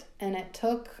bit. And it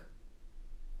took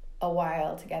a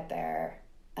while to get there.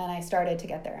 And I started to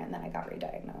get there, and then I got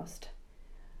re-diagnosed.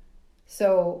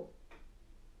 So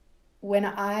when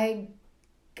I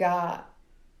got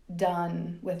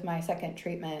done with my second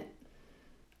treatment,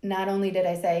 not only did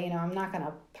I say, I'm not going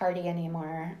to party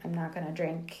anymore, I'm not going to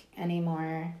drink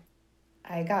anymore,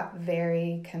 I got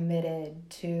very committed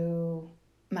to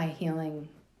my healing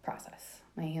process,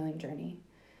 my healing journey,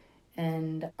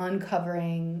 and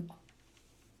uncovering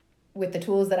with the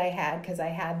tools that I had, because I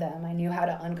had them. I knew how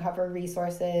to uncover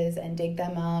resources and dig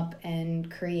them up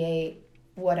and create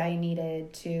what I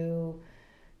needed to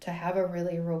have a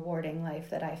really rewarding life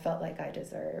that I felt like I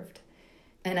deserved.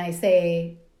 And I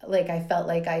say, I felt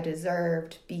like I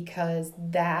deserved because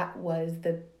that was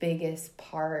the biggest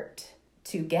part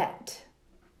to get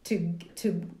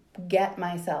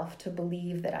myself to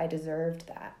believe that I deserved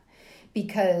that.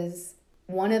 Because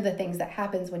one of the things that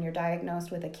happens when you're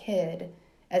diagnosed with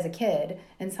as a kid,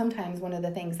 and sometimes one of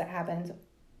the things that happens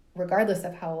regardless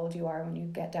of how old you are when you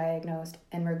get diagnosed,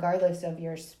 and regardless of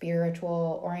your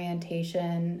spiritual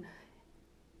orientation,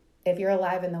 if you're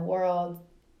alive in the world,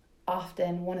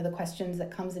 often one of the questions that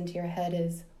comes into your head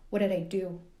is, what did I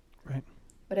do? Right.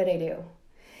 What did I do?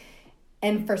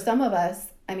 And for some of us,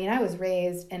 I was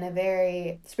raised in a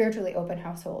very spiritually open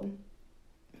household.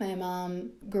 My mom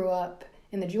grew up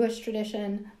in the Jewish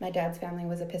tradition. My dad's family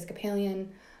was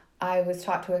Episcopalian. I was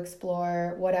taught to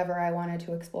explore whatever I wanted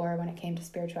to explore when it came to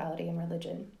spirituality and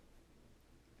religion.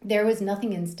 There was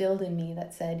nothing instilled in me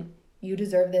that said, you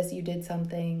deserve this, you did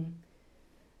something,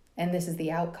 and this is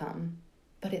the outcome.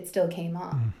 but it still came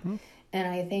off. Mm-hmm. And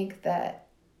I think that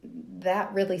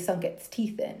really sunk its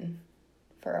teeth in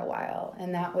for a while.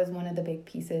 And that was one of the big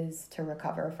pieces to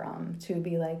recover from, to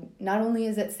be like, not only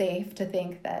is it safe to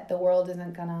think that the world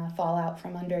isn't gonna fall out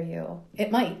from under you,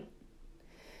 it might,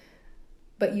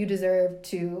 but you deserve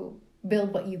to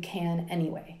build what you can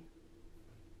anyway.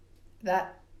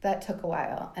 That took a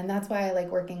while. And that's why I like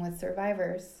working with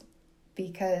survivors,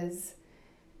 because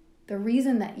the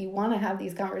reason that you want to have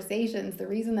these conversations, the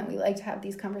reason that we like to have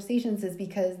these conversations is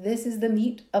because this is the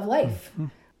meat of life. Mm-hmm.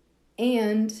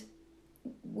 And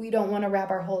we don't want to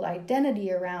wrap our whole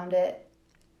identity around it.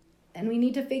 And we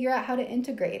need to figure out how to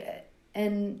integrate it.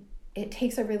 And it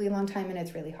takes a really long time and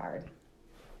it's really hard.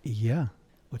 Yeah.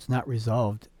 What's not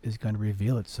resolved is going to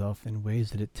reveal itself in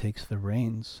ways that it takes the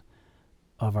reins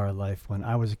of our life. When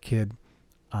I was a kid,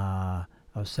 I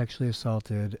was sexually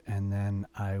assaulted, and then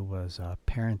I was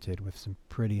parented with some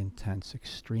pretty intense,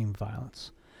 extreme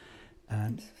violence. And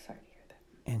I'm so sorry to hear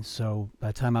that. And so by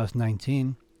the time I was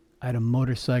 19, I had a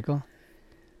motorcycle,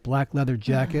 black leather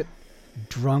jacket,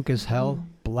 drunk as hell,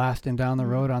 blasting down the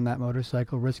road on that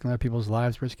motorcycle, risking other people's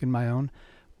lives, risking my own.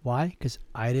 Why? Because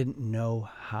I didn't know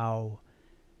how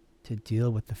to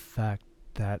deal with the fact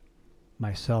that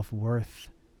my self-worth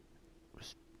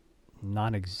was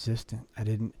non-existent. I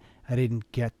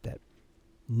didn't get that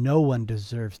no one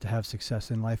deserves to have success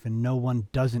in life, and no one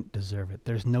doesn't deserve it.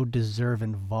 There's no deserve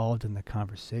involved in the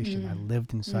conversation. I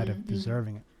lived inside of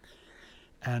deserving it.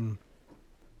 And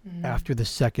after the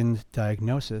second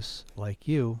diagnosis, like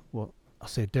you, well, I'll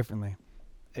say it differently.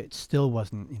 It still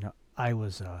wasn't, I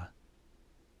was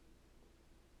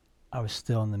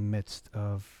still in the midst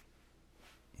of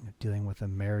dealing with a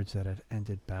marriage that had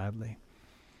ended badly.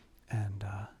 And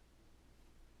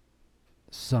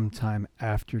sometime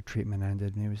after treatment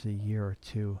ended, maybe it was a year or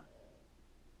two,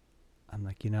 I'm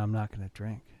like, I'm not going to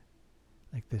drink.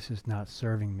 Like, this is not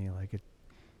serving me. Like, it,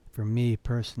 for me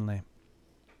personally,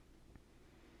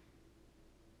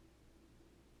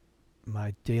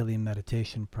 my daily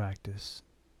meditation practice,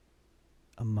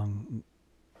 among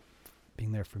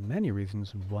being there for many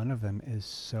reasons, one of them is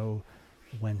so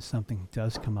when something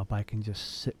does come up, I can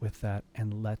just sit with that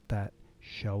and let that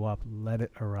show up, let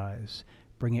it arise,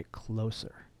 bring it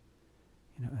closer,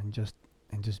 and just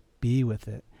be with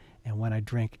it. And when I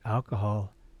drink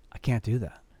alcohol, I can't do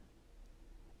that.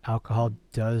 Alcohol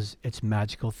does its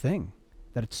magical thing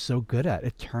that it's so good at.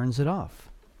 It turns it off.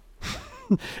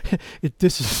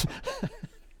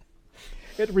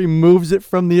 It removes it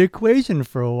from the equation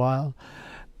for a while.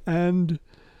 And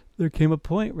there came a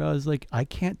point where I was like, I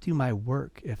can't do my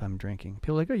work if I'm drinking.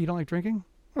 People are like, oh, you don't like drinking?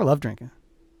 I love drinking.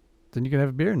 Then you can have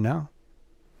a beer? No.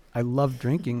 I love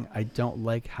drinking. I don't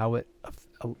like how it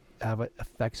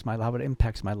affects how it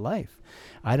impacts my life.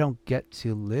 I don't get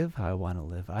to live how I want to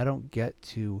live. I don't get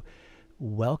to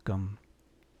welcome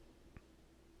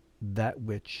that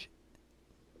which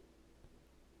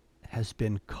has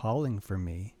been calling for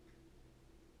me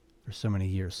for so many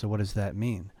years. So what does that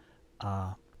mean?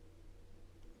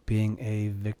 Being a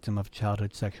victim of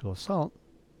childhood sexual assault,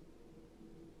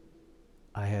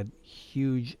 I had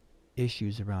huge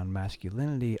issues around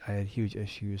masculinity. I had huge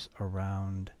issues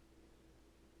around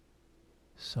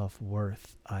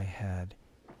self-worth. I had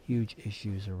huge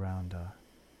issues around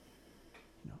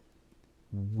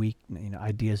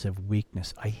ideas of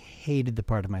weakness. I hated the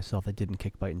part of myself that didn't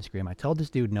kick, bite, and scream. I told this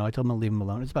dude no. I told him to leave him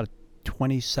alone. It's about a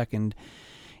 20-second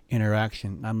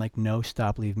interaction. I'm like, no,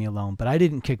 stop, leave me alone. But I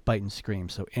didn't kick, bite, and scream.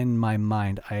 So in my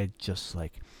mind, I had just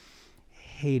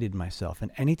hated myself.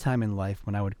 And any time in life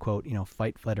when I would quote,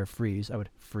 fight, flight, or freeze, I would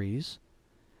freeze.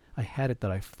 I had it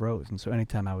that I froze. And so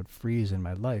anytime I would freeze in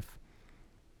my life,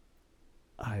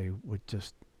 I would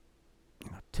just,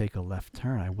 take a left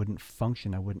turn. I wouldn't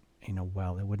function. I wouldn't,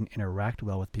 well. I wouldn't interact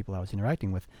well with people I was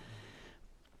interacting with.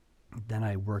 Then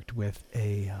I worked with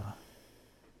a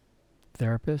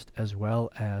therapist as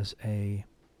well as a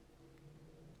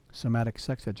somatic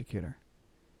sex educator,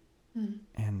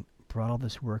 and brought all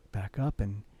this work back up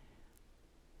and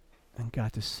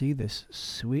got to see this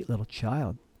sweet little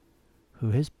child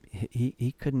who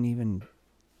he couldn't even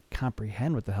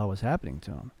comprehend what the hell was happening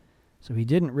to him. So he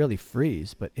didn't really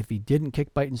freeze, but if he didn't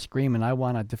kick, bite, and scream, and I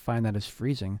want to define that as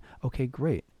freezing, okay,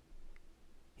 great.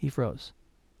 He froze.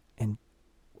 And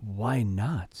why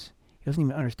not? He doesn't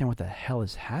even understand what the hell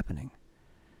is happening.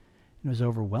 It was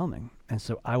overwhelming. And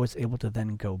so I was able to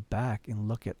then go back and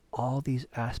look at all these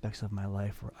aspects of my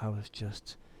life where I was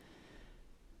just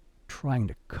trying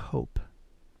to cope.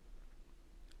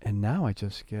 And now I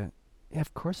just get Yeah,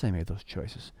 of course I made those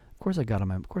choices. Of course I got on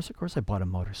my. Of course I bought a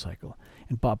motorcycle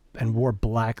and wore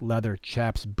black leather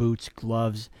chaps, boots,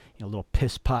 gloves, a little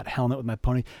piss pot helmet with my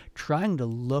pony, trying to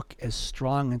look as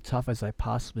strong and tough as I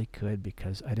possibly could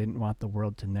because I didn't want the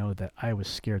world to know that I was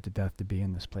scared to death to be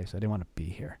in this place. I didn't want to be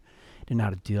here. Didn't know how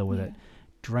to deal with it.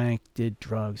 Drank, did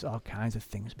drugs, all kinds of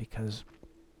things because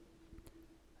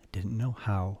I didn't know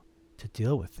how to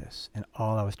deal with this. And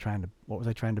what was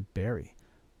I trying to bury?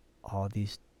 All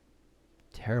these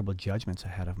terrible judgments I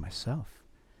had of myself.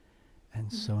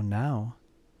 And so now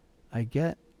I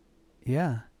get,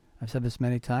 I've said this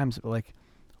many times, but like,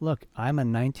 look, I'm a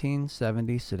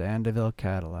 1970 Sedan DeVille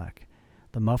Cadillac.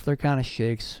 The muffler kind of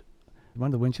shakes. One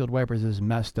of the windshield wipers is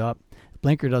messed up. The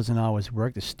blinker doesn't always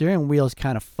work. The steering wheel is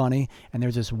kind of funny. And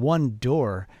there's this one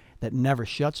door that never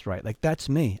shuts right. Like, that's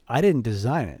me. I didn't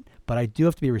design it, but I do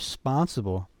have to be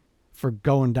responsible for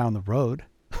going down the road.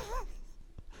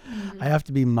 I have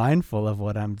to be mindful of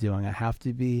what I'm doing. I have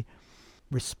to be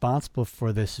responsible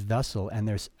for this vessel. And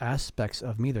there's aspects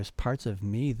of me, there's parts of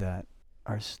me that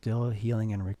are still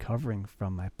healing and recovering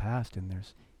from my past. And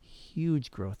there's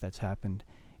huge growth that's happened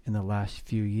in the last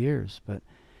few years. But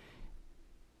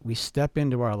we step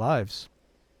into our lives.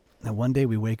 And one day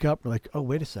we wake up, we're like, oh,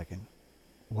 wait a second.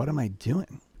 What am I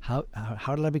doing? How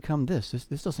did I become this?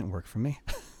 This doesn't work for me.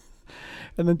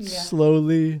 And then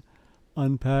slowly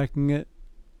unpacking it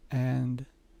and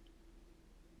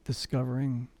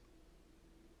discovering,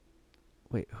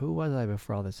 wait, who was I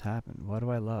before all this happened? What do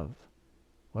I love?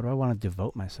 What do I want to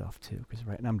devote myself to? Because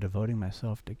right now I'm devoting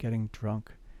myself to getting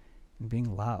drunk and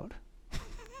being loud.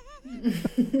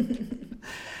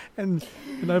 and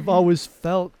I've always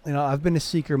felt, I've been a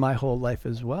seeker my whole life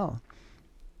as well.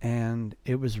 And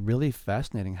it was really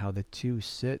fascinating how the two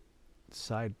sit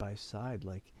side by side,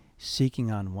 like seeking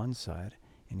on one side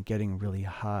and getting really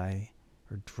high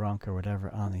or drunk or whatever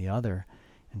on the other,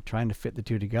 and trying to fit the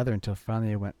two together until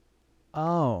finally I went,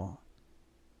 oh,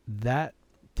 that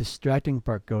distracting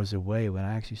part goes away when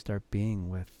I actually start being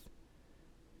with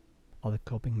all the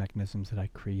coping mechanisms that I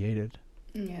created.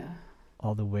 Yeah.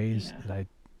 All the ways that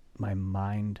my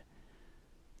mind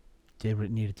did what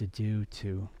it needed to do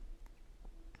to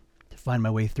find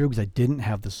my way through, because I didn't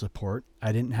have the support.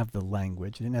 I didn't have the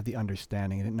language. I didn't have the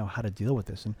understanding. I didn't know how to deal with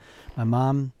this. And my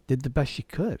mom did the best she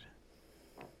could.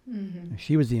 Mm-hmm.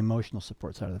 She was the emotional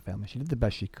support side of the family. She did the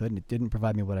best she could, and it didn't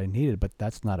provide me what I needed, but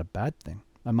that's not a bad thing.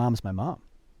 My mom's my mom.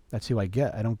 That's who I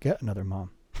get. I don't get another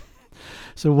mom.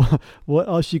 So what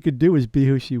all she could do was be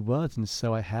who she was. And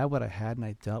so I had what I had, and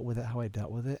I dealt with it how I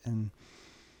dealt with it. And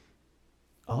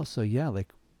also,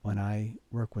 like when I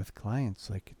work with clients,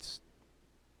 like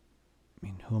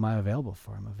who am I available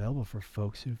for? I'm available for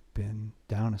folks who've been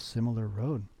down a similar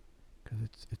road,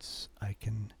 because it's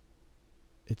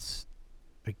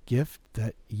a gift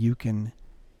that you can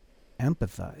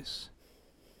empathize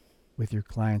with your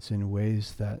clients in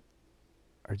ways that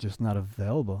are just not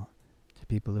available to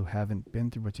people who haven't been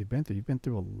through what you've been through. You've been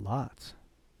through a lot.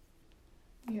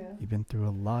 Yeah. You've been through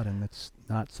a lot, and it's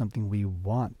not something we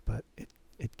want, but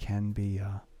it can be.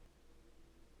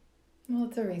 Well,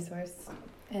 it's a resource,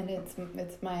 and it's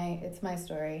my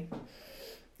story.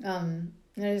 And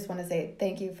I just want to say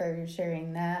thank you for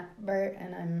sharing that, Bert,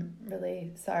 and I'm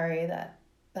really sorry that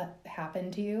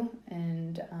happened to you,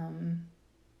 and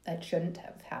that shouldn't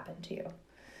have happened to you.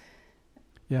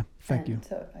 Yeah, thank you.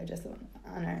 So I just want to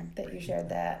honor that you shared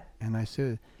that. And I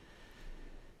say,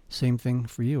 same thing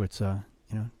for you. It's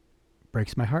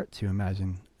breaks my heart to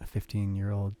imagine a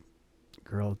 15-year-old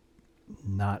girl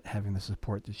not having the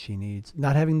support that she needs,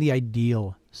 not having the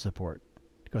ideal support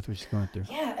to go through what she's going through.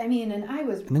 Yeah, and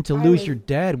then to lose your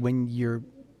dad when you're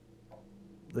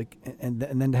like, and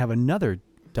then to have another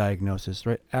diagnosis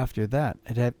right after that,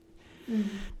 and to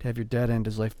have your dad end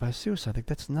his life by suicide. I think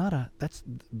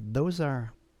those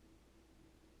are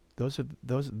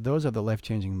the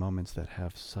life-changing moments that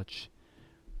have such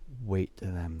weight to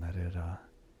them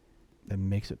that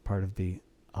makes it part of the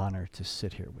honor to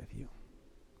sit here with you.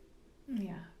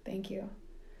 Yeah, thank you.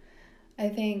 I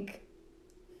think,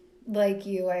 like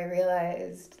you, I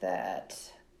realized that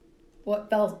what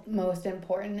felt most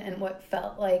important and what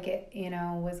felt like it,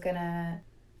 was gonna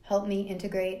help me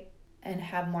integrate and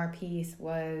have more peace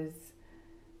was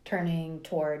turning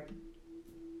toward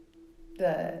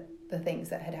the things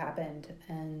that had happened,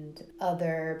 and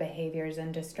other behaviors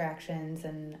and distractions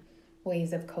and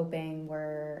ways of coping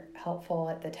were helpful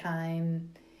at the time.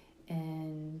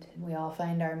 And we all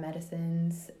find our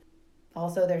medicines.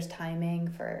 Also, there's timing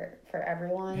for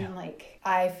everyone. Yeah. Like,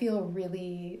 I feel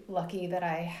really lucky that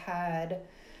I had,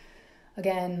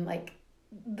 again, like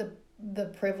the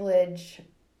privilege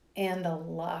and the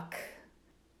luck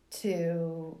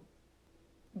to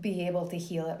be able to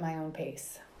heal at my own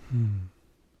pace.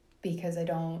 Because I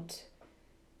don't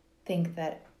think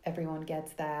that everyone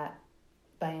gets that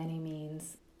by any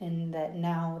means. And that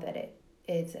now that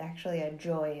it's actually a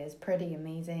joy is pretty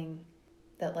amazing.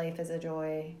 That life is a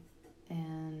joy.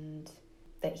 And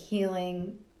that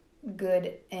healing,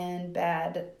 good and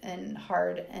bad and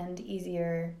hard and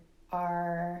easier,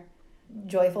 are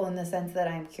joyful in the sense that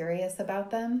I'm curious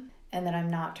about them and that I'm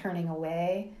not turning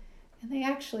away. And they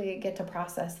actually get to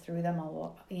process through them a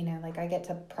lot. Like I get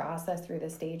to process through the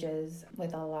stages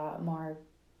with a lot more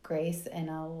grace and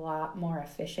a lot more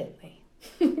efficiently.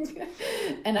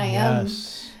 And I am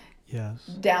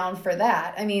down for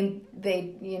that. I mean,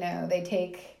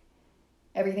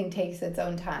 everything takes its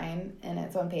own time and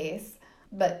its own pace,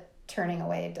 but turning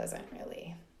away doesn't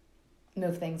really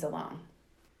move things along.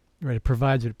 Right. It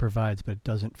provides what it provides, but it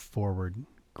doesn't forward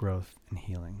growth and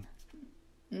healing.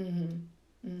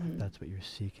 If that's what you're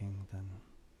seeking, then.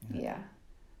 Yeah.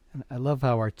 And I love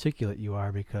how articulate you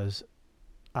are, because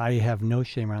I have no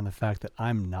shame around the fact that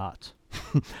I'm not.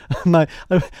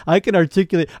 I can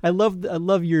articulate. I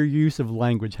love your use of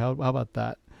language. How about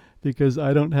that? Because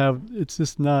I don't have. It's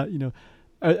just not.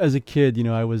 As a kid,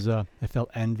 I felt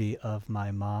envy of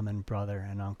my mom and brother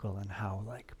and uncle and how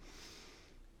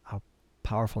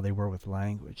powerful they were with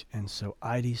language. And so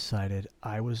I decided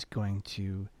I was going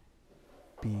to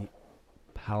be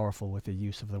powerful with the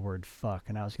use of the word fuck,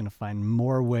 and I was going to find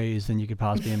more ways than you could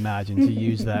possibly imagine to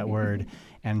use that word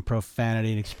and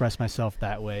profanity and express myself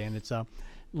that way. And it's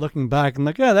looking back, I'm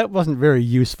like, yeah, that wasn't very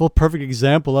useful. Perfect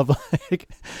example of it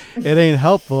ain't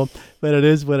helpful, but it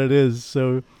is what it is.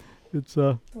 So it's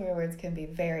where words can be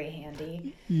very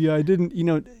handy. Yeah, I didn't.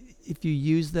 If you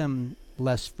use them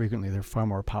less frequently, they're far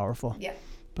more powerful. Yeah.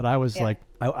 But I was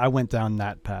I went down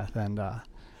that path, and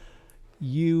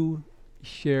you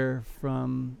share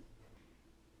from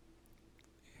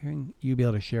hearing you be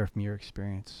able to share from your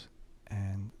experience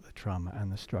and the trauma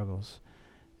and the struggles.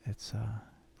 It's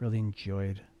really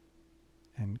enjoyed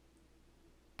and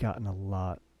gotten a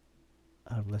lot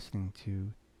of listening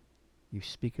to you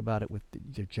speak about it, with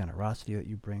the generosity that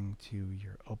you bring to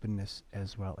your openness,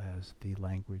 as well as the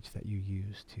language that you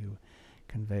use to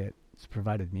convey it. It's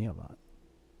provided me a lot.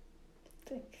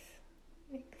 Thanks.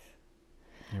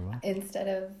 You're welcome. Instead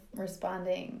of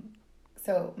responding,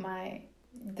 so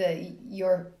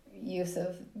your use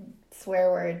of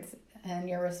swear words and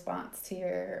your response to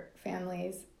your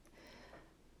family's,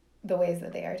 the ways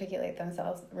that they articulate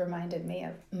themselves, reminded me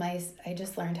of I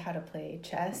just learned how to play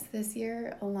chess this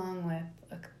year, along with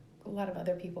a lot of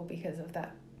other people, because of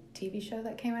that TV show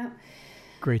that came out.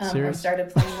 Great series. I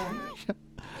started playing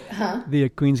The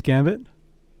Queen's Gambit?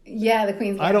 Yeah, the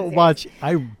Queen's Gambit.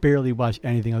 I barely watch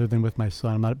anything other than with my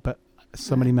son. But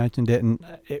somebody mentioned it, and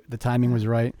the timing was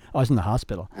right. I was in the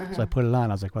hospital, so I put it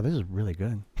on. I was like, wow, this is really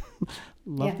good.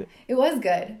 Loved it. It was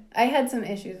good. I had some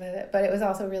issues with it, but it was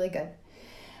also really good.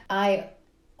 I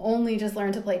only just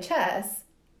learned to play chess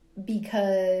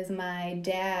because my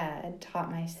dad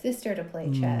taught my sister to play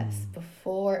chess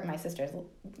before my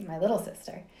little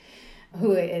sister,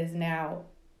 who is now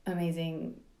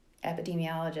amazing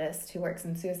epidemiologist who works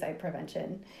in suicide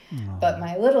prevention. But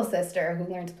my little sister, who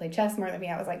learned to play chess more than me,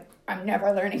 I was like, I'm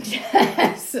never learning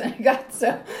chess. And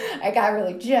I got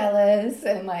really jealous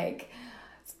and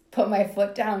put my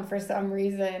foot down for some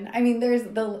reason. I mean, as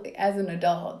an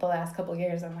adult, the last couple of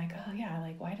years, I'm like, oh yeah,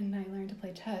 why didn't I learn to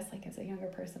play chess? As a younger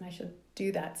person, I should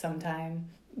do that sometime.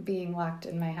 Being locked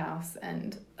in my house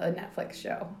and a Netflix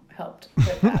show helped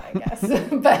with that, I guess.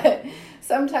 But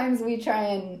sometimes we try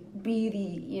and be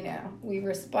we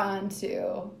respond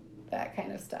to that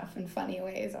kind of stuff in funny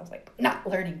ways. I was like, not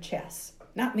learning chess,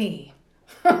 not me.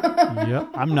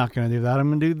 Yep, I'm not going to do that. I'm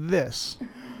going to do this.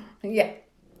 Yeah.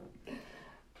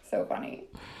 So funny.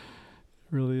 It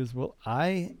really is. Well,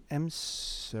 I've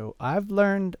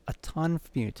learned a ton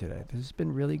from you today. This has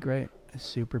been really great. I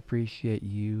super appreciate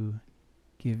you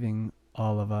giving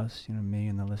all of us, me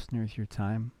and the listeners, your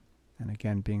time. And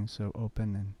again, being so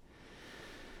open and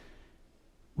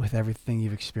with everything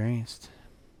you've experienced.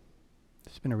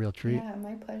 It's been a real treat. Yeah,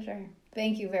 my pleasure.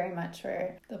 Thank you very much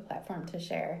for the platform to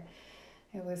share.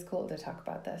 It was cool to talk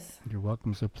about this. You're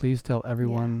welcome. So please tell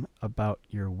everyone about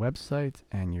your website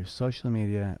and your social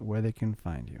media, where they can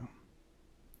find you.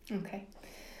 Okay.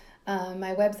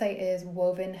 My website is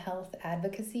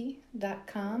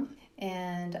wovenhealthadvocacy.com,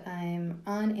 and I'm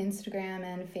on Instagram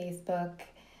and Facebook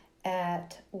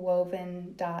at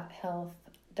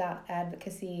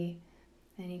woven.health.advocacy,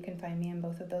 and you can find me in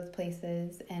both of those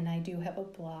places. And I do have a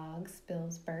blog,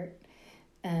 Spillsburt,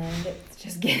 and it's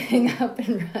just getting up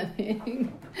and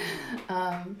running.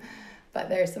 but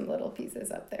there's some little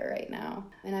pieces up there right now.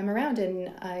 And I'm around,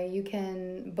 and you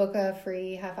can book a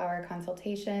free half-hour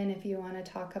consultation if you want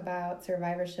to talk about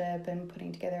survivorship and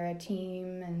putting together a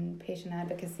team and patient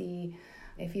advocacy,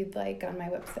 if you'd like, on my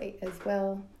website as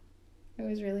well. It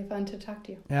was really fun to talk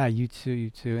to you. Yeah, you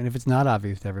too. And if it's not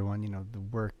obvious to everyone, the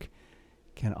work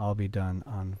can all be done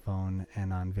on phone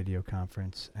and on video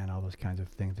conference and all those kinds of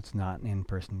things. It's not in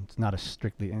person. It's not a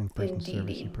strictly in-person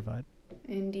service you provide.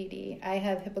 Indeedy. I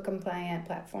have HIPAA compliant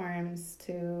platforms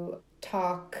to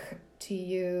talk to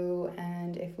you,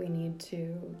 and if we need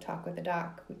to talk with a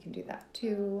doc, we can do that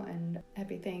too, and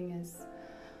everything is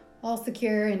all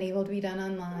secure and able to be done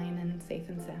online and safe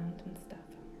and sound and stuff.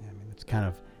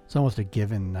 Yeah, it's almost a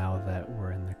given now that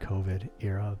we're in the COVID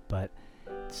era, but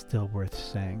it's still worth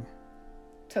saying.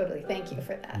 Totally. Thank you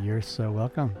for that. You're so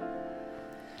welcome.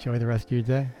 Enjoy the rest of your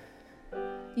day.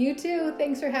 You too.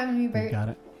 Thanks for having me, Bert. You got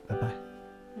it. Bye-bye.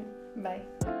 Bye.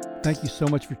 Thank you so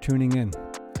much for tuning in.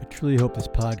 I truly hope this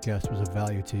podcast was of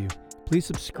value to you. Please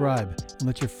subscribe and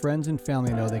let your friends and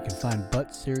family know they can find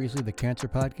But Seriously, the Cancer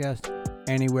Podcast,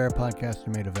 anywhere podcasts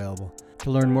are made available.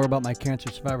 To learn more about my cancer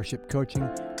survivorship coaching,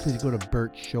 please go to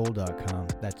bertscholl.com.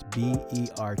 That's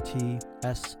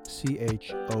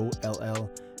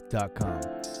BERTSCHOLL.com.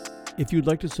 If you'd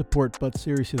like to support But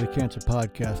Seriously, the Cancer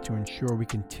Podcast to ensure we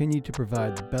continue to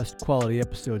provide the best quality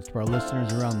episodes to our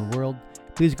listeners around the world,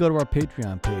 please go to our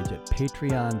Patreon page at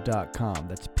patreon.com.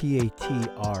 That's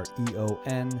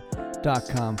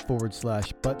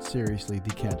patreon.com/But Seriously,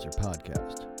 the Cancer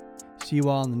Podcast. See you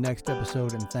all in the next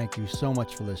episode, and thank you so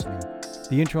much for listening.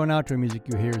 The intro and outro music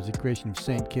you hear is the creation of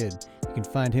Saint Kid. You can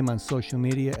find him on social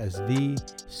media as The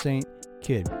Saint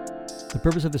Kid. The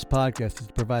purpose of this podcast is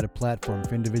to provide a platform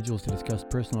for individuals to discuss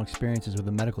personal experiences with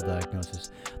a medical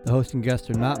diagnosis. The host and guests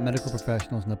are not medical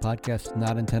professionals, and the podcast is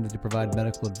not intended to provide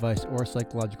medical advice or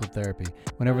psychological therapy.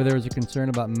 Whenever there is a concern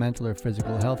about mental or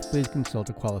physical health, please consult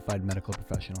a qualified medical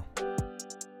professional.